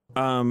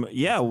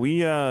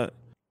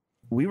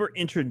 We were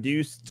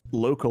introduced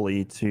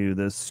locally to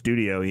this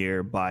studio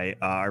here by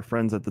our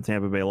friends at the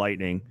Tampa Bay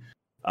Lightning.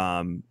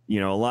 You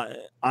know, a lot.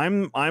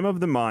 I'm of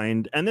the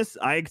mind, and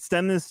I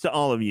extend this to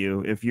all of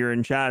you. If you're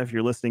in chat, if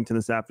you're listening to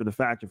this after the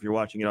fact, if you're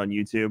watching it on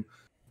YouTube,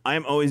 I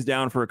am always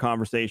down for a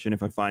conversation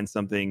if I find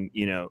something,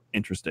 you know,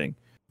 interesting.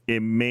 It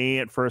may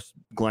at first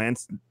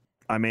glance,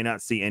 I may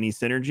not see any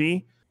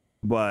synergy,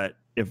 but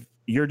if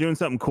you're doing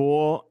something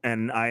cool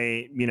and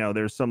you know,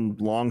 there's some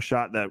long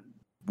shot that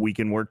we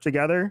can work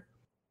together,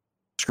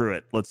 screw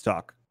it, let's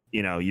talk.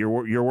 You know,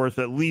 you're worth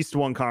at least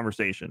one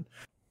conversation.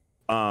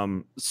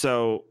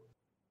 So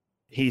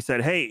he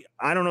said, hey,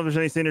 I don't know if there's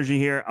any synergy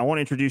here. I want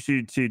to introduce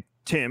you to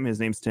Tim. His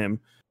name's Tim.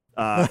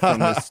 From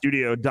the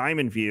studio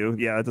Diamond View.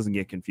 Yeah, that doesn't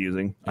get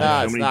confusing.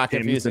 No, it's not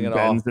confusing at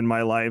all. In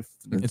my life.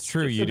 It's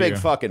true. It's a big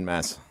fucking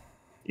mess.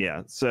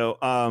 Yeah. So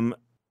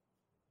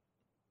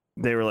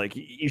they were like,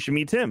 you should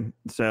meet Tim.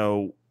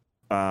 So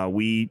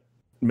we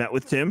met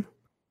with Tim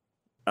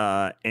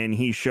and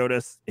he showed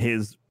us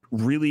his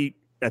really,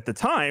 at the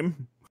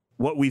time,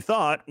 what we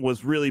thought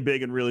was really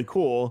big and really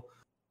cool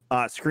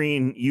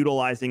screen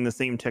utilizing the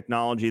same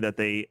technology that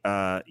they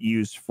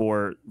used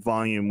for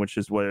Volume, which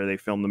is where they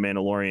filmed The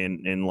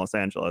Mandalorian in Los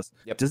Angeles.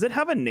 Yep. Does it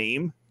have a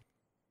name?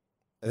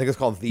 I think it's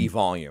called The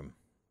Volume.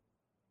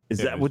 Is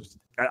that what?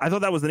 I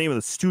thought that was the name of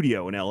the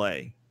studio in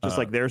LA. Just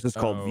like theirs is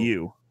called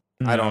View.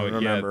 I don't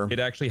remember. It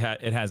actually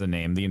has a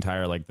name. The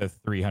entire, like, the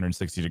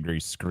 360-degree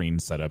screen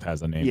setup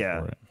has a name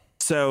for it.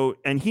 So,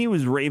 and he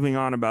was raving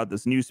on about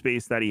this new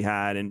space that he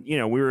had, and you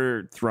know, we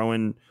were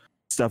throwing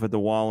stuff at the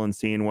wall and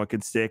seeing what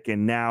could stick.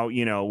 And now,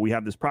 you know, we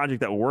have this project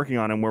that we're working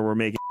on and where we're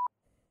making,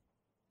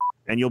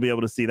 and you'll be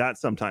able to see that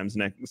sometime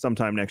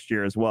next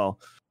year as well.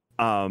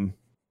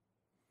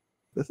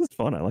 This is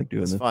fun. I like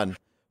doing this. It's fun,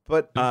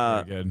 but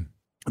good.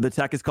 The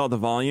tech is called the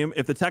Volume.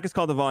 If the tech is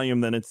called the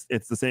Volume, then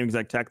it's the same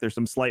exact tech. There's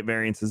some slight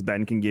variances.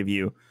 Ben can give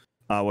you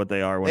what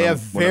they are. They have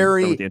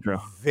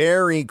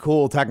very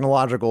cool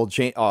technological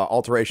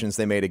alterations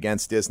they made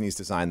against Disney's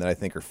design that I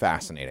think are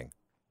fascinating.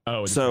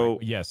 Oh, so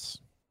yes.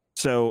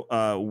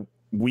 So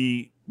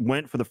we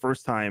went for the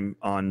first time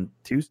on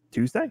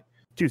Tuesday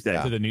to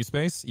the new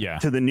space. Yeah,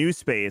 to the new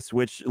space,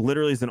 which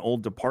literally is an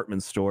old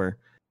department store,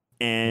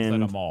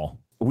 and a mall.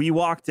 We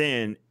walked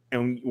in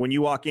And when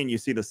you walk in, you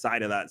see the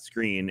side of that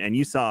screen, and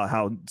you saw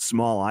how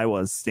small I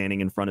was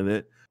standing in front of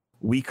it.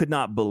 We could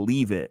not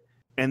believe it.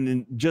 And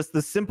then just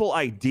the simple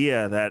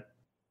idea that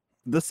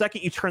the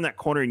second you turn that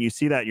corner and you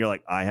see that, you're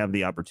like, I have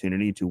the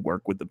opportunity to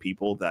work with the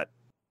people that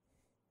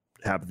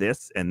have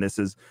this, and this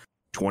is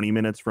 20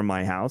 minutes from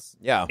my house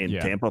in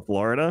Tampa,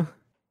 Florida.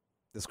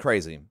 It's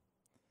crazy.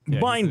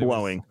 Mind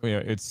blowing.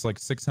 It's like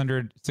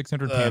 600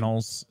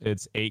 panels.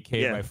 It's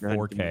 8K by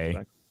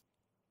 4K.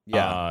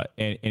 Yeah,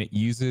 and it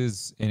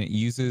uses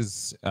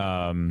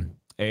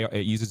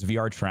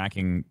VR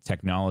tracking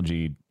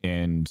technology,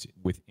 and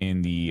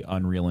within the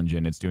Unreal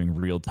Engine, it's doing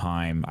real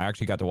time. I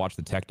actually got to watch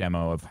the tech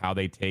demo of how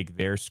they take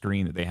their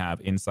screen that they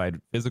have inside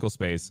physical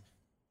space,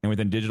 and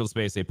within digital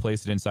space, they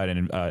place it inside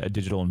a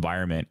digital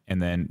environment, and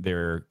then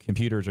their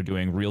computers are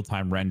doing real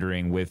time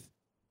rendering with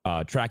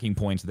tracking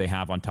points that they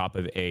have on top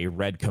of a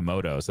red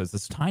Komodo. So it's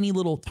this tiny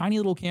little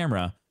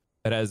camera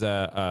that has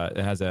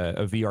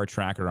a VR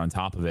tracker on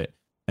top of it,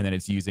 and then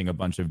it's using a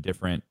bunch of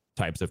different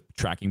types of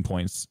tracking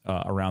points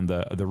around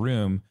the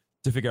room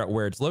to figure out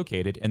where it's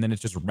located, and then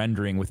it's just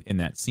rendering within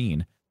that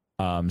scene.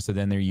 So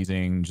then they're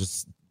using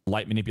just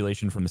light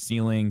manipulation from the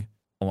ceiling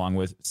along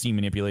with scene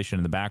manipulation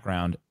in the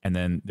background, and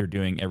then they're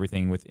doing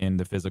everything within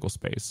the physical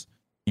space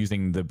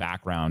using the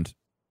background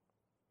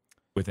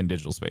within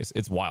digital space.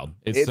 It's wild.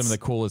 It's some of the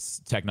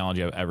coolest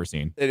technology I've ever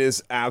seen. It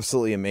is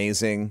absolutely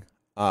amazing.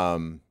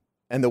 And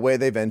the way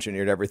they've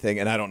engineered everything,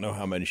 and I don't know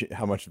how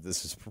much of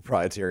this is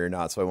proprietary or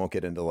not, so I won't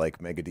get into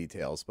like mega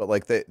details, but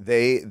like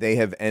they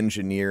have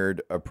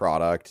engineered a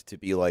product to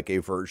be like a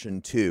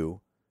version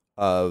 2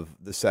 of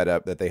the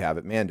setup that they have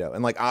at Mando.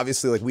 And like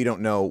obviously like we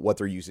don't know what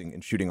they're using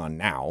and shooting on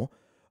now.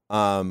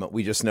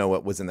 We just know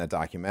what was in that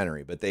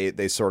documentary, but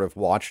they sort of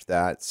watched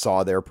that,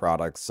 saw their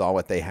product, saw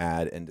what they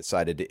had, and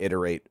decided to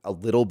iterate a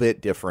little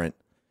bit different,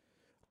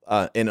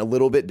 in a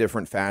little bit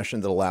different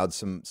fashion that allowed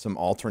some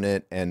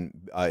alternate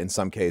and in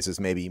some cases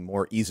maybe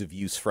more ease of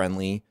use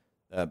friendly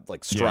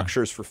like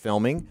structures for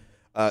filming.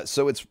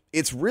 So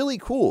it's really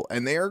cool,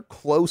 and they're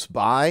close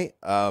by,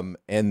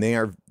 and they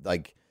are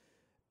like.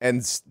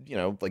 And, you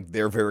know, like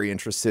they're very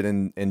interested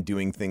in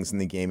doing things in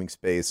the gaming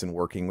space and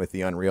working with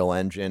the Unreal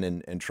Engine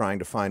and trying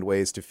to find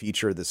ways to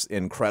feature this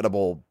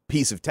incredible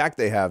piece of tech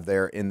they have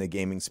there in the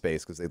gaming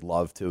space, because they'd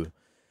love to.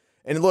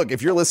 And look,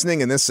 if you're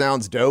listening and this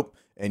sounds dope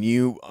and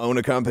you own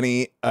a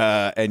company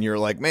and you're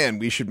like, man,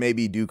 we should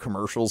maybe do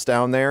commercials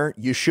down there,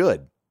 you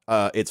should.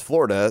 It's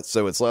Florida,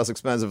 so it's less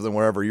expensive than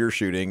wherever you're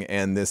shooting.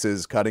 And this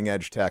is cutting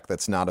edge tech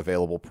that's not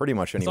available pretty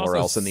much anywhere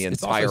else in the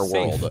entire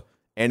world.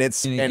 And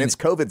it's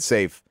COVID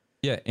safe.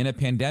 Yeah, in a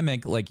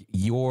pandemic, like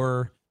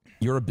your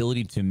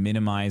ability to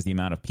minimize the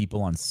amount of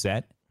people on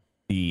set,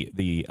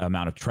 the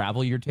amount of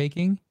travel you're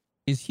taking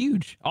is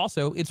huge.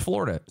 Also, it's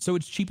Florida, so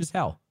it's cheap as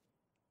hell.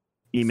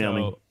 Email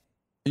me.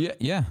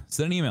 Yeah.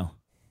 Send an email.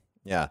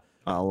 Yeah.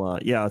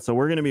 So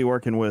we're going to be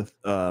working with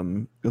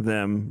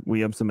them. We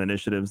have some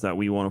initiatives that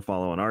we want to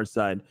follow on our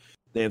side.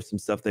 They have some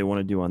stuff they want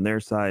to do on their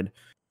side,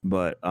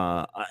 but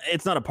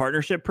it's not a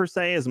partnership per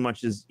se, as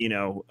much as, you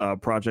know,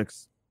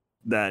 projects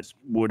that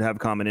would have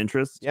common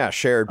interests. Yeah,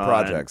 shared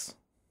projects.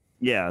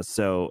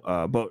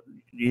 But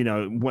you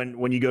know,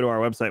 when you go to our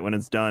website, when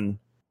it's done,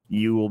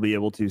 you will be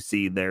able to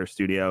see their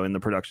studio in the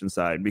production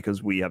side,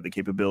 because we have the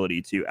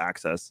capability to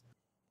access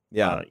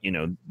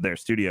their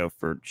studio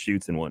for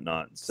shoots and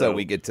whatnot. So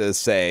we get to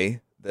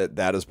say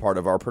that is part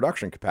of our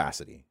production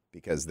capacity,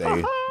 because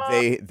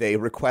they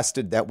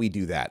requested that we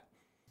do that.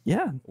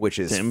 Yeah, which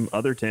is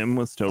Tim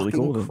was totally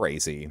cool.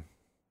 Crazy.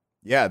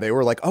 Yeah, they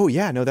were like, "Oh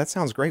yeah, no, that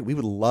sounds great. We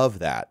would love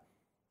that."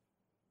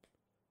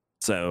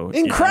 So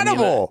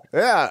incredible.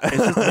 It's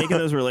just making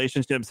those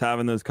relationships,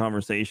 having those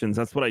conversations.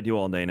 That's what I do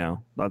all day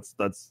now. That's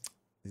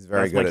he's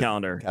very good. My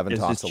calendar. Kevin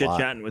it's talks just chit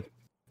chatting with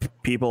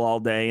people all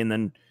day, and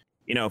then,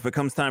 you know, if it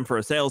comes time for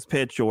a sales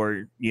pitch,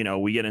 or, you know,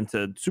 we get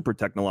into super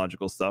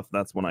technological stuff,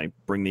 that's when I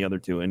bring the other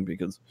two in,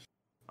 because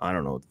I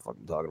don't know what the fuck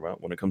I'm talking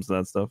about when it comes to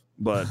that stuff.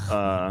 But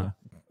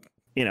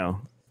you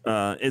know,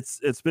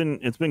 it's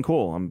been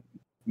cool.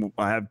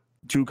 I have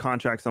 2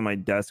 contracts on my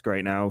desk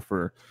right now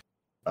for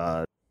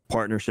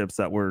partnerships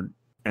that we're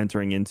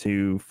entering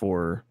into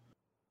for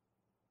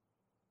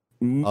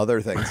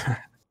other things.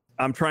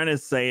 I'm trying to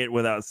say it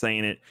without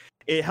saying it.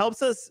 It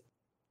helps us.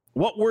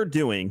 What we're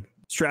doing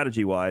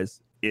strategy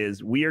wise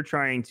is we are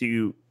trying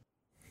to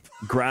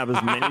grab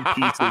as many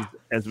pieces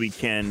as we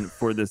can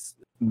for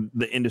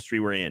the industry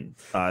we're in,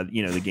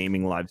 the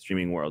gaming live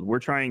streaming world. We're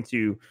trying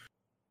to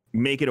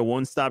make it a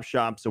one-stop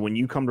shop. So when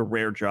you come to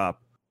Rare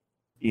Drop,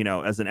 you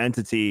know, as an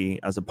entity,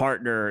 as a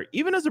partner,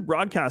 even as a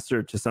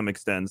broadcaster to some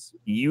extent,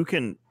 we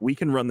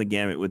can run the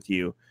gamut with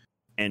you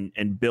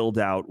and build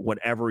out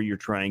whatever you're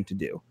trying to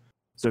do.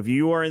 So if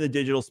you are in the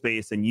digital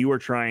space and you are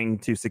trying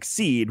to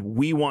succeed,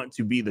 we want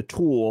to be the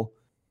tool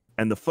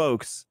and the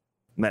folks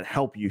that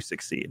help you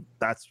succeed.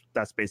 That's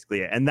basically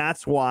it. And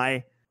that's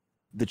why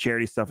the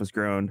charity stuff has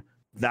grown.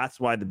 That's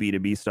why the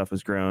B2B stuff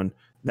has grown.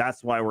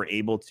 That's why we're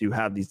able to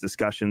have these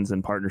discussions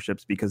and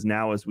partnerships, because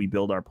now as we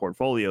build our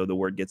portfolio, the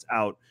word gets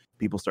out.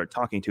 People start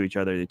talking to each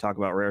other. They talk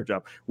about Rare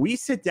Drop. We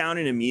sit down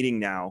in a meeting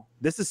now.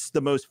 This is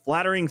the most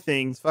flattering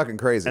thing. It's fucking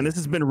crazy. And this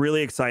has been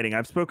really exciting.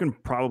 I've spoken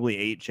probably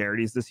 8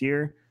 charities this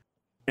year,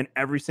 and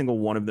every single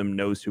one of them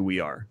knows who we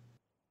are.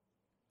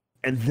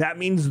 And that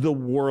means the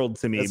world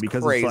to me. That's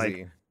because crazy. It's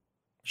like,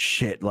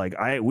 shit, like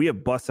we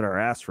have busted our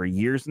ass for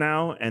years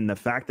now, and the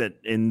fact that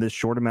in this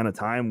short amount of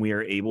time we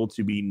are able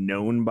to be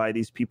known by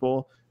these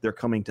people, they're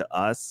coming to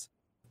us,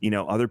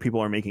 other people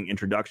are making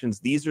introductions.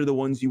 These are the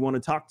ones you want to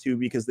talk to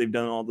because they've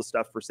done all the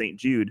stuff for St.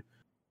 Jude.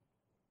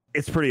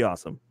 It's pretty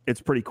awesome.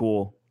 It's pretty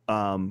cool.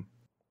 And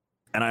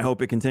I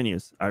hope it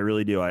continues. I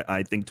really do.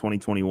 I think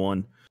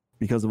 2021,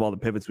 because of all the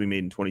pivots we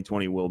made in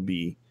 2020, will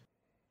be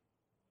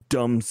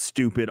dumb,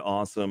 stupid,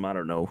 awesome. I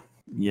don't know.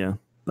 Yeah.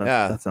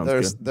 That sounds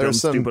good. There's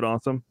some stupid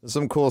awesome. There's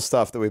some cool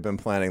stuff that we've been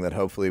planning that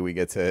hopefully we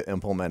get to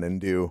implement and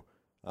do.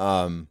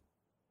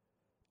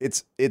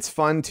 It is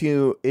fun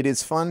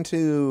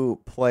to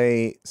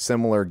play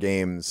similar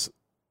games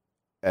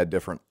at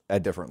different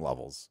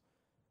levels.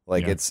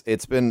 Like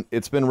it's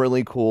been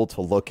really cool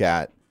to look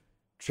at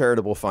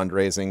charitable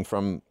fundraising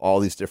from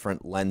all these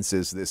different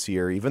lenses this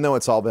year, even though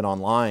it's all been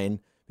online,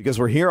 because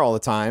we're here all the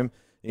time.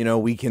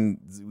 We can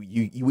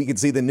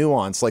see the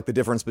nuance, like the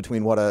difference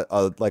between what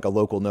a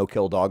local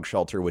no-kill dog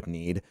shelter would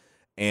need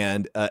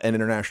and an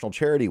international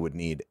charity would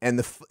need.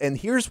 And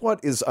here's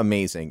what is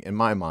amazing in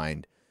my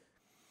mind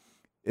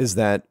is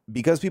that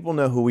because people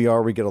know who we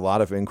are, we get a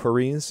lot of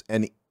inquiries.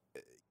 And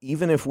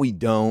even if we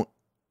don't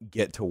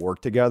get to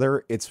work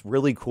together, it's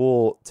really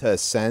cool to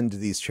send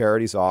these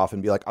charities off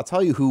and be like, I'll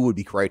tell you who would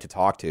be great to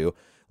talk to,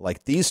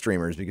 like these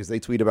streamers, because they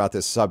tweet about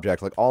this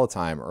subject like all the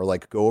time, or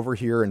like go over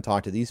here and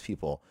talk to these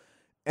people.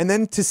 And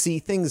then to see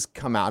things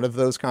come out of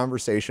those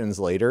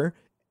conversations later,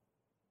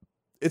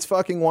 it's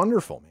fucking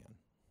wonderful, man.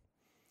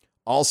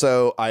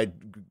 Also, I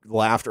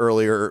laughed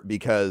earlier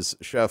because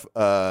Chef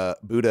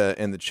Buddha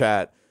in the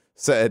chat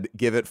said,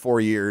 give it 4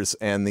 years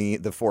and the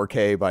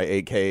 4K by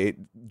 8K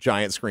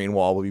giant screen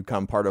wall will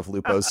become part of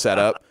Lupo's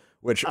setup,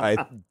 which I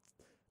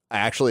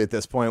actually at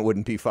this point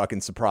wouldn't be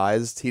fucking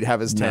surprised. He'd have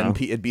his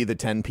it'd be the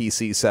 10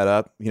 PC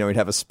setup. He'd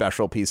have a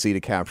special PC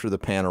to capture the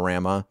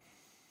panorama.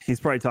 He's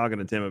probably talking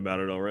to Tim about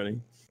it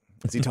already.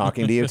 Is he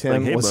talking to you,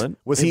 Tim? Like,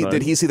 hey,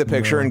 did he see the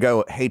picture and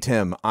go, hey,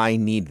 Tim, I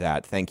need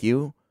that. Thank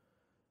you.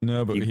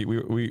 No, but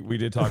we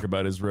did talk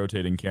about his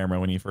rotating camera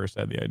when he first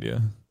had the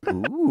idea.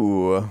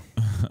 Ooh.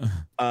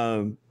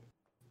 Can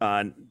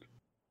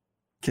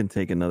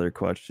take another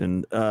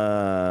question.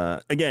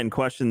 Again,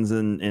 questions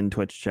in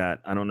Twitch chat.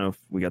 I don't know if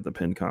we got the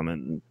pinned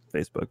comment in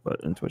Facebook, but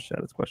in Twitch chat,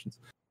 it's questions.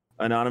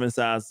 Anonymous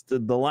asked,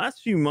 the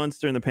last few months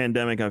during the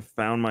pandemic, I've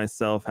found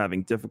myself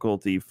having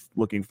difficulty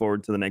looking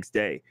forward to the next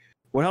day.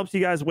 What helps you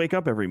guys wake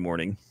up every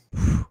morning?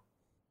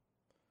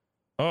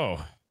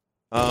 Well,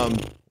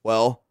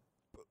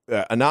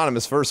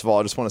 Anonymous, first of all,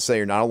 I just want to say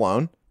you're not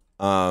alone.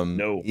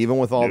 No. Even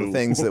with all the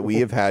things that we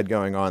have had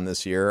going on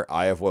this year,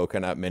 I have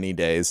woken up many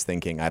days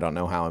thinking, I don't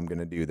know how I'm going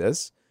to do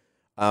this.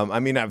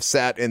 I've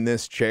sat in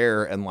this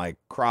chair and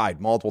cried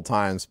multiple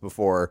times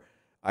before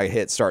I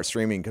hit start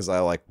streaming because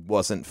I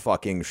wasn't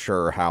fucking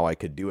sure how I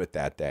could do it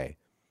that day,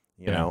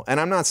 you know?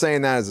 And I'm not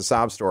saying that as a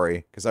sob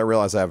story because I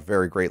realize I have a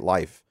very great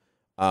life.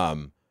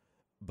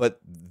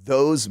 But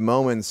those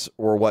moments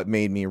were what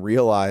made me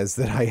realize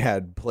that I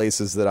had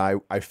places that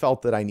I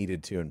felt that I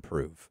needed to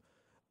improve,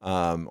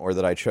 or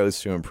that I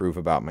chose to improve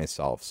about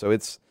myself. So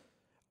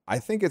I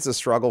think it's a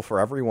struggle for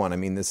everyone. I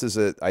mean,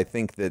 I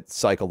think that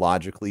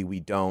psychologically we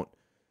don't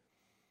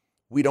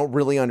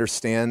really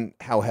understand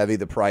how heavy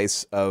the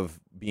price of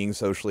being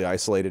socially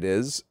isolated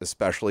is,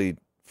 especially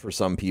for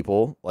some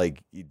people,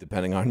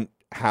 depending on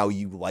how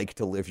you like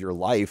to live your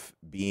life,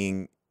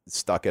 being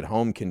stuck at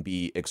home can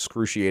be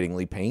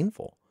excruciatingly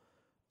painful.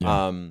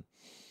 And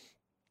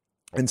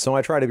so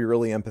I try to be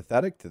really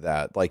empathetic to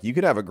that. You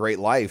could have a great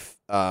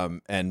life,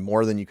 and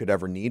more than you could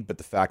ever need, but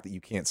the fact that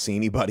you can't see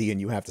anybody and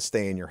you have to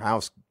stay in your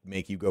house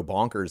make you go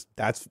bonkers.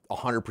 That's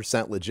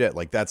 100% legit.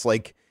 That's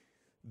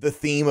the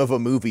theme of a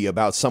movie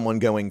about someone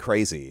going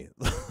crazy.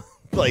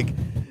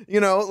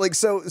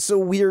 So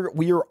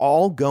we're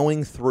all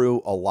going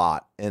through a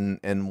lot.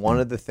 And one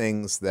of the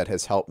things that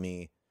has helped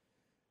me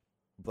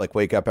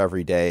wake up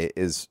every day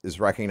is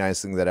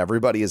recognizing that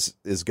everybody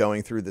is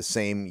going through the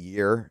same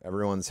year.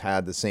 Everyone's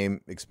had the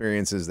same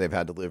experiences. They've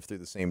had to live through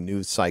the same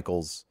news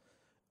cycles.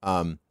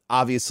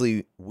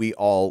 Obviously we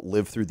all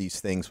live through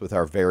these things with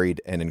our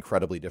varied and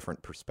incredibly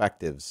different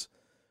perspectives,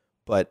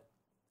 but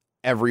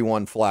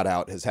everyone flat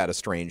out has had a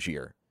strange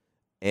year.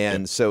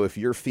 And so if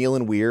you're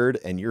feeling weird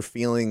and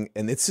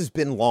and this has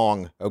been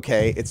long,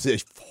 okay, it's a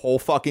whole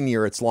fucking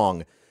year. It's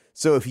long.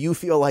 So if you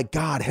feel like,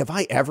 God, have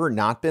I ever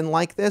not been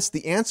like this?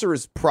 The answer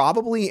is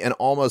probably and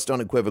almost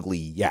unequivocally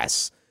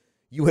yes.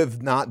 You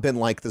have not been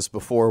like this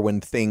before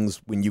when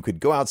you could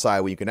go outside,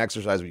 when you can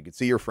exercise, when you could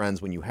see your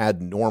friends, when you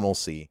had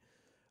normalcy,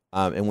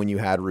 and when you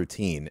had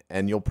routine.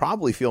 And you'll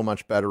probably feel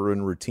much better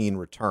when routine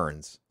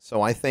returns.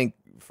 So I think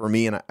for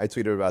me, and I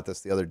tweeted about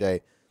this the other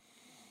day,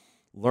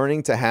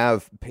 learning to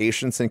have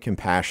patience and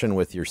compassion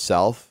with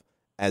yourself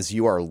as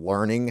you are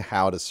learning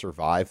how to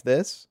survive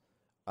this,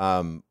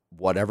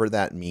 whatever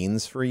that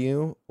means for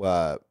you,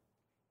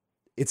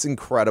 it's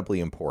incredibly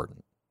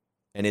important.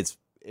 And it's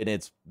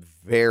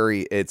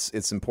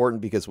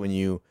important because when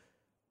you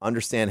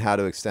understand how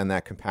to extend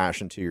that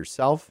compassion to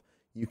yourself,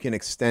 you can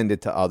extend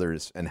it to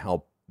others and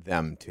help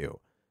them too.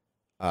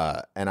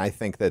 And I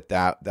think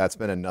that's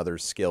been another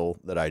skill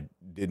that I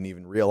didn't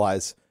even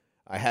realize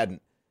I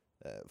hadn't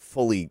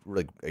fully,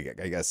 I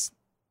guess,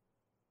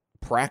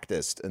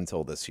 practiced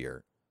until this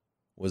year,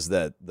 was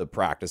that the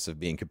practice of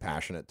being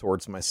compassionate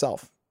towards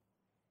myself.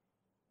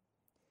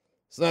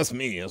 So that's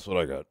me. That's what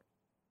I got.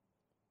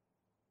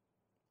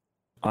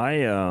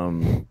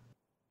 I've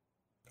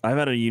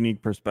had a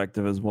unique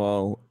perspective as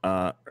well.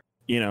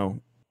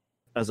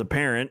 As a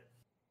parent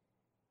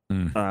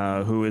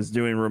who is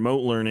doing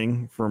remote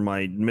learning for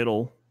my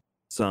middle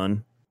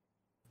son,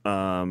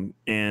 and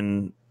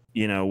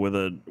with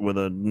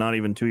a not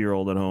even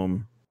 2-year-old at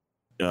home,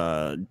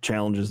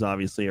 challenges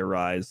obviously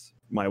arise.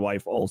 My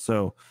wife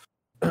also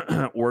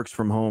works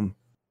from home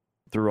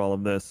through all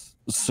of this,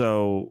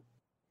 so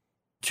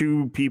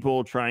two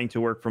people trying to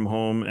work from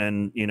home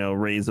and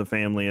raise a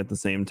family at the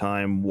same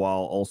time while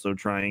also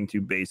trying to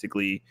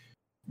basically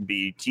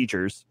be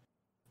teachers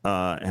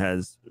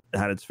has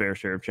had its fair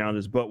share of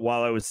challenges. But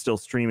while I was still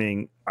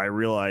streaming, I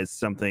realized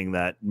something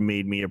that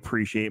made me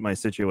appreciate my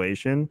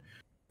situation,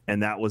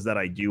 and that was that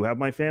I do have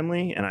my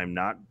family and I'm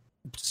not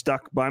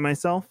stuck by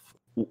myself,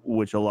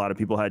 which a lot of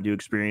people had to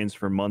experience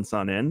for months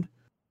on end.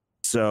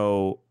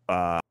 So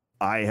I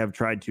have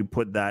tried to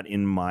put that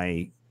in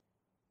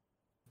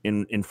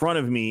front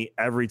of me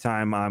every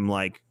time I'm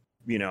like,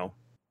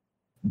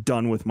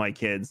 done with my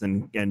kids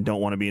and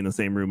don't want to be in the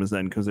same room as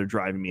them because they're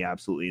driving me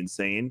absolutely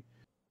insane.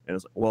 And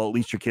it's like, well, at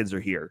least your kids are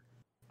here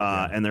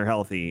and they're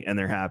healthy and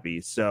they're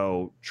happy.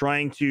 So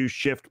trying to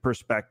shift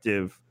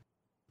perspective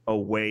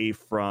away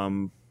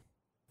from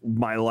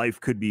my life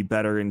could be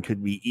better and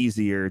could be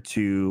easier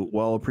to,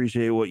 well,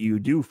 appreciate what you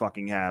do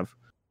fucking have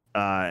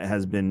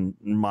has been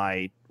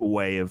my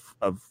way of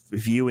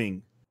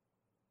viewing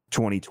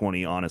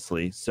 2020,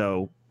 honestly.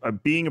 So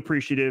being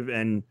appreciative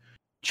and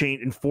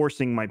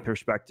enforcing my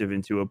perspective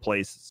into a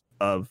place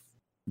of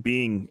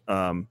being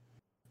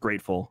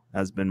grateful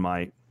has been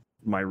my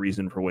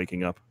reason for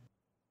waking up.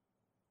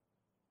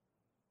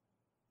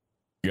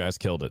 You guys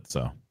killed it,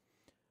 so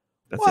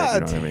that's it. You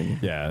know what I mean?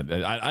 Yeah,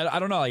 I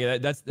don't know.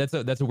 Like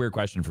that's a weird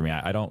question for me.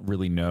 I don't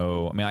really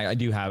know. I mean, I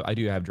do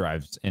have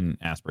drives and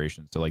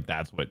aspirations, so like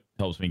that's what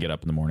helps me get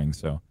up in the morning.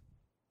 So,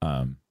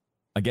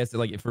 I guess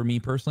like for me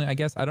personally, I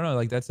guess I don't know.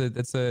 Like that's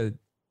a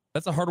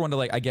hard one to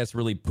like I guess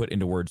really put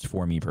into words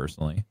for me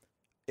personally.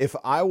 If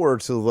I were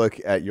to look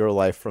at your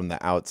life from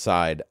the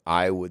outside,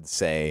 I would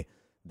say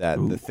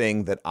that the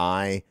thing that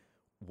I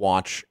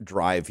watch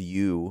drive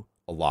you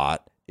a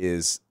lot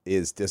is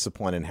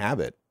discipline and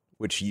habit,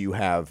 which you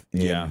have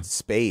in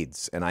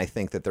spades. And I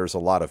think that there's a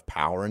lot of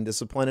power in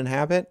discipline and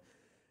habit.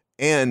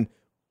 And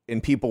in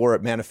people where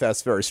it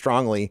manifests very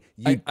strongly,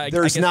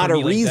 there's not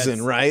a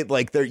reason, right?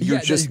 Like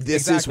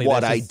this is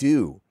what I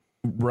do.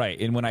 Right.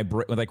 And when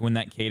when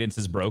that cadence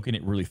is broken,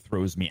 it really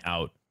throws me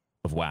out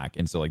of whack.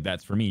 And so like,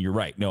 that's for me, you're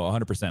right. No,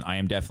 100%. I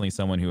am definitely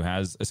someone who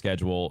has a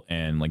schedule,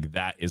 and like,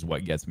 that is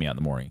what gets me out in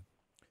the morning.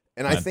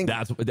 And I think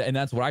that's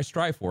what I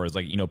strive for, is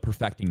like,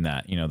 perfecting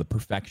that, the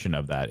perfection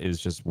of that is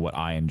just what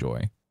I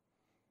enjoy.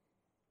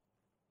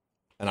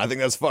 And I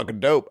think that's fucking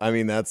dope. I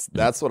mean, that's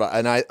what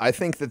I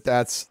think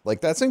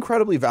that's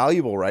incredibly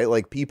valuable, right?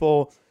 Like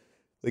people,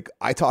 like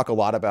I talk a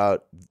lot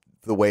about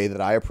the way that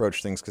I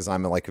approach things because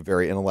I'm like a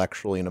very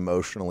intellectually and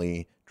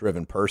emotionally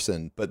driven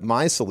person, but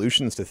my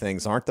solutions to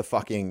things aren't the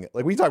fucking,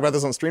 like we talked about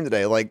this on stream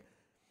today. Like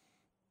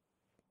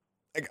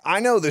I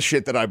know the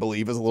shit that I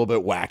believe is a little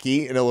bit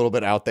wacky and a little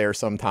bit out there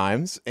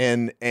sometimes.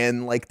 And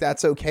like,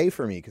 that's okay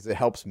for me because it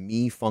helps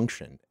me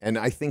function. And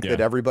I think that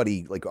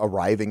everybody like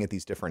arriving at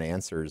these different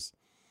answers,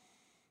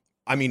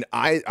 I mean,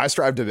 I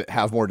strive to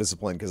have more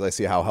discipline because I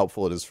see how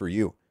helpful it is for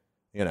you,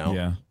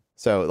 Yeah.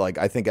 So like,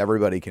 I think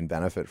everybody can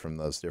benefit from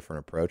those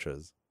different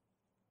approaches.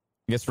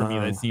 I guess for me,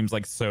 that seems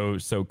like so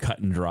cut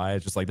and dry.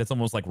 It's just like, that's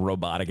almost like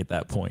robotic at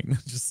that point.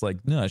 It's just like,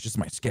 no, it's just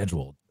my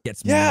schedule. It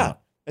gets me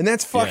out. And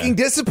that's fucking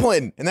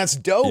discipline. And that's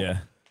dope. Yeah.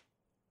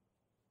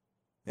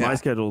 My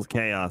schedule is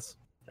chaos.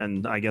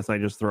 And I guess I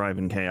just thrive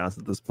in chaos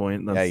at this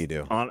point. Yeah, you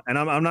do. And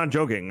I'm not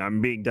joking. I'm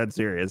being dead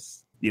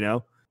serious.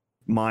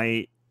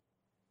 My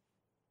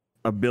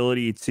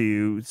ability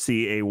to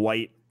see a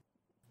white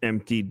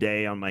empty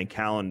day on my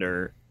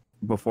calendar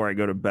before I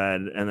go to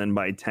bed, and then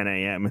by 10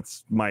 a.m.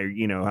 it's my,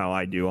 how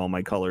I do all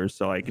my colors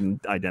so I can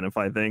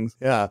identify things.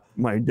 Yeah.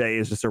 My day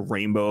is just a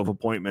rainbow of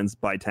appointments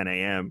by 10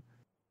 a.m.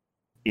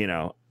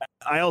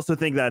 I also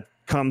think that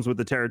comes with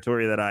the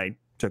territory that I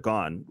took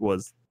on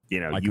was,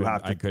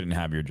 I couldn't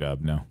have your job.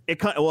 No.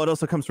 It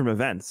also comes from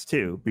events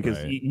too,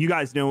 because you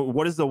guys know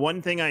what is the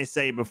one thing I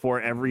say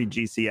before every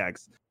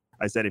GCX.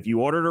 I said, if you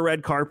ordered a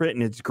red carpet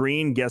and it's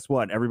green, guess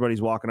what?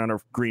 Everybody's walking on a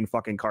green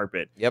fucking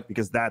carpet. Yep.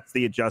 Because that's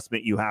the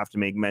adjustment you have to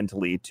make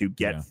mentally to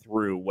get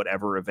through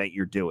whatever event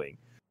you're doing.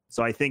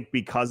 So I think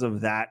because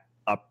of that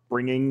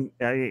upbringing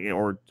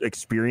or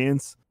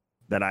experience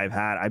that I've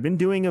had, I've been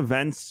doing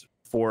events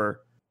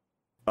for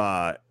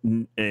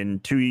in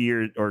 2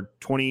 years or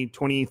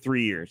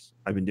 23 years.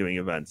 I've been doing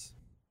events.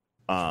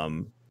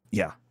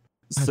 Yeah.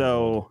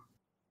 So,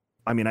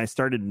 I mean, I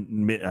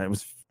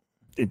was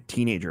a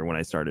teenager when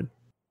I started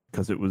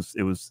because it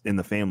was in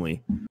the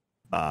family,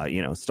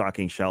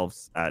 stocking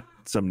shelves at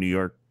some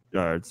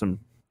some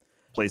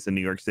place in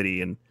New York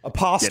City and a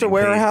pasta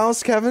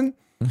warehouse, Kevin.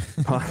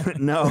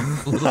 No,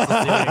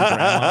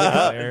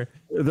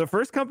 the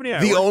first company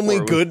the only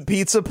good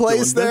pizza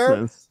place there.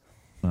 Business.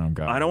 Oh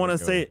God! I don't want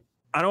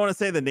to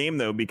say the name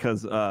though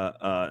because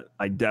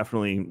I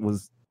definitely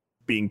was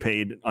being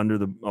paid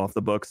off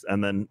the books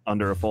and then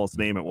under a false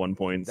name at one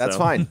point. That's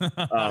fine.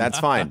 That's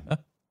fine.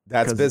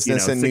 That's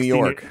business in New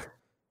York.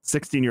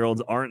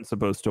 16-year-olds aren't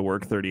supposed to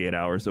work 38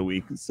 hours a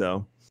week.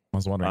 So I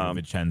was wondering if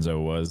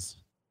Vincenzo was.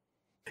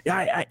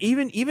 Yeah,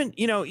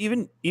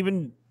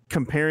 even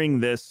comparing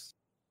this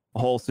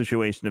whole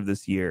situation of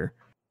this year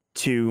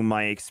to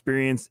my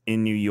experience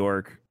in New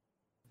York,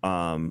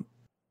 I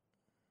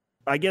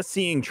guess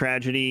seeing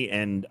tragedy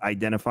and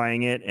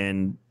identifying it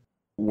and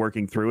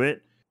working through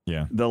it.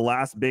 Yeah. The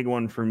last big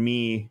one for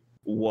me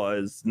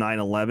was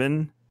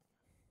 9/11.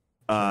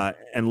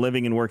 And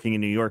living and working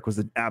in New York was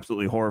an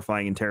absolutely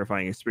horrifying and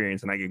terrifying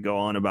experience. And I could go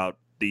on about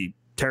the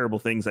terrible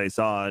things I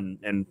saw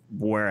and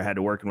where I had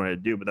to work and what I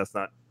had to do, but that's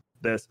not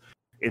this.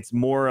 It's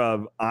more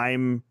of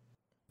I'm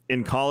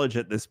in college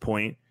at this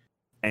point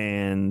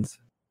and,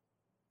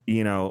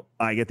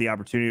 I get the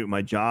opportunity with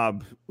my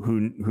job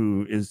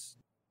who is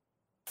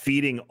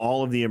feeding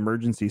all of the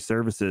emergency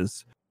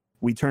services.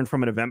 We turned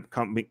from an event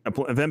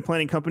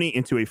planning company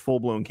into a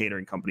full-blown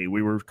catering company.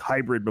 We were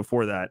hybrid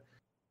before that.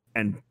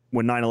 And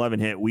when 9/11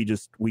 hit, we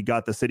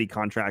got the city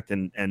contract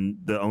and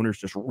the owners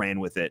just ran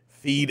with it.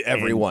 Feed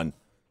everyone.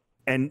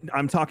 And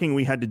I'm talking,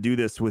 we had to do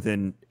this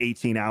within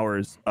 18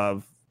 hours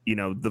of,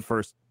 the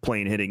first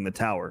plane hitting the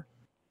tower.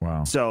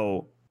 Wow.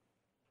 So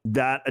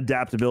that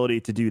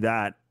adaptability to do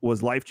that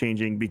was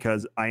life-changing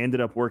because I ended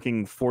up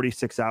working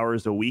 46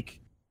 hours a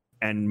week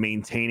and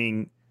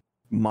maintaining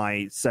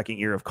my first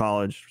year of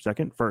college.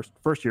 Second.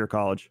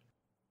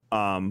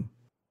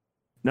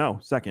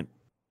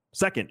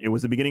 It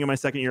was the beginning of my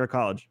second year of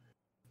college.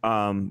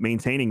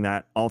 Maintaining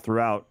that all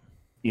throughout,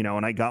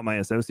 and I got my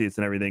associates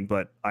and everything,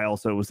 but I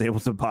also was able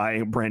to buy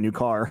a brand new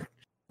car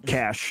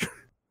cash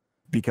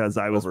because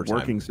I was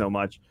working so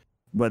much.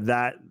 But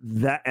that,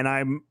 and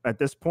I'm at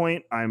this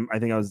point, I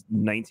think I was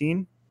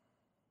 19.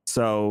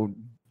 So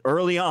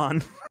early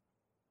on,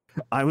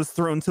 I was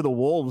thrown to the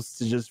wolves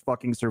to just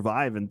fucking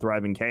survive and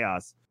thrive in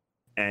chaos.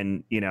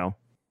 And,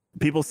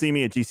 people see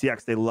me at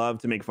GCX. They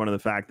love to make fun of the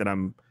fact that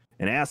I'm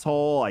an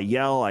asshole. I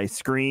yell, I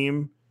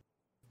scream.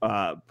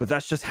 But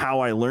that's just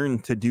how I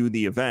learned to do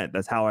the event.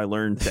 That's how I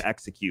learned to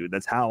execute.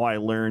 That's how I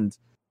learned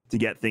to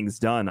get things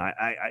done.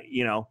 I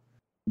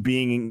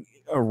being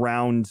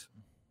around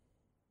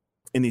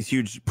in these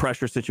huge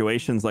pressure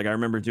situations. Like I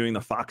remember doing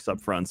the Fox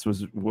upfronts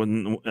was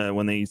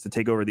when they used to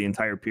take over the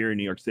entire pier in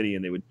New York City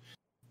and they would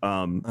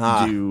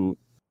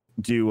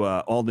do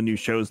all the new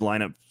shows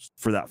line up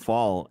for that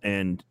fall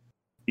and,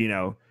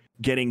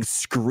 getting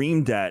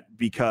screamed at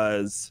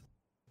because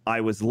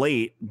I was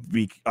late.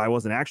 I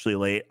wasn't actually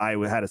late. I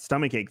had a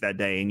stomach ache that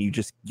day, and you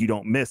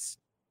don't miss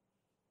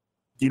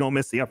the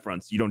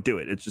upfronts. You don't do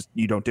it. It's just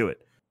you don't do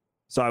it.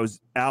 So I was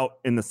out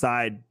in the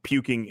side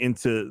puking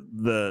into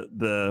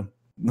the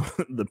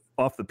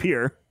off the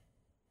pier,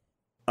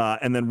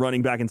 and then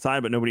running back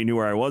inside, but nobody knew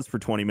where I was for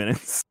 20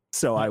 minutes.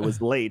 So I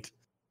was late.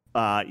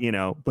 But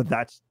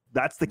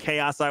that's the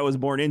chaos I was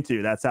born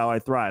into. That's how I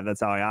thrive.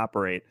 That's how I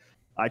operate.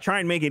 I try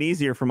and make it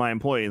easier for my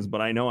employees,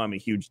 but I know I'm a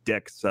huge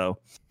dick. So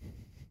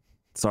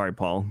sorry,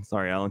 Paul.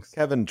 Sorry, Alex.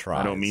 Kevin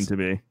tries. I don't mean to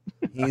be.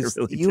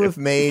 You have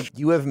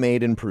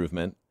made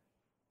improvement,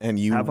 and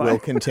you will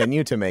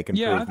continue to make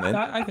improvement.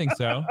 Yeah, I think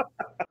so.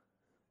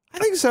 I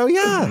think so.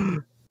 Yeah.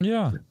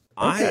 Yeah.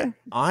 Okay.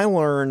 I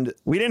learned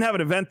we didn't have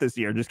an event this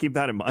year. Just keep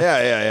that in mind.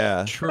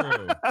 Yeah.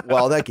 True.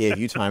 Well, that gave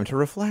you time to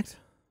reflect.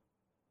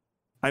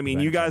 I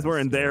mean, you guys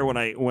weren't there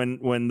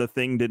when the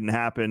thing didn't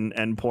happen,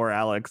 and poor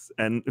Alex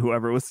and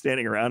whoever was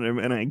standing around him,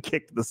 and I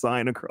kicked the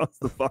sign across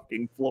the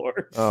fucking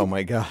floor. Oh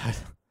my God.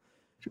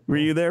 Were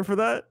you there for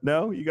that?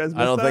 No, you guys.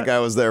 I don't think I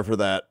was there for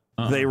that.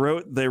 They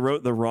wrote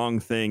the wrong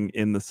thing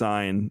in the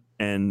sign,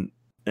 and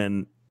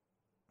I'm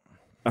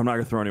not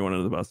gonna throw anyone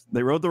under the bus.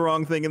 They wrote the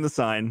wrong thing in the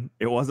sign.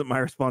 It wasn't my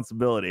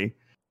responsibility.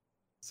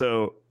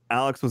 So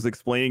Alex was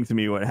explaining to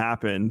me what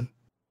happened.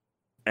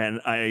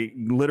 And I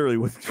literally,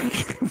 with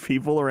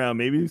people around,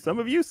 maybe some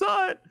of you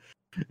saw it,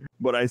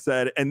 but I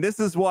said, and this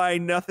is why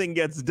nothing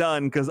gets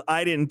done because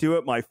I didn't do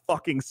it my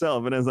fucking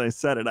self. And as I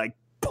said it, I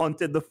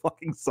punted the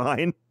fucking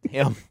sign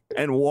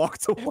and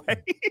walked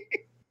away.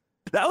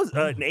 That was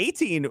an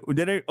 18.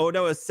 Oh,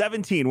 no, it was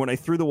 17 when I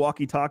threw the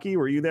walkie-talkie.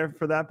 Were you there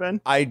for that,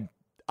 Ben? I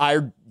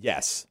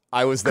Yes,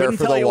 I was there Couldn't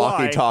for tell the you why.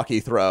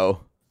 walkie-talkie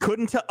throw.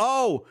 Couldn't tell.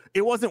 Oh,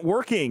 it wasn't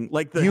working.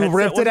 Like You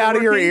ripped it out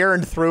of your ear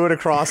and threw it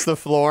across the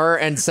floor,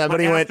 and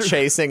somebody went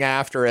chasing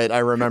after it. I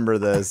remember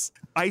this.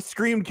 I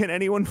screamed, "Can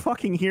anyone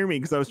fucking hear me?"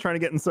 Because I was trying to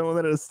get in someone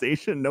at a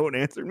station. No one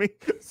answered me,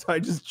 so I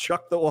just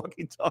chucked the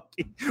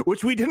walkie-talkie,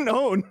 which we didn't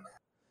own.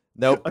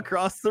 Nope.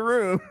 Across the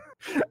room,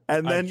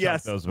 and then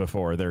I've those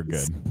before. They're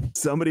good.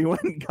 Somebody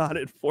went and got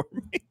it for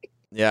me.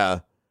 Yeah.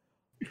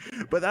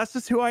 But that's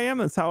just who I am.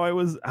 That's how I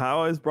was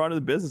brought into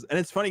the business. And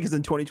it's funny because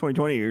in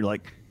 2020, you're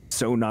like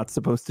so not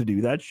supposed to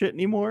do that shit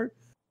anymore.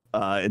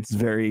 It's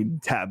very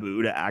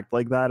taboo to act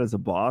like that as a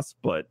boss.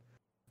 But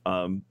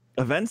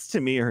events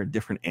to me are a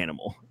different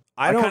animal.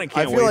 I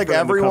feel like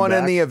everyone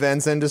in the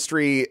events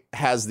industry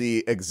has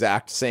the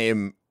exact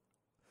same.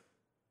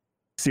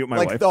 See what my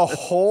like wife the said.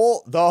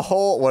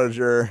 whole. What is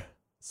your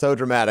so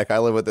dramatic? I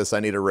live with this. I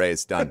need a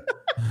raise. Done.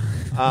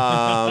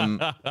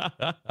 No,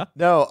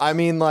 I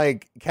mean,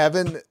 like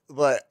Kevin,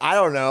 like I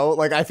don't know,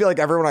 like I feel like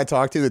everyone I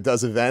talk to that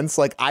does events,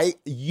 like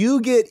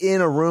you get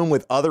in a room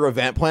with other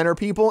event planner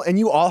people and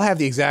you all have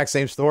the exact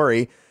same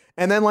story.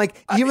 And then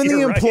like even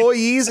the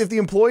employees, if the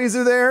employees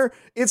are there,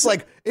 it's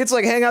like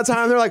hangout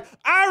time. They're like,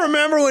 I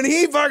remember when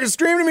he fucking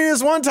screamed at me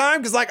this one time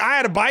because like I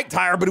had a bike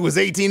tire, but it was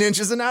 18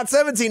 inches and not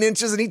 17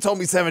 inches. And he told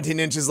me 17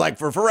 inches like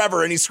for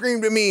forever. And he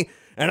screamed at me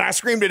and I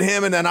screamed at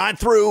him. And then I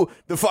threw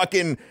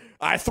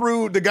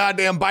the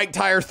goddamn bike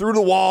tire through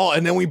the wall,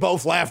 and then we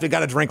both laughed and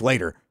got a drink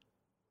later.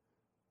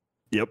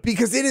 Yep.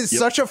 Because it is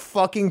such a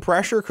fucking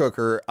pressure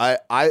cooker.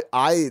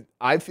 I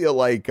feel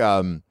like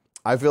from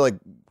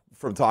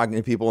talking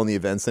to people in the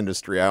events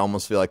industry, I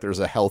almost feel like there's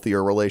a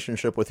healthier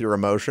relationship with your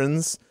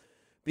emotions.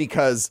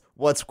 Because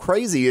what's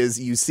crazy is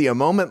you see a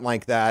moment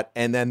like that,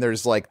 and then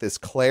there's like this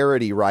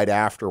clarity right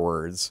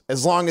afterwards.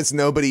 As long as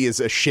nobody is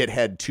a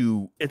shithead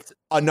to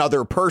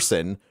another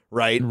person,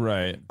 right?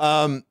 Right.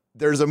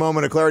 There's a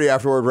moment of clarity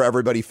afterward where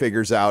everybody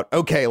figures out,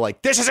 okay,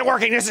 like this isn't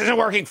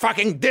working,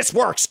 fucking this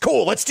works,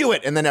 cool, let's do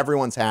it, and then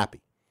everyone's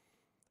happy.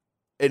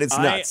 And it's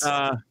nuts.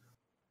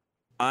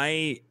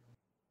 I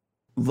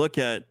look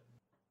at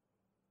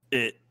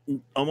it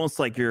almost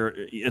like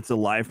it's a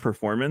live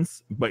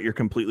performance, but you're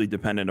completely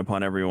dependent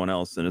upon everyone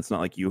else, and it's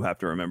not like you have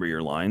to remember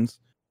your lines.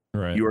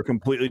 Right. You are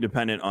completely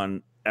dependent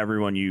on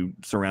everyone you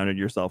surrounded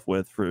yourself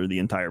with for the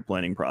entire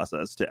planning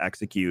process to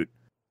execute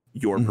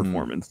your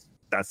performance.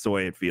 That's the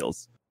way it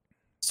feels.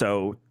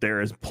 So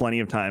there is plenty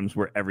of times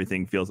where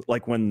everything feels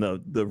like when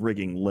the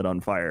rigging lit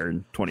on fire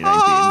in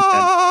 2019.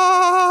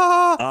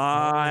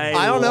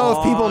 I don't know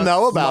if people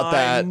know about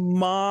that.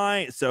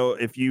 So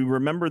if you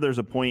remember, there's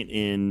a point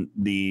in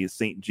the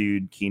St.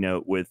 Jude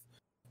keynote with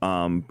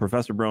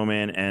Professor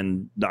Broman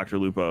and Dr.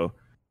 Lupo,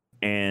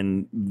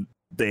 and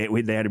they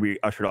had to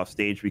be ushered off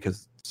stage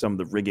because some of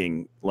the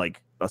rigging,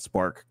 like a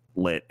spark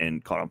lit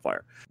and caught on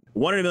fire.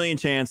 1 in a million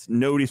chance,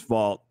 nobody's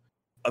fault.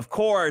 Of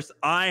course,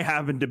 I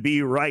happen to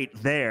be right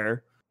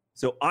there.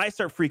 So I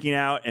start freaking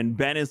out, and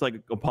Ben is like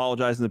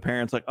apologizing to the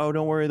parents, like, oh,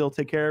 don't worry, they'll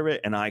take care of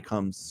it. And I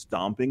come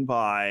stomping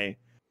by,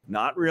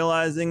 not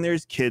realizing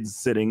there's kids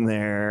sitting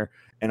there,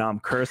 and I'm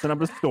cursing up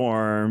a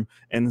storm.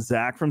 And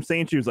Zach from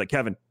St. Jude's like,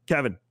 Kevin.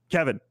 And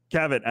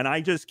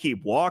I just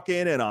keep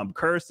walking, and I'm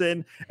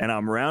cursing, and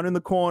I'm rounding the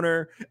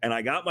corner, and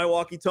I got my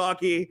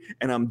walkie-talkie,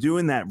 and I'm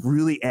doing that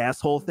really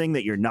asshole thing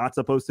that you're not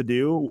supposed to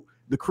do.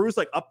 The crew's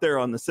like up there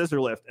on the scissor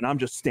lift, and I'm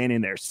just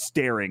standing there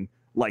staring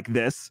like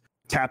this,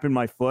 tapping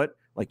my foot.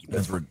 Like, you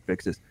better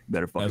fix this. You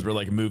better fucking. As we're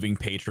like moving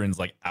patrons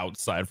like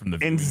outside from the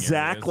and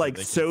Zach like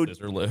so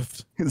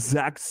lift.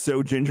 Zach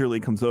so gingerly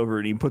comes over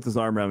and he puts his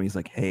arm around me. He's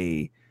like,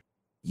 "Hey,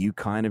 you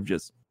kind of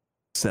just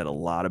said a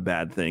lot of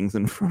bad things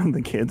in front of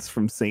the kids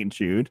from St.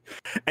 Jude."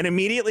 And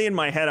immediately in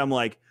my head, I'm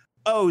like,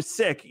 "Oh,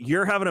 sick!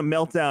 You're having a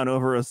meltdown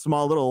over a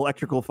small little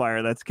electrical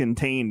fire that's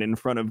contained in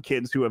front of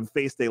kids who have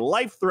faced a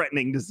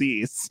life-threatening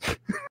disease."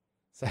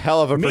 It's a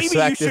hell of a perspective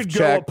check. Maybe you should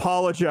go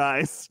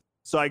apologize.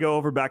 So I go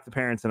over back to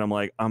parents and I'm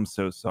like, I'm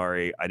so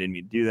sorry. I didn't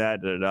mean to do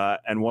that. Da, da, da.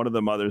 And one of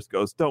the mothers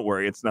goes, don't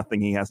worry. It's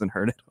nothing he hasn't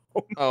heard at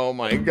home. Oh,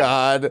 my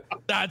God.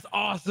 That's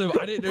awesome.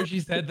 I didn't know she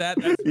said that.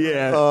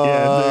 Yeah.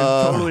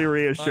 They're totally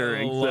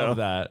reassuring. I love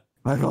that.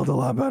 I felt a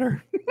lot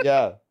better.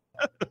 Yeah.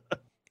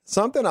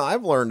 Something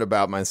I've learned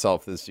about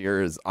myself this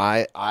year is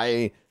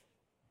I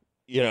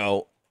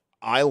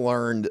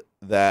learned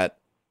that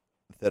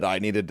I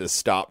needed to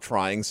stop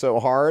trying so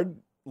hard.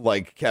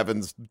 Like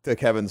Kevin's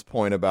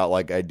point about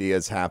like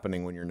ideas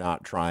happening when you're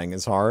not trying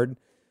as hard.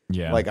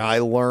 Yeah. Like I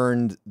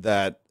learned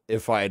that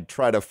if I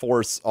try to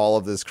force all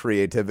of this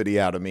creativity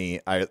out of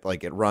me,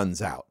 it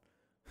runs out.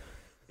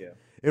 Yeah.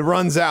 It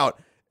runs out.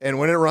 And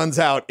when it runs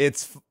out,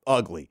 it's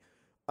ugly.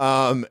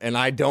 And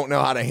I don't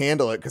know how to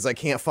handle it because I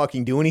can't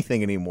fucking do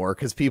anything anymore.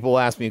 Because people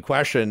ask me a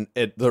question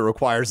that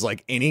requires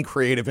like any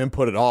creative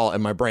input at all.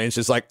 And my brain's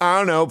just like, I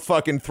don't know,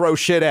 fucking throw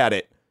shit at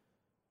it.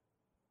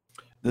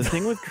 The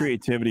thing with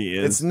creativity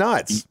is it's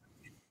nuts.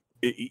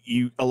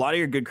 A lot of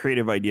your good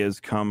creative ideas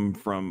come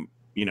from,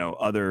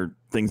 other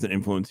things that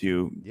influence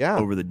you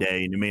over the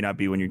day. And it may not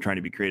be when you're trying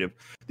to be creative.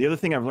 The other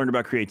thing I've learned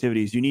about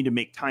creativity is you need to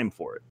make time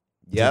for it.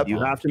 Yep. You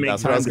have to make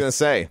That's what I was going to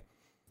say.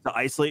 To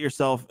isolate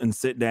yourself and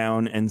sit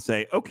down and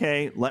say,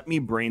 okay, let me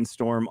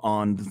brainstorm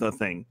on the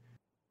thing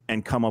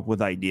and come up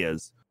with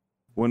ideas.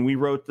 When we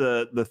wrote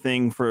the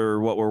thing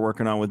for what we're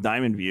working on with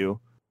Diamond View,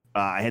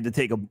 I had to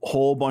take a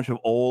whole bunch of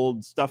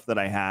old stuff that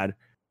I had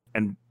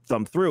and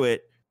thumb through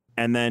it,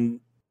 and then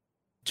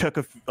took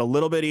a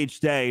little bit each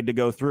day to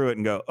go through it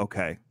and go,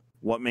 okay,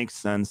 what makes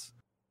sense?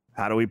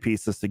 How do we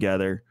piece this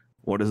together?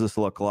 What does this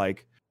look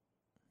like?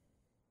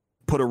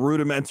 Put a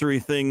rudimentary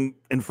thing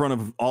in front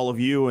of all of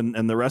you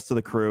and the rest of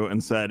the crew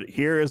and said,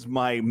 here is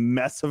my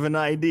mess of an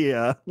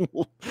idea.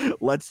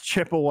 Let's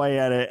chip away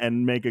at it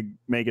and make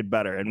it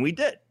better. And we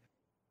did.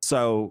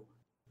 So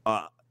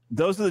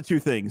those are the two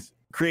things.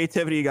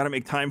 Creativity, you got to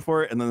make time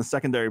for it. And then the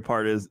secondary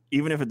part is,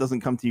 even if it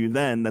doesn't come to you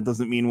then, that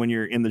doesn't mean when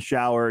you're in the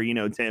shower,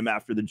 Tim,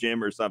 after the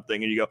gym or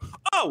something, and you go,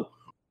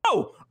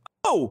 oh,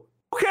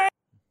 okay.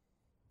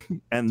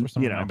 And That's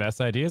where some of my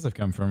best ideas have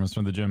come from, is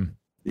from the gym.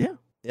 Yeah.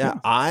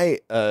 I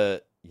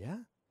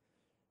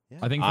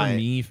think for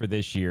me, for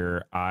this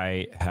year,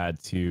 I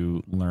had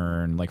to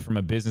learn, like, from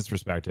a business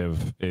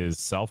perspective, is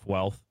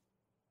self-wealth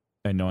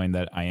and knowing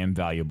that I am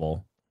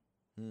valuable.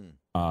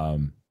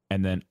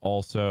 And then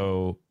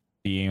also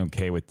being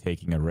okay with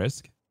taking a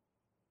risk,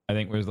 I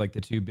think was like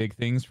the two big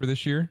things for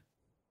this year.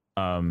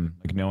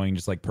 Like knowing,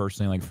 just like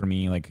personally, like for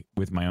me, like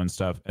with my own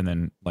stuff, and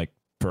then like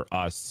for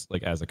us,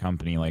 like as a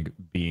company, like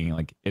being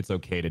like, it's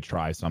okay to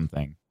try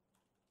something.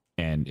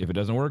 And if it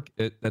doesn't work,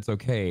 that's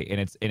okay.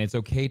 And it's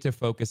okay to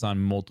focus on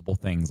multiple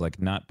things,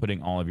 like not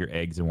putting all of your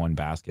eggs in one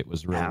basket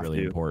was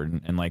really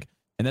important. And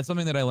that's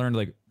something that I learned,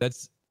 I think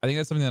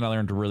that's something that I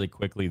learned really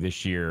quickly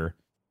this year,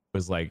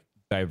 was like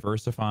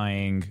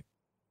diversifying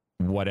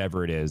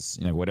whatever it is,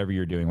 whatever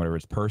you're doing, whatever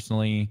it's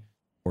personally,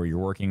 or you're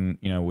working,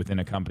 within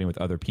a company with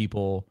other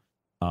people,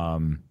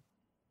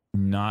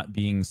 not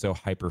being so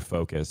hyper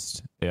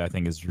focused, I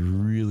think is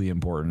really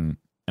important.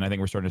 And I think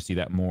we're starting to see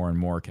that more and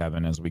more,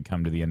 Kevin, as we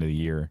come to the end of the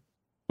year,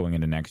 going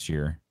into next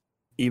year.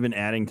 Even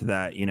adding to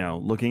that,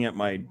 looking at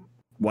my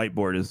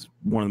whiteboard is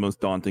one of the most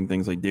daunting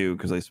things I do,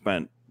 because I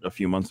spent a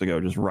few months ago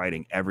just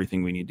writing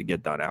everything we need to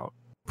get done out.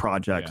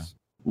 Projects,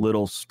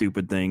 little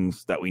stupid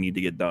things that we need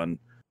to get done.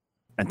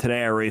 And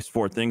today I erased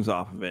 4 things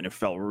off of it, and it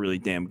felt really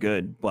damn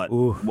good. But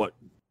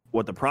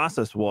what the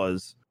process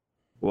was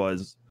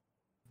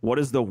what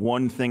is the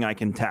one thing I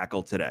can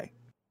tackle today?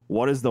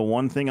 What is the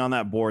one thing on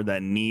that board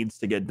that needs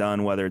to get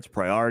done, whether it's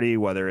priority,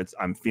 whether it's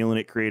I'm feeling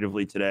it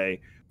creatively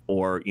today,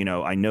 or,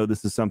 I know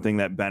this is something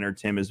that Ben or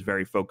Tim is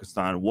very focused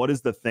on. What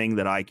is the thing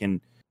that I can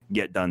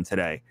get done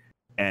today?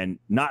 And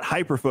not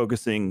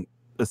hyper-focusing,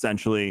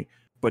 essentially,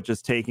 but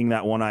just taking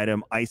that one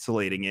item,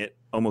 isolating it,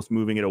 almost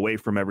moving it away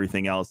from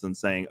everything else and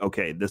saying,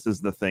 okay, this is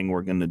the thing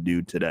we're going to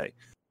do today.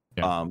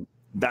 Yeah.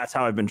 That's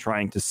how I've been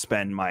trying to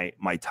spend my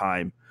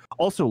time.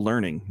 Also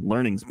learning.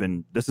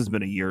 This has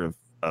been a year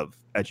of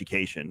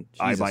education. Jesus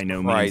I by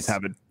no Christ. means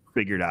haven't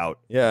figured out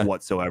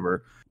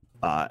whatsoever.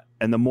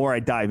 And the more I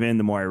dive in,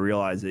 the more I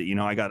realize it.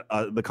 I got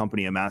the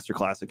company a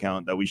masterclass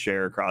account that we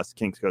share across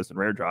Kings Coast and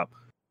Rare Drop.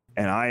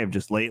 And I have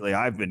just lately,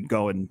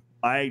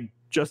 I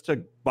just took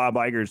Bob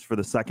Iger's for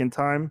the second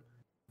time,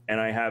 and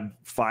I have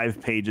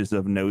 5 pages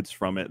of notes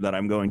from it that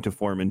I'm going to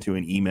form into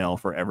an email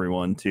for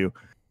everyone to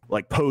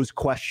like pose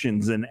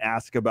questions and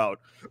ask about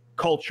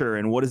culture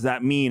and what does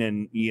that mean.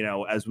 And,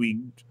 as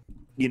we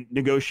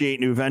negotiate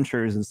new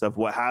ventures and stuff,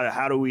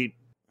 how do we,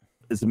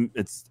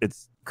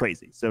 it's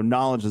crazy. So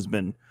knowledge has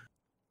been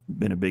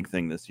a big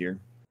thing this year.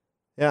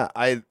 Yeah.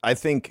 I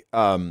think,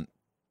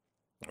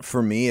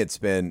 for me, it's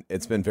been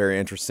very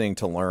interesting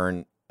to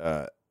learn.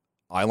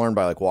 I learned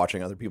by like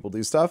watching other people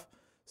do stuff.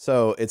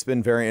 So it's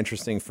been very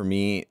interesting for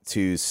me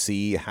to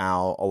see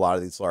how a lot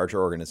of these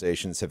larger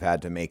organizations have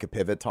had to make a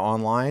pivot to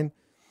online,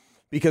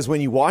 because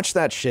when you watch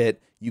that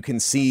shit, you can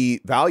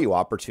see value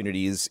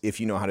opportunities if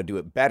you know how to do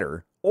it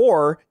better,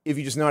 or if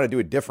you just know how to do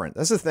it different.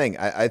 That's the thing.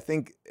 I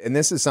think, and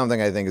this is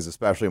something I think is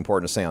especially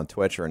important to say on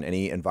Twitch or in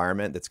any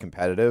environment that's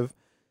competitive.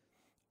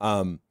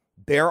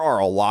 There are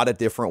a lot of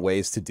different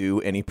ways to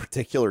do any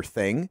particular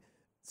thing.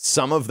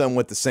 Some of them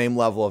with the same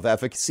level of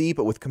efficacy,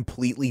 but with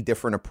completely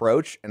different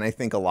approach. And I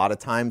think a lot of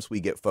times we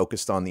get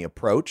focused on the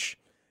approach,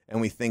 and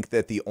we think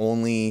that the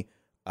only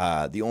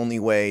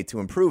way to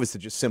improve is to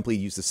just simply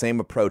use the same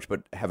approach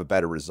but have a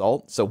better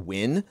result. So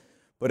win.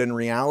 But in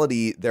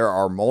reality, there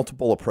are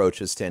multiple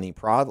approaches to any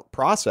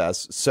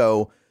process.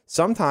 So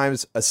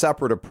sometimes a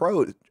separate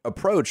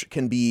approach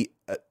can be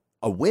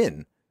a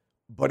win,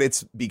 but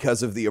it's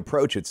because of the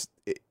approach.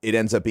 It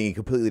ends up being a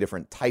completely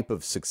different type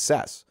of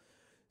success.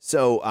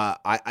 So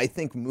I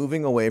think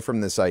moving away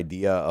from this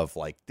idea of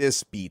like,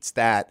 this beats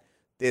that,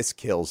 this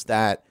kills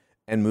that,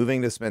 and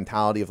moving this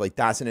mentality of like,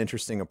 that's an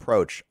interesting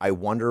approach. I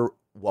wonder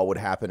what would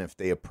happen if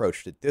they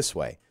approached it this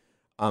way.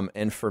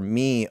 And for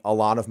me, a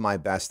lot of my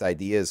best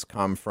ideas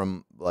come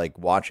from like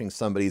watching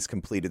somebody's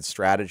completed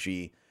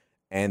strategy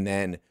and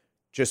then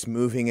just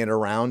moving it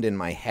around in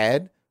my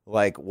head.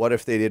 Like, what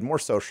if they did more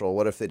social?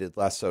 What if they did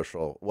less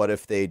social? What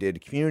if they did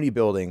community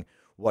building?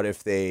 What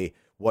if they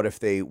What if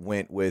they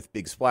went with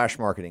big splash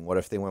marketing? What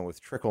if they went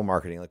with trickle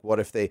marketing? Like, what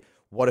if the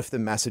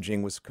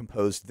messaging was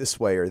composed this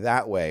way or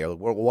that way? Or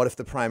what if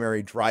the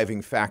primary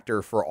driving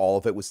factor for all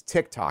of it was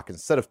TikTok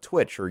instead of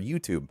Twitch or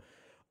YouTube?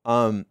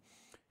 And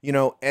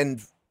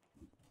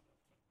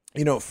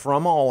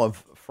from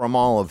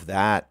all of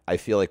that, I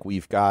feel like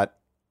we've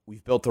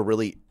built a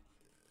really,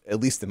 at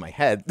least in my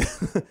head,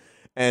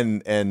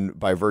 and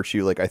by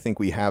virtue, like I think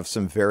we have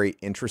some very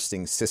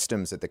interesting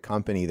systems at the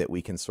company that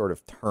we can sort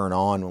of turn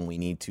on when we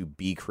need to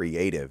be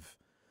creative.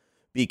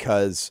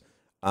 Because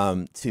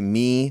to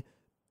me,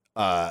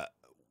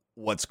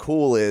 what's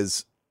cool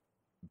is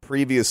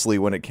previously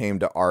when it came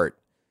to art,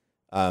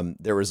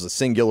 there was a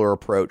singular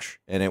approach,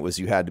 and it was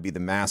you had to be the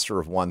master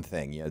of one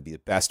thing. You had to be the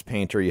best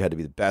painter, you had to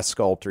be the best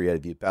sculptor, you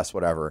had to be the best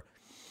whatever.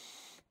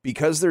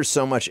 Because there's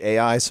so much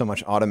AI, so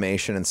much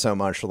automation, and so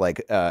much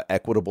like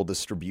equitable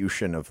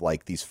distribution of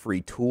like these free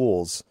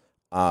tools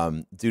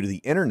due to the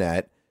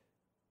internet,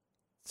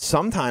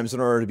 sometimes in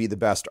order to be the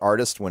best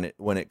artist when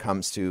it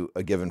comes to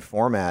a given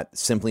format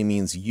simply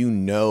means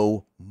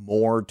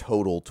more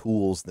total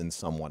tools than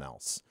someone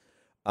else.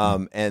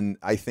 And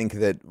I think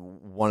that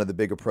one of the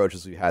big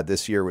approaches we had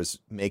this year was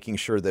making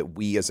sure that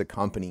we as a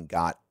company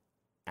got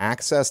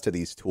access to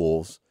these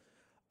tools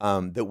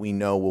that we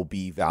know will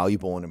be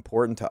valuable and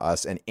important to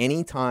us. And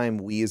anytime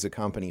we as a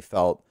company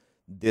felt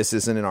this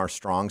isn't in our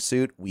strong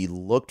suit, we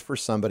looked for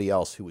somebody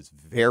else who was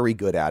very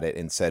good at it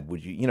and said,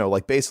 would you,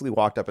 like basically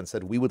walked up and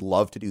said, we would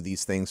love to do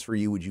these things for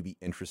you. Would you be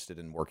interested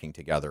in working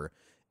together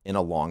in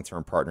a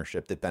long-term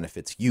partnership that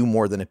benefits you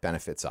more than it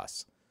benefits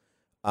us?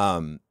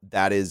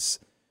 That is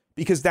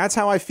because that's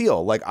how I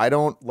feel.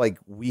 Like,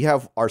 we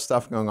have our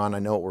stuff going on. I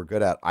know what we're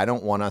good at. I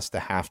don't want us to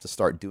have to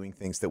start doing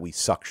things that we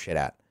suck shit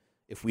at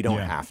if we don't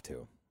have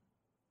to.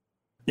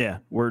 Yeah,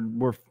 we're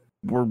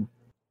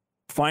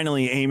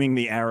finally aiming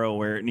the arrow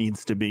where it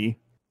needs to be.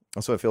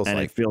 That's what it feels like.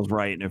 And it feels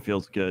right and it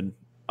feels good.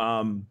 You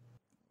want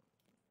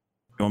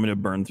me to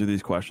burn through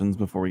these questions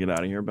before we get out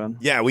of here, Ben?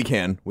 Yeah, we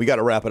can. We got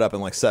to wrap it up in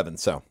like 7,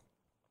 so.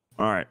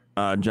 All right.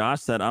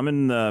 Josh said, I'm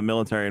in the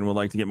military and would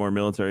like to get more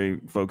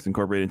military folks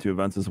incorporated into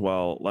events as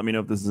well. Let me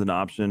know if this is an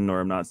option or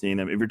I'm not seeing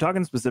them. If you're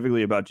talking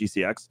specifically about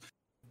GCX,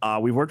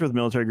 we've worked with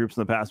military groups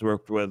in the past. We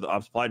worked with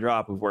Op Supply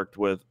Drop. We've worked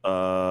with,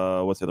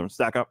 what's the other one?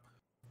 Stack Up.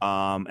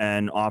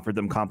 And offered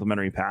them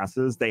complimentary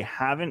passes. They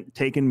haven't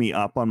taken me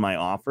up on my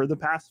offer the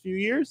past few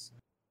years.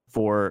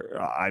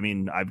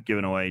 I've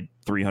given away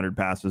 300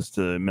 passes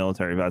to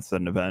military vets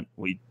at an event.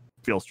 We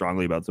feel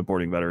strongly about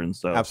supporting veterans.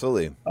 So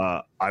absolutely.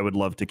 I would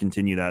love to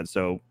continue that.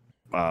 So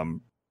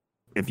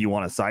if you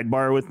want to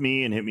sidebar with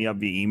me and hit me up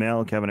via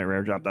email,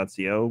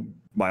 kevin@raredrop.co,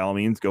 by all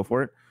means, go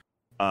for it.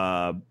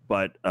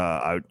 But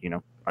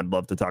I'd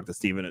love to talk to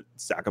Steven at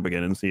Stack Up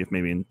again and see if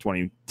maybe in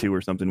 22 or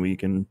something we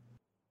can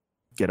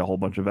get a whole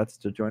bunch of vets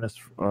to join us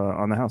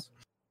on the house.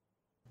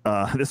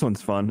 This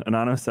one's fun.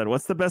 Anonymous said,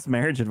 what's the best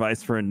marriage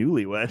advice for a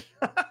newlywed?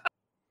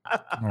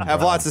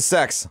 Have lots of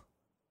sex.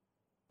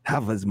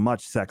 Have as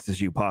much sex as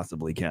you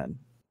possibly can.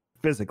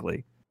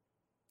 Physically.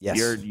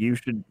 Yes. You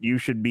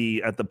should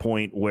be at the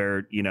point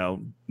where,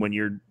 when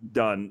you're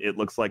done, it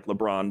looks like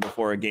LeBron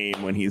before a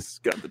game when he's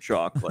got the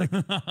chalk. Like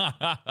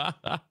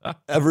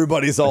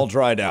everybody's all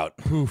dried out.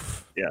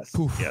 Poof. Yes.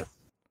 Poof.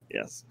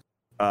 Yes.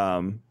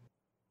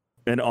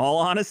 In all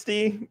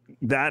honesty,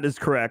 that is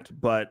correct.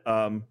 But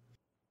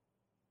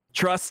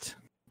trust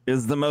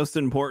is the most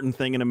important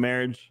thing in a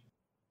marriage.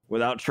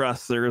 Without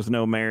trust, there is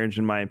no marriage,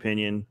 in my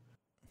opinion.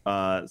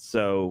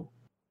 So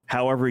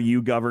however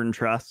you govern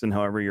trust and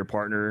however your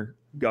partner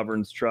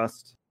governs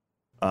trust,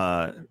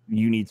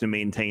 you need to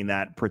maintain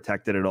that,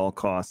 protect it at all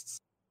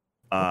costs,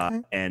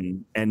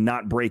 and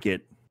not break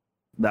it.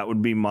 That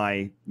would be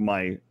my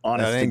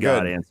honest to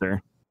God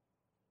answer.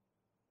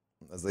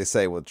 As they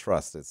say with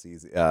trust, it's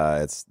easy.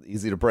 It's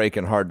easy to break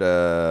and hard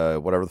to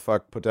whatever the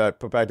fuck put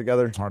back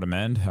together. It's hard to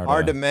mend.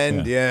 Hard to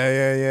mend.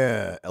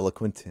 Yeah.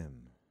 Eloquent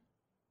Tim.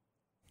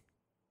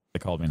 They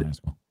called me in high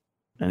school.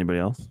 Anybody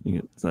else?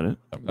 Is that it?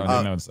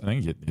 I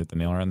think you hit the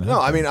nail right on the head. No,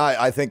 I mean,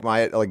 I think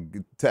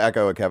to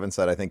echo what Kevin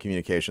said, I think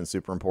communication is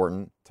super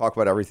important. Talk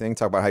about everything.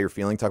 Talk about how you're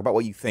feeling. Talk about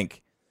what you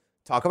think.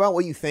 Talk about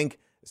what you think,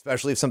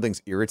 especially if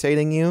something's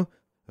irritating you.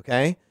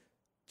 Okay?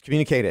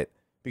 Communicate it.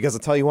 Because I'll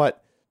tell you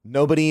what,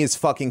 nobody is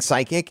fucking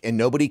psychic and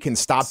nobody can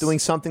stop doing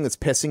something that's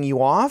pissing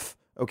you off.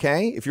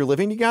 Okay? If you're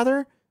living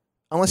together,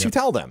 unless you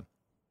tell them.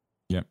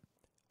 Yep.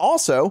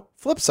 Also,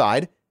 flip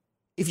side,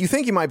 if you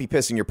think you might be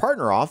pissing your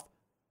partner off,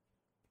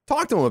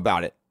 talk to them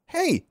about it.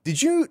 Hey,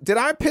 did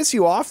I piss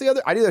you off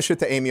I do that shit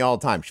to Amy all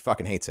the time. She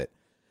fucking hates it.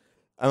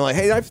 I'm like,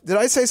 hey, did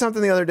I say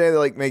something the other day that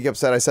like make you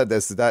upset? I said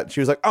this, that.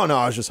 She was like, oh no,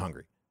 I was just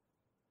hungry.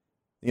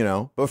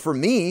 But for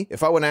me,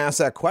 if I wouldn't ask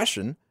that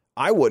question,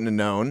 I wouldn't have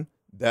known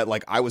that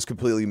like I was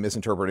completely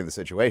misinterpreting the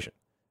situation.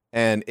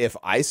 And if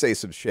I say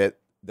some shit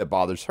that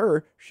bothers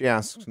her, she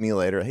asks me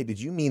later, hey, did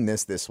you mean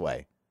this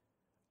way?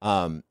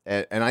 And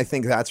I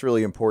think that's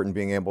really important,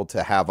 being able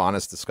to have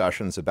honest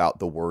discussions about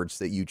the words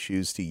that you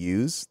choose to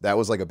use. That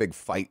was like a big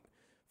fight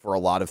for a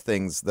lot of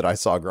things that I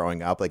saw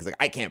growing up. Like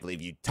I can't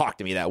believe you talk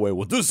to me that way.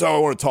 Well, this is how I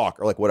want to talk,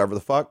 or like whatever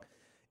the fuck.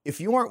 if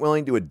you aren't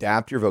willing to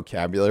adapt your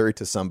vocabulary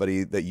to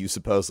somebody that you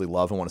supposedly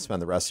love and want to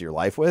spend the rest of your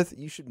life with,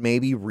 you should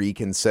maybe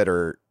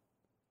reconsider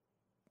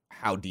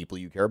how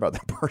deeply you care about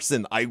that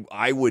person.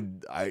 I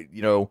would,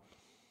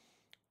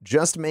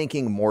 just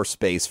making more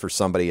space for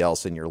somebody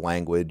else in your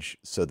language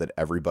so that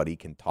everybody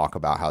can talk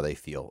about how they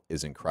feel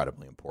is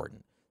incredibly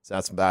important. So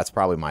that's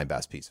probably my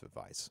best piece of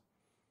advice.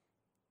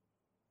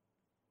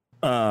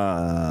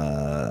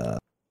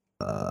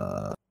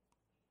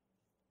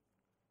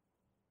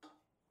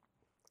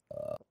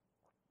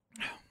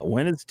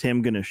 When is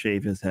Tim gonna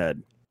shave his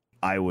head?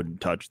 I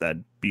wouldn't touch that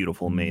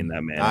beautiful mane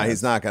that man has.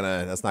 He's not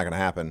gonna. That's not gonna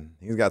happen.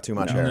 He's got too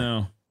much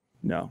hair.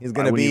 No. He's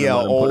gonna be an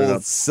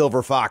old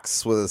silver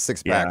fox with a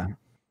six pack. Yeah.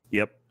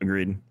 Yep.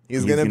 Agreed.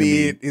 He's gonna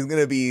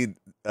be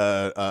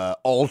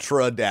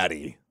ultra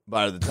daddy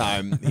by the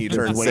time he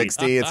turns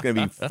 60. It's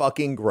gonna be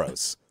fucking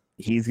gross.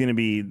 He's gonna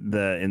be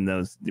selling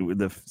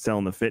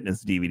the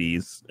fitness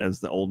DVDs as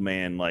the old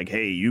man. Like,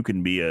 hey, you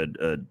can be a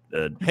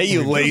hey,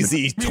 you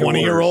lazy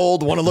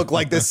 20-year-old, want to look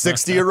like this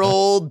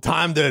 60-year-old?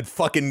 Time to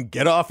fucking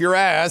get off your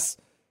ass.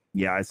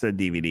 Yeah, I said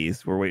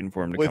DVDs. We're waiting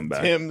for him to come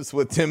back.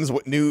 With Tim's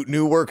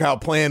new workout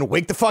plan.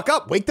 Wake the fuck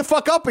up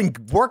and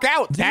work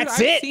out. Dude,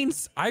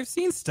 I've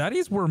seen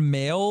studies where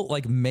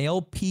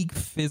male peak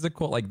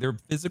physical, like their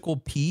physical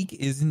peak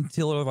is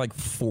until they're like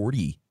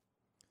 40.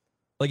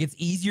 Like, it's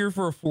easier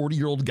for a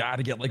 40-year-old guy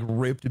to get like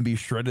ripped and be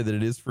shredded than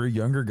it is for a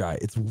younger guy.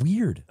 It's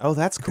weird. Oh,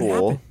 that's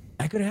cool.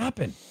 That could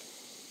happen.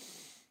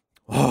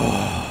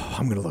 Oh,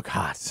 I'm gonna look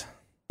hot.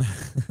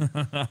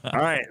 All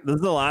right, this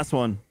is the last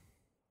one.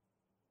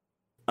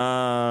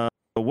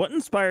 What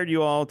inspired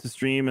you all to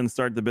stream and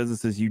start the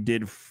businesses you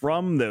did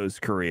from those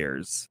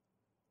careers?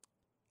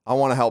 I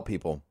want to help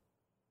people.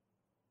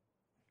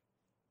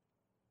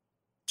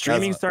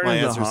 Streaming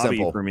started as a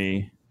hobby for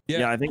me.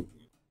 Yeah, I think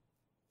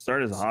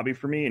started as a hobby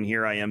for me, and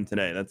here I am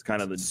today. That's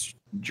kind of the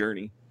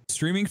journey.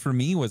 Streaming for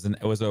me was an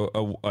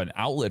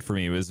outlet for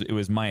me. It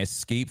was my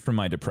escape from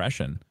my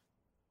depression.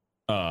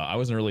 I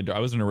was in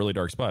a really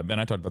dark spot. Ben,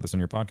 I talked about this on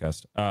your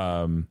podcast.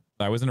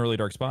 I was in a really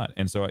dark spot,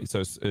 and so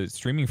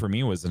streaming for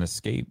me was an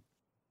escape.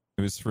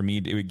 It was for me.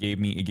 It gave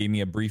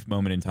me a brief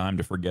moment in time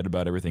to forget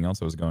about everything else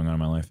that was going on in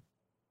my life.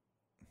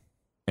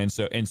 And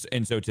so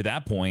to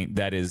that point,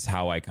 that is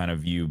how I kind of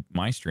view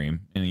my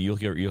stream. And you'll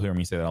hear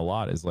me say that a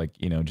lot, is like,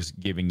 just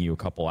giving you a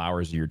couple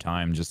hours of your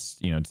time, just,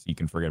 so you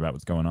can forget about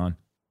what's going on.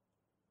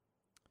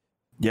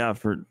 Yeah.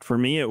 For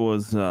me, it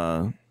was,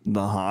 the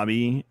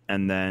hobby,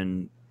 and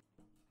then,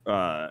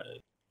 kind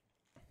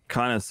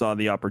of saw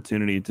the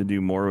opportunity to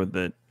do more with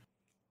it.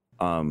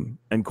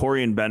 And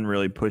Corey and Ben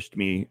really pushed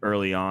me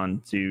early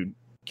on to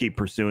keep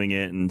pursuing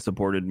it and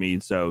supported me.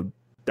 So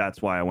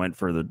that's why I went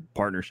for the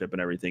partnership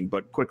and everything.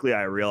 But quickly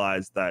I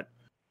realized that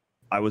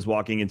I was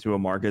walking into a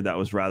market that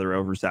was rather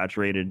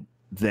oversaturated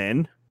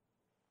then,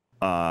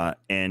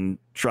 and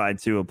tried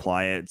to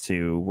apply it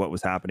to what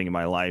was happening in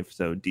my life.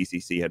 So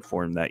DCC had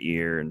formed that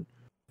year and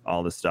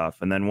all this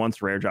stuff. And then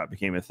once Rare Drop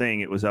became a thing,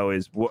 it was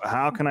always,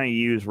 how can I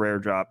use Rare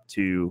Drop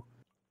to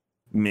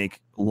make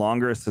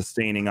longer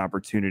sustaining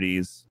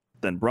opportunities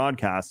than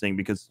broadcasting?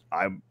 Because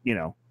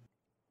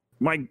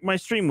my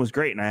stream was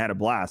great and I had a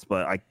blast,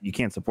 but you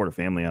can't support a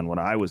family on what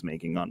I was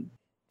making on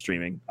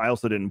streaming. I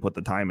also didn't put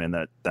the time in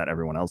that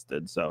everyone else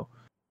did. So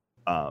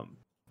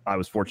I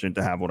was fortunate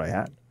to have what I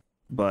had.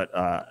 But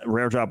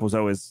Rare Drop was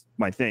always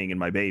my thing and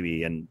my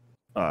baby, and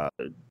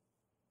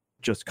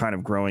just kind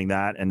of growing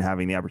that and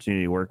having the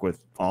opportunity to work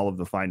with all of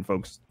the fine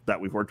folks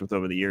that we've worked with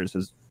over the years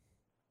has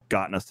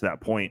gotten us to that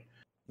point.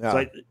 Yeah.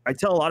 So I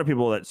tell a lot of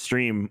people that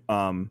stream,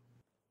 and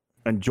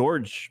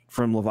George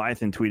from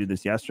Leviathan tweeted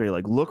this yesterday,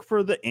 like, look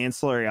for the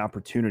ancillary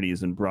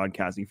opportunities in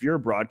broadcasting. If you're a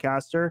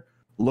broadcaster,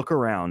 look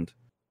around.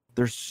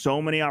 There's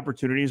so many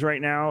opportunities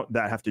right now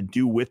that have to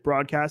do with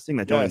broadcasting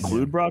that don't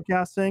include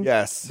broadcasting.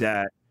 Yes.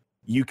 That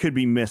you could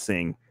be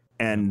missing.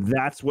 And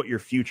that's what your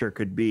future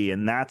could be.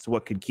 And that's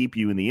what could keep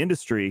you in the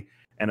industry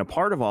and a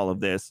part of all of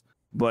this.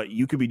 But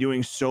you could be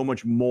doing so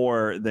much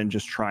more than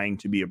just trying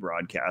to be a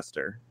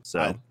broadcaster.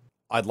 So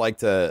I'd like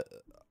to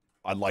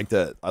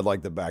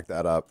back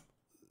that up.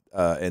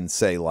 And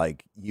say,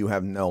 like, you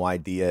have no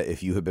idea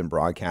if you have been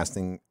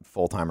broadcasting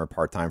full-time or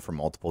part-time for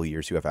multiple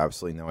years. You have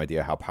absolutely no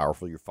idea how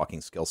powerful your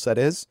fucking skill set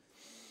is.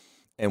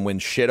 And when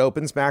shit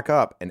opens back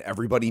up and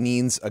everybody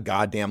needs a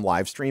goddamn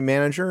live stream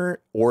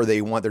manager, or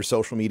they want their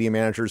social media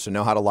managers to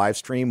know how to live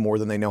stream more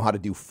than they know how to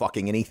do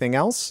fucking anything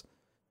else,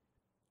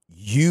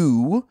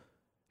 you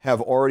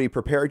have already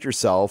prepared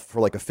yourself for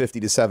like a $50,000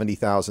 to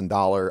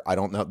 $70,000. I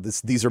don't know.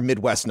 These are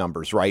Midwest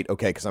numbers, right?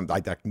 Okay, because I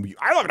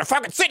live in a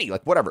fucking city.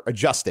 Like, whatever,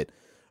 adjust it.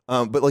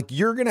 But like,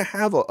 you're going to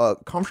have a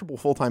comfortable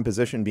full-time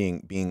position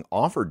being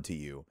offered to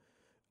you,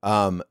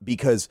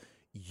 because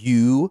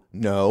you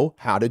know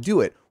how to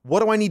do it.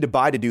 What do I need to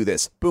buy to do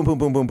this? Boom, boom,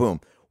 boom, boom, boom.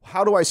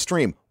 How do I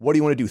stream? What do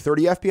you want to do?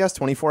 30 FPS,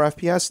 24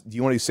 FPS? Do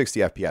you want to do 60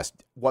 FPS?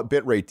 What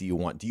bit rate do you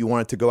want? Do you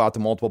want it to go out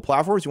to multiple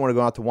platforms? Do you want to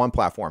go out to one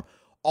platform?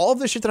 All of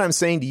the shit that I'm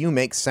saying to you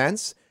makes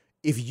sense.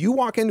 If you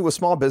walk into a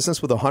small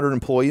business with 100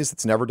 employees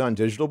that's never done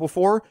digital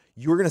before,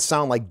 you're going to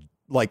sound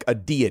like a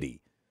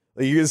deity.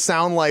 You just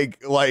sound like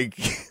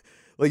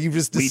you've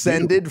just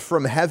descended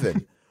from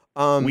heaven.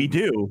 We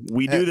do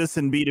this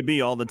in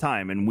B2B all the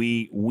time, and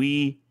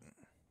we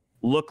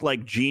look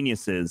like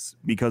geniuses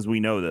because we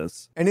know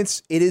this. And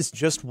it is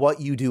just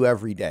what you do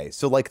every day.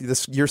 So like the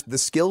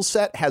skill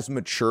set has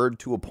matured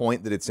to a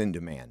point that it's in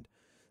demand.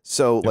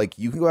 So like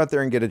you can go out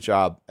there and get a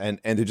job, and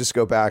to just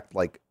go back,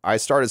 like I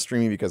started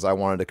streaming because I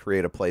wanted to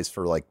create a place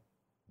for like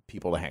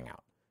people to hang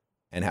out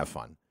and have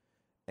fun.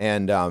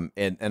 And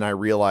I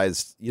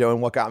realized,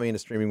 and what got me into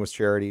streaming was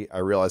charity. I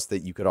realized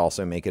that you could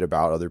also make it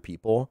about other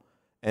people.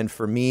 And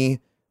for me,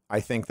 I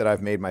think that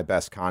I've made my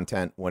best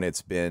content when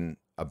it's been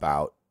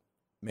about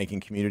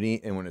making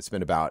community and when it's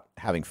been about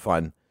having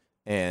fun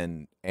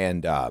and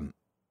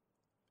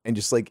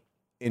just like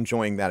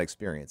enjoying that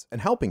experience and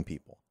helping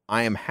people.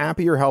 I am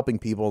happier helping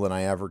people than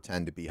I ever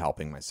tend to be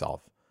helping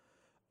myself.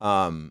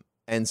 And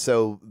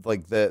so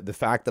like the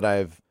fact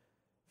that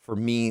for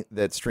me,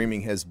 that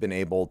streaming has been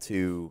able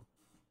to,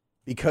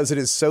 because it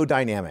is so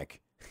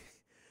dynamic,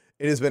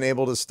 it has been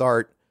able to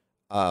start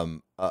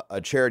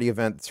a charity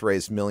event that's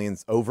raised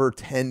millions, over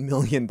 $10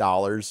 million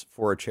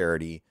for a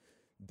charity,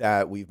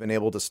 that we've been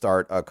able to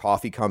start a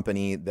coffee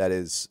company that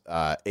is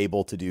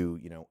able to do,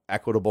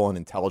 equitable and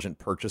intelligent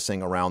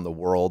purchasing around the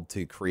world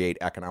to create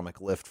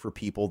economic lift for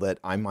people that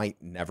I might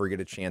never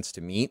get a chance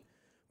to meet,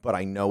 but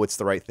I know it's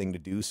the right thing to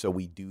do. So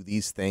we do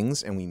these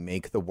things and we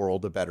make the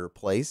world a better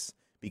place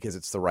because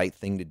it's the right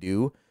thing to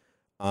do.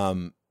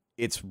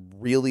 It's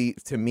really,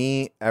 to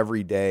me,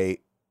 every day,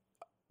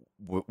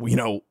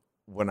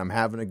 when I'm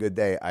having a good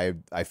day,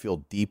 I feel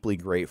deeply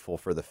grateful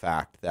for the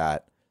fact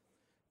that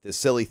this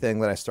silly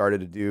thing that I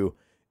started to do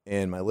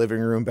in my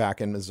living room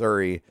back in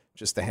Missouri,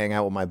 just to hang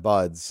out with my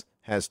buds,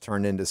 has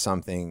turned into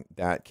something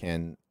that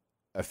can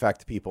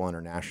affect people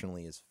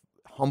internationally, is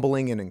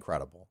humbling and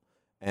incredible.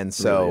 And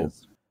so Really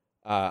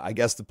I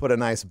guess to put a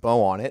nice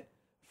bow on it,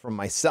 from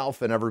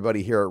myself and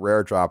everybody here at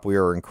Rare Drop, we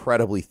are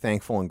incredibly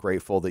thankful and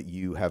grateful that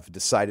you have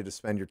decided to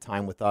spend your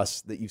time with us,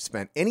 that you've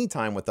spent any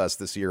time with us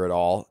this year at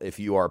all. If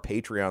you are a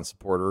Patreon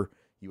supporter,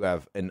 we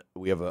have an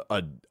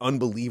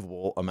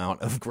unbelievable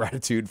amount of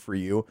gratitude for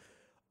you.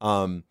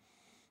 For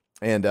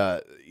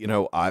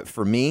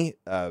me,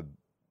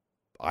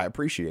 I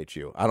appreciate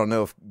you. I don't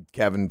know if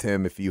Kevin,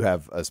 Tim, if you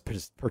have a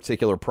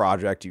particular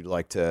project you'd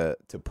like to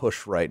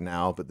push right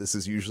now, but this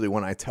is usually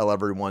when I tell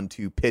everyone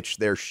to pitch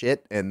their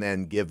shit and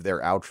then give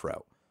their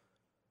outro.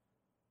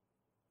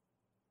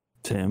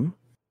 Tim?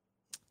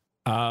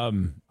 I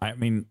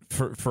mean,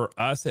 for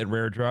us at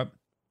Rare Drop,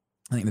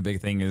 I think the big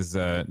thing is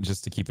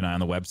just to keep an eye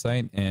on the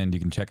website, and you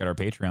can check out our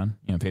Patreon,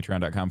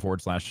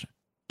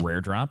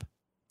 patreon.com/raredrop.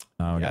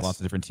 We got lots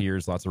of different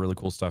tiers, lots of really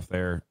cool stuff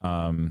there,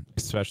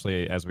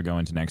 especially as we go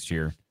into next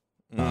year.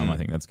 I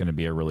think that's going to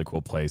be a really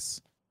cool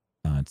place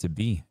to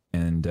be.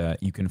 And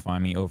you can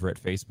find me over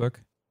at Facebook,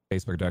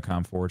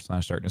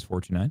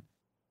 facebook.com/darkness429.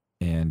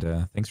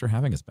 And thanks for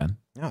having us, Ben.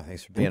 Yeah,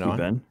 thanks for being on.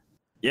 Ben.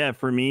 Yeah,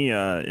 for me,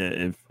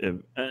 if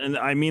and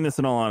I mean this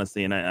in all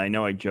honesty, and I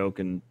know I joke,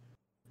 and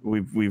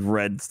we've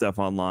read stuff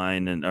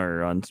online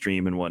or on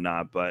stream and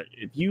whatnot, but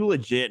if you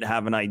legit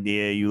have an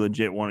idea, you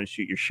legit want to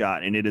shoot your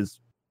shot, and it is,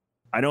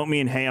 I don't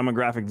mean, hey, I'm a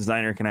graphic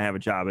designer, can I have a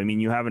job? I mean,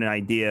 you have an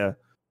idea,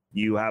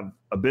 you have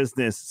a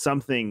business,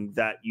 something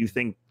that you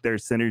think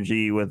there's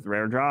synergy with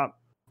Rare Drop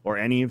or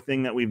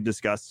anything that we've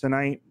discussed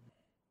tonight,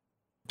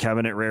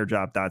 Kevin at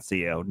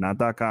raredrop.co, not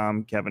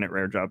 .com, Kevin at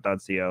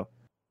raredrop.co.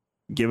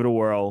 Give it a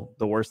whirl.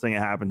 The worst thing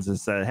that happens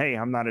is say, hey,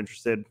 I'm not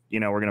interested. We're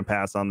going to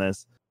pass on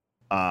this.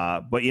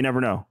 But you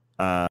never know.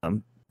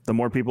 The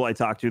more people I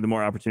talk to, the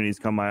more opportunities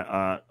come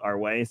our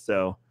way.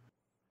 So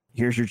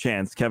here's your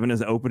chance. Kevin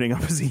is opening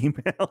up his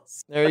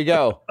emails. There you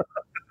go.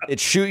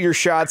 It's shoot your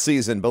shot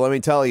season, but let me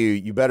tell you,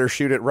 you better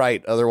shoot it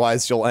right.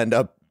 Otherwise, you'll end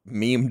up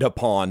memed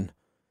upon.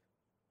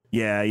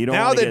 Yeah, you don't.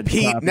 Now that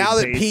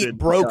Pete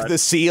broke the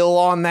seal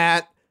on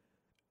that,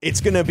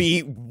 it's going to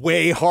be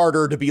way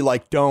harder to be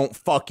like, don't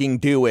fucking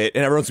do it.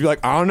 And everyone's going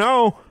to be like, I don't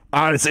know.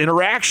 This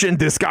interaction,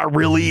 this got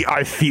really,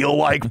 I feel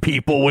like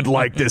people would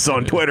like this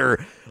on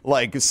Twitter.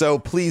 Like, so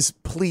please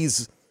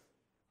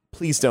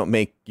don't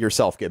make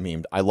yourself get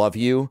memed. I love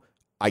you.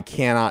 I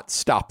cannot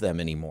stop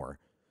them anymore.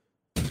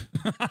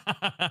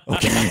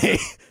 Okay.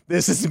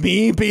 This is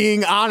me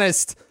being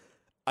honest.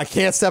 I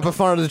can't step in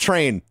front of the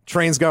train.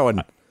 Train's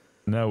going.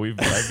 No,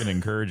 I've been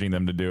encouraging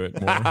them to do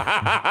it more.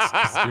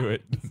 Just do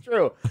it. It's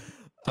true.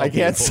 I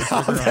can't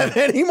stop them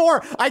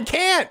anymore. I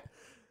can't.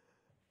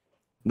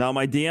 No,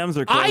 my DMs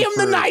are. I am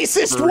the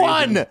nicest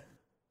one.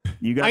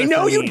 I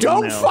know you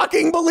don't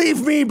fucking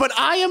believe me, but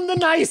I am the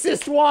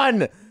nicest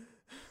one.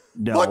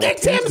 No, look at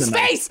Tim's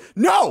face.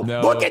 No,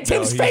 look at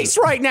Tim's face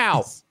right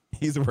now.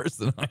 He's worse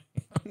than I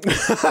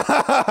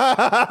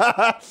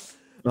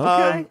am.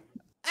 Okay.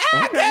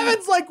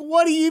 Kevin's like,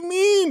 what do you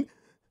mean?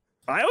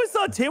 I always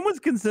thought Tim was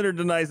considered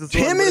the nicest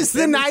one. Tim is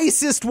the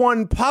nicest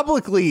one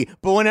publicly,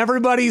 but when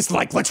everybody's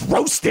like, let's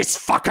roast this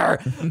fucker,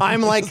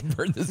 I'm like,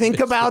 think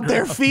about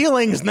their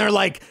feelings. And they're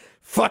like,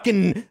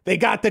 fucking, they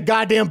got the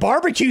goddamn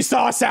barbecue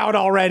sauce out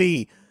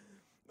already.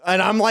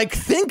 And I'm like,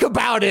 think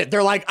about it.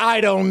 They're like, I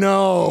don't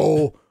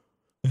know.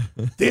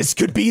 this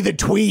could be the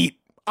tweet.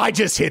 I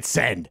just hit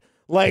send.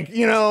 Like,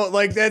 you know,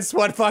 like that's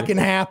what fucking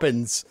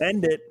happens.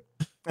 End it.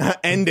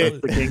 End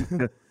it.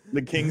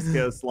 The King's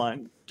Ghost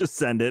line. Just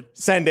send it.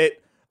 Send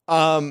it.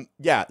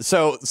 Yeah.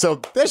 So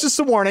that's just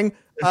a warning.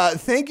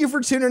 Thank you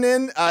for tuning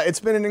in. It's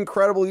been an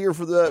incredible year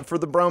for the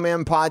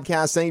Broman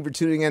Podcast. Thank you for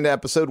tuning into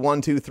episode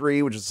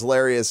 123, which is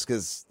hilarious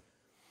because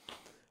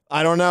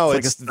I don't know.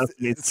 It's like a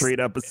Sesame Street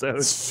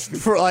episode.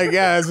 For like,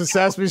 yeah, it's a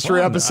Sesame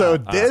Street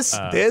episode. This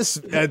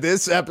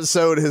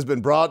episode has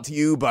been brought to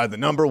you by the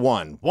number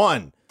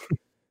one.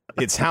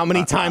 It's how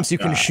many times you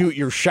can shoot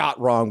your shot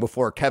wrong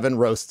before Kevin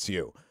roasts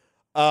you.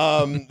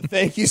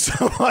 Thank you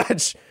so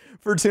much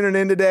for tuning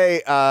in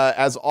today.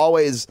 As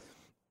always,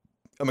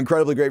 I'm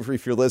incredibly grateful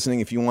if you're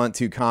listening. If you want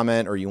to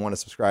comment or you want to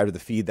subscribe to the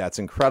feed, that's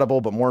incredible.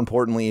 But more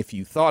importantly, if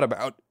you thought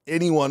about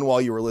anyone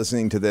while you were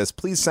listening to this,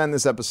 please send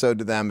this episode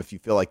to them if you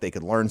feel like they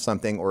could learn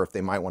something or if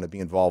they might want to be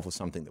involved with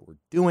something that we're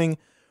doing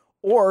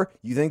or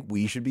you think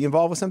we should be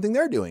involved with something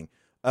they're doing.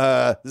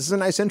 This is a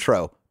nice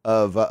intro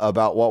of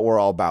about what we're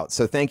all about.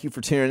 So thank you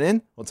for tuning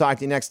in. We'll talk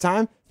to you next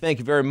time. Thank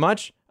you very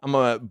much. I'm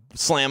going to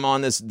slam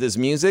on this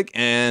music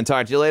and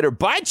talk to you later.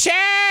 Bye,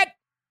 chat!